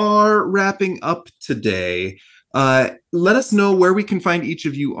we are wrapping up today, let us know where we can find each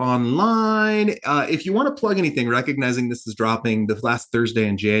of you online. If you want to plug anything, recognizing this is dropping the last Thursday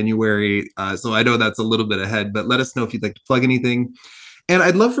in January, so I know that's a little bit ahead, but let us know if you'd like to plug anything. And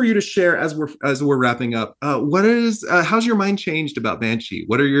I'd love for you to share as we're wrapping up. How's your mind changed about Banshee?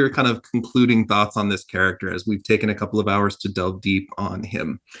 What are your kind of concluding thoughts on this character as we've taken a couple of hours to delve deep on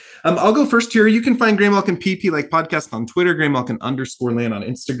him? I'll go first here. You can find Grey Malkin PP like podcast on Twitter, GreyMalkin_land on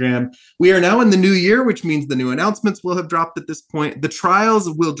Instagram. We are now in the new year, which means the new announcements will have dropped at this point. The trials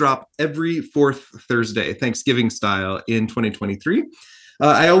will drop every 4th Thursday, Thanksgiving style, in 2023.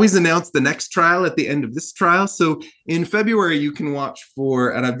 I always announce the next trial at the end of this trial. So in February, you can watch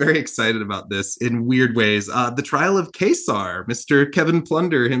for, and I'm very excited about this in weird ways, the trial of Kesar, Mr. Kevin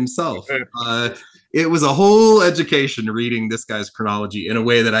Plunder himself. It was a whole education reading this guy's chronology in a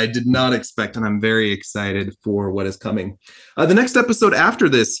way that I did not expect, and I'm very excited for what is coming. The next episode after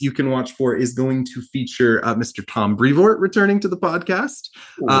this you can watch for is going to feature Mr. Tom Brevoort returning to the podcast,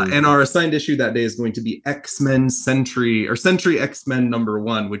 and our assigned issue that day is going to be X-Men Sentry, or Sentry X-Men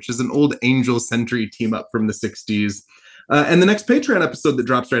 #1, which is an old Angel Sentry team up from the 60s. And the next Patreon episode that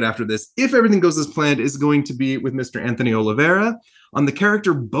drops right after this, if everything goes as planned, is going to be with Mr. Anthony Oliveira on the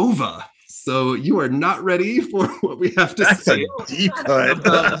character Bova. So you are not ready for what we have to say. Deep cut.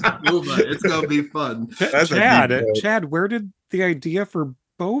 It's going to be fun. Chad, where did the idea for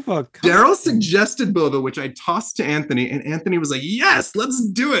Bova come Daryl suggested Bova, which I tossed to Anthony, and Anthony was like, yes, let's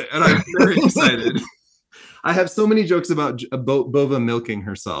do it. And I'm very excited. I have so many jokes about Bova milking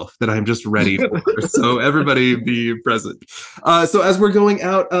herself that I'm just ready for. So everybody be present. So as we're going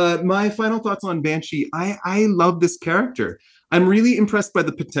out, my final thoughts on Banshee. I love this character. I'm really impressed by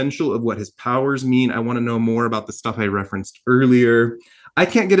the potential of what his powers mean. I want to know more about the stuff I referenced earlier. I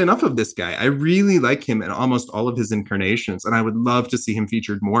can't get enough of this guy. I really like him in almost all of his incarnations, and I would love to see him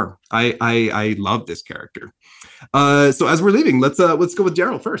featured more. I love this character. So as we're leaving, let's go with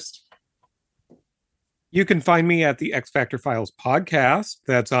Daryl first. You can find me at the X Factor Files podcast.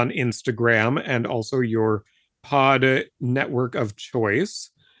 That's on Instagram and also your pod network of choice.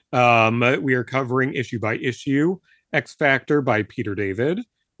 We are covering issue by issue X Factor by Peter David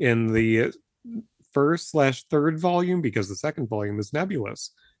in the 1st/3rd volume, because the 2nd volume is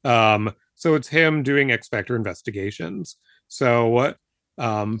Nebulous. So it's him doing X Factor investigations. So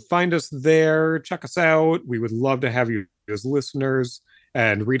find us there, check us out. We would love to have you as listeners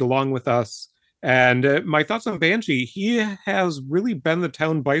and read along with us. And my thoughts on Banshee, he has really been the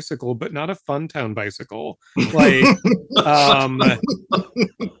town bicycle, but not a fun town bicycle. Like,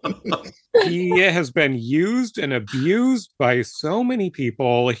 he has been used and abused by so many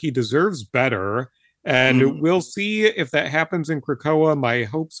people. He deserves better. And we'll see if that happens in Krakoa. My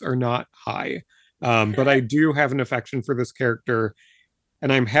hopes are not high. But I do have an affection for this character.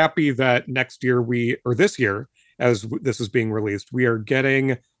 And I'm happy that this year, as this is being released, we are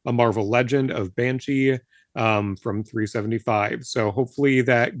getting a Marvel Legend of Banshee from 375. So hopefully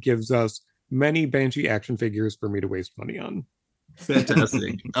that gives us many Banshee action figures for me to waste money on.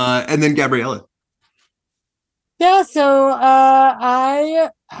 Fantastic. And then Gabriella. Yeah, so I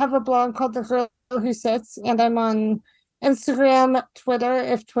have a blog called The Girl Who Sits, and I'm on Instagram, Twitter,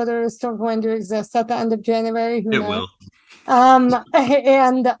 if Twitter is still going to exist at the end of January. Who knows? Will. and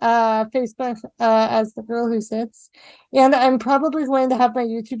Facebook as The Girl Who Sits. And I'm probably going to have my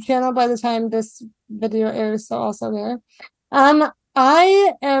YouTube channel by the time this video airs, so also there. I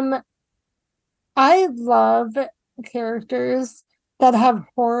love characters that have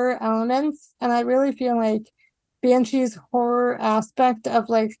horror elements, and I really feel like Banshee's horror aspect of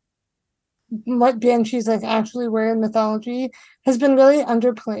like what banshees like actually were in mythology has been really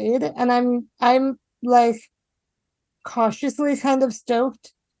underplayed, and I'm like cautiously kind of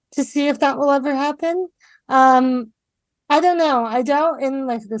stoked to see if that will ever happen. I don't know. I doubt in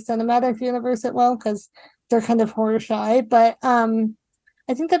like the cinematic universe it will, because they're kind of horror shy, but I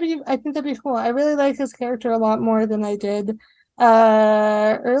think that'd be cool. I really like his character a lot more than I did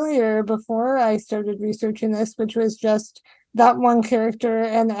earlier before I started researching this, which was just that one character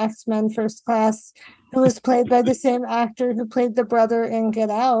in X-Men First Class who was played by the same actor who played the brother in Get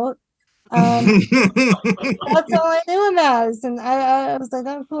Out. That's all I knew him as, and I was like,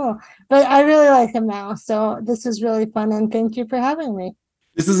 oh, cool. But I really like him now, so this is really fun, and thank you for having me.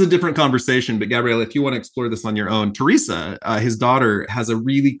 This is a different conversation, but Gabrielle, if you want to explore this on your own, Teresa, his daughter, has a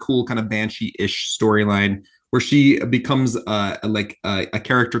really cool kind of banshee-ish storyline where she becomes a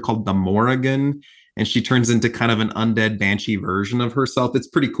character called the Morrigan, and she turns into kind of an undead banshee version of herself. It's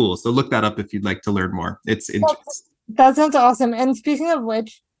pretty cool. So look that up if you'd like to learn more. That sounds awesome. And speaking of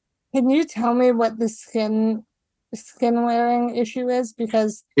which, can you tell me what the skin wearing issue is?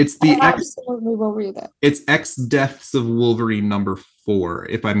 Because it's the I absolutely will read it. It's X Deaths of Wolverine #4,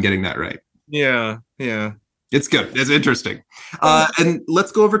 if I'm getting that right. Yeah. It's good. It's interesting. And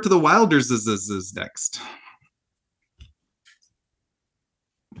let's go over to the Wilders next.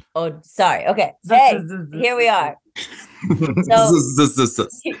 Oh, sorry. Okay. Hey, here we are. So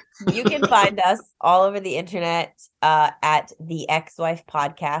you can find us all over the internet at the Ex-Wife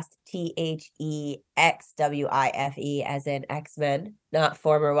Podcast, THEXWIFE, as in X-Men, not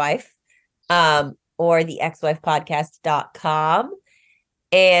former wife, or the exwifepodcast.com.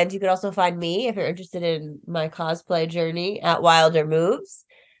 And you can also find me if you're interested in my cosplay journey at Wilder Moves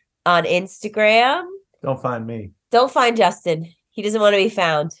on Instagram. Don't find me. Don't find Justin. He doesn't want to be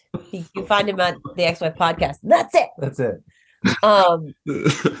found. You can find him at the Ex-Wife Podcast. That's it. That's it. We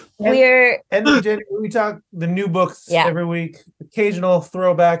talk the new books every week, occasional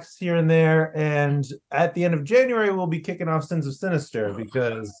throwbacks here and there, and at the end of January we'll be kicking off Sins of Sinister,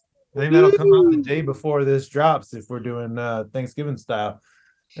 because I think that'll come out the day before this drops if we're doing Thanksgiving style,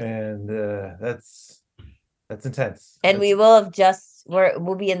 and that's intense. And we will have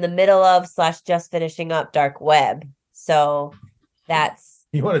we'll be in the middle of / just finishing up Dark Web, so that's,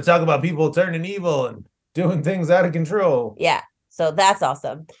 you want to talk about people turning evil and doing things out of control. Yeah, so that's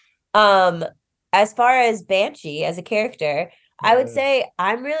awesome. As far as Banshee as a character, I would say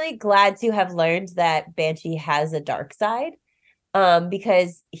I'm really glad to have learned that Banshee has a dark side,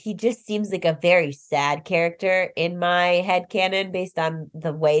 because he just seems like a very sad character in my headcanon based on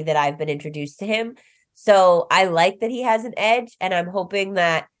the way that I've been introduced to him. So I like that he has an edge, and I'm hoping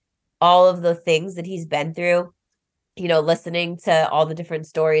that all of the things that he's been through, you know, listening to all the different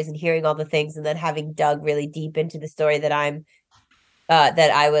stories and hearing all the things, and then having dug really deep into the story that I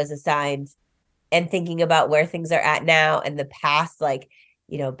was assigned, and thinking about where things are at now and the past, like,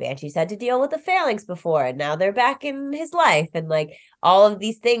 you know, Banshee's had to deal with the Phalanx before, and now they're back in his life, and like all of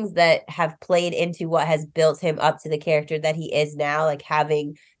these things that have played into what has built him up to the character that he is now, like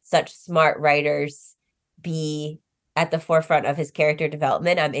having such smart writers be at the forefront of his character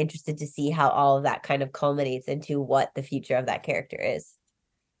development. I'm interested to see how all of that kind of culminates into what the future of that character is.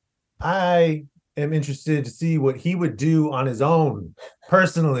 I am interested to see what he would do on his own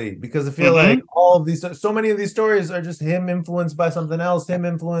personally, because I feel like all of these, so many of these stories are just him influenced by something else, him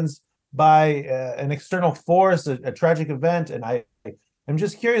influenced by an external force, a tragic event. And I'm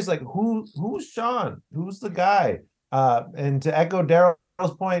just curious, like, who's Sean? Who's the guy? And to echo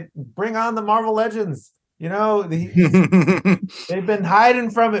Daryl's point, bring on the Marvel Legends. You know, they've been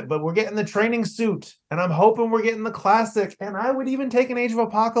hiding from it, but we're getting the training suit, and I'm hoping we're getting the classic. And I would even take an Age of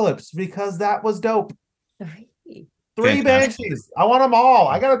Apocalypse, because that was dope. Three Banshees. I want them all.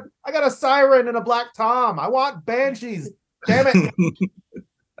 I got a Siren and a Black Tom. I want Banshees. Damn it.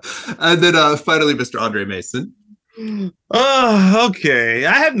 And then finally, Mr. Andre Mason. Okay.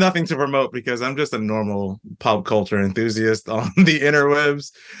 I have nothing to promote because I'm just a normal pop culture enthusiast on the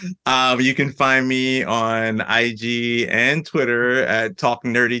interwebs. You can find me on IG and Twitter at Talk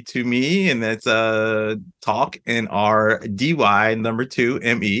Nerdy to Me, and that's Talk NRDY 2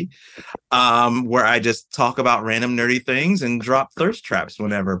 ME, where I just talk about random nerdy things and drop thirst traps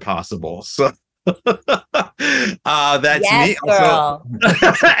whenever possible. So That's Yes, me. girl.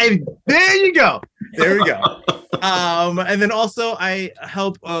 And there you go. There we go. And then also I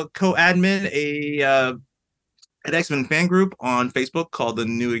help co-admin an X-Men fan group on Facebook called the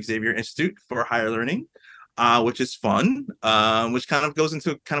New Xavier Institute for Higher Learning, which is fun, which kind of goes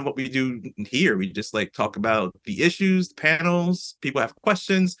into kind of what we do here. We just like talk about the issues, the panels, people have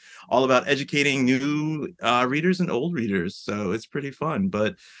questions, all about educating new readers and old readers. So it's pretty fun.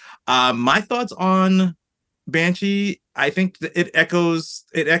 But my thoughts on Banshee, I think that it echoes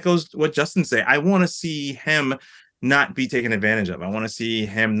what Justin said. I want to see him not be taken advantage of. I want to see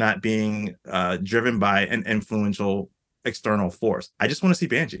him not being driven by an influential external force. I just want to see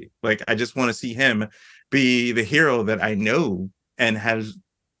Banshee. Like, I just want to see him be the hero that I know and has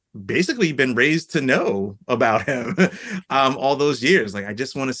basically been raised to know about him all those years. Like, I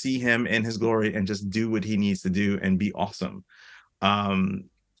just want to see him in his glory and just do what he needs to do and be awesome.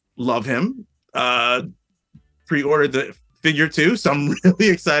 Love him. Pre-ordered the figure too, so I'm really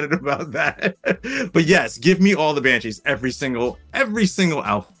excited about that. But yes, give me all the Banshees, every single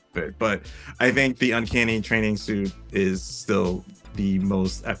outfit. But I think the Uncanny training suit is still the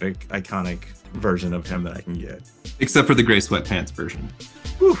most epic, iconic version of him that I can get. Except for the gray sweatpants version.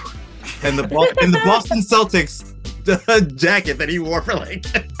 Whew. And the Boston Celtics jacket that he wore for like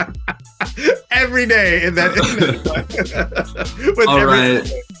every day in that. All right.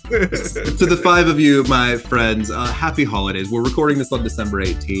 To the five of you, my friends, happy holidays. We're recording this on December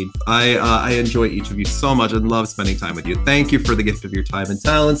 18th. I enjoy each of you so much and love spending time with you. Thank you for the gift of your time and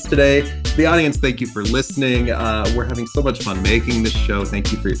talents today. The audience, thank you for listening. We're having so much fun making this show.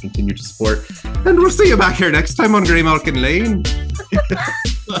 Thank you for your continued support. And we'll see you back here next time on Graymalkin Lane.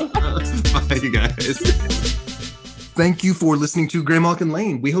 Bye, you guys. Thank you for listening to Graymalkin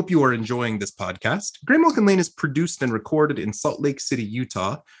Lane. We hope you are enjoying this podcast. Graymalkin Lane is produced and recorded in Salt Lake City,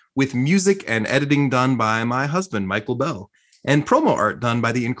 Utah, with music and editing done by my husband, Michael Bell, and promo art done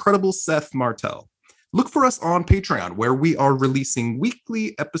by the incredible Seth Martell. Look for us on Patreon, where we are releasing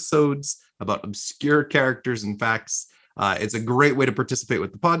weekly episodes about obscure characters and facts. It's a great way to participate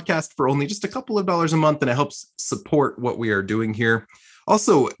with the podcast for only just a couple of dollars a month, and it helps support what we are doing here.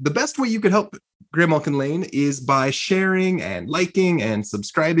 Also, the best way you could help Graymalkin Lane is by sharing and liking and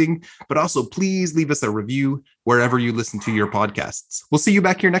subscribing, but also please leave us a review wherever you listen to your podcasts. We'll see you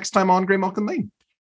back here next time on Graymalkin Lane.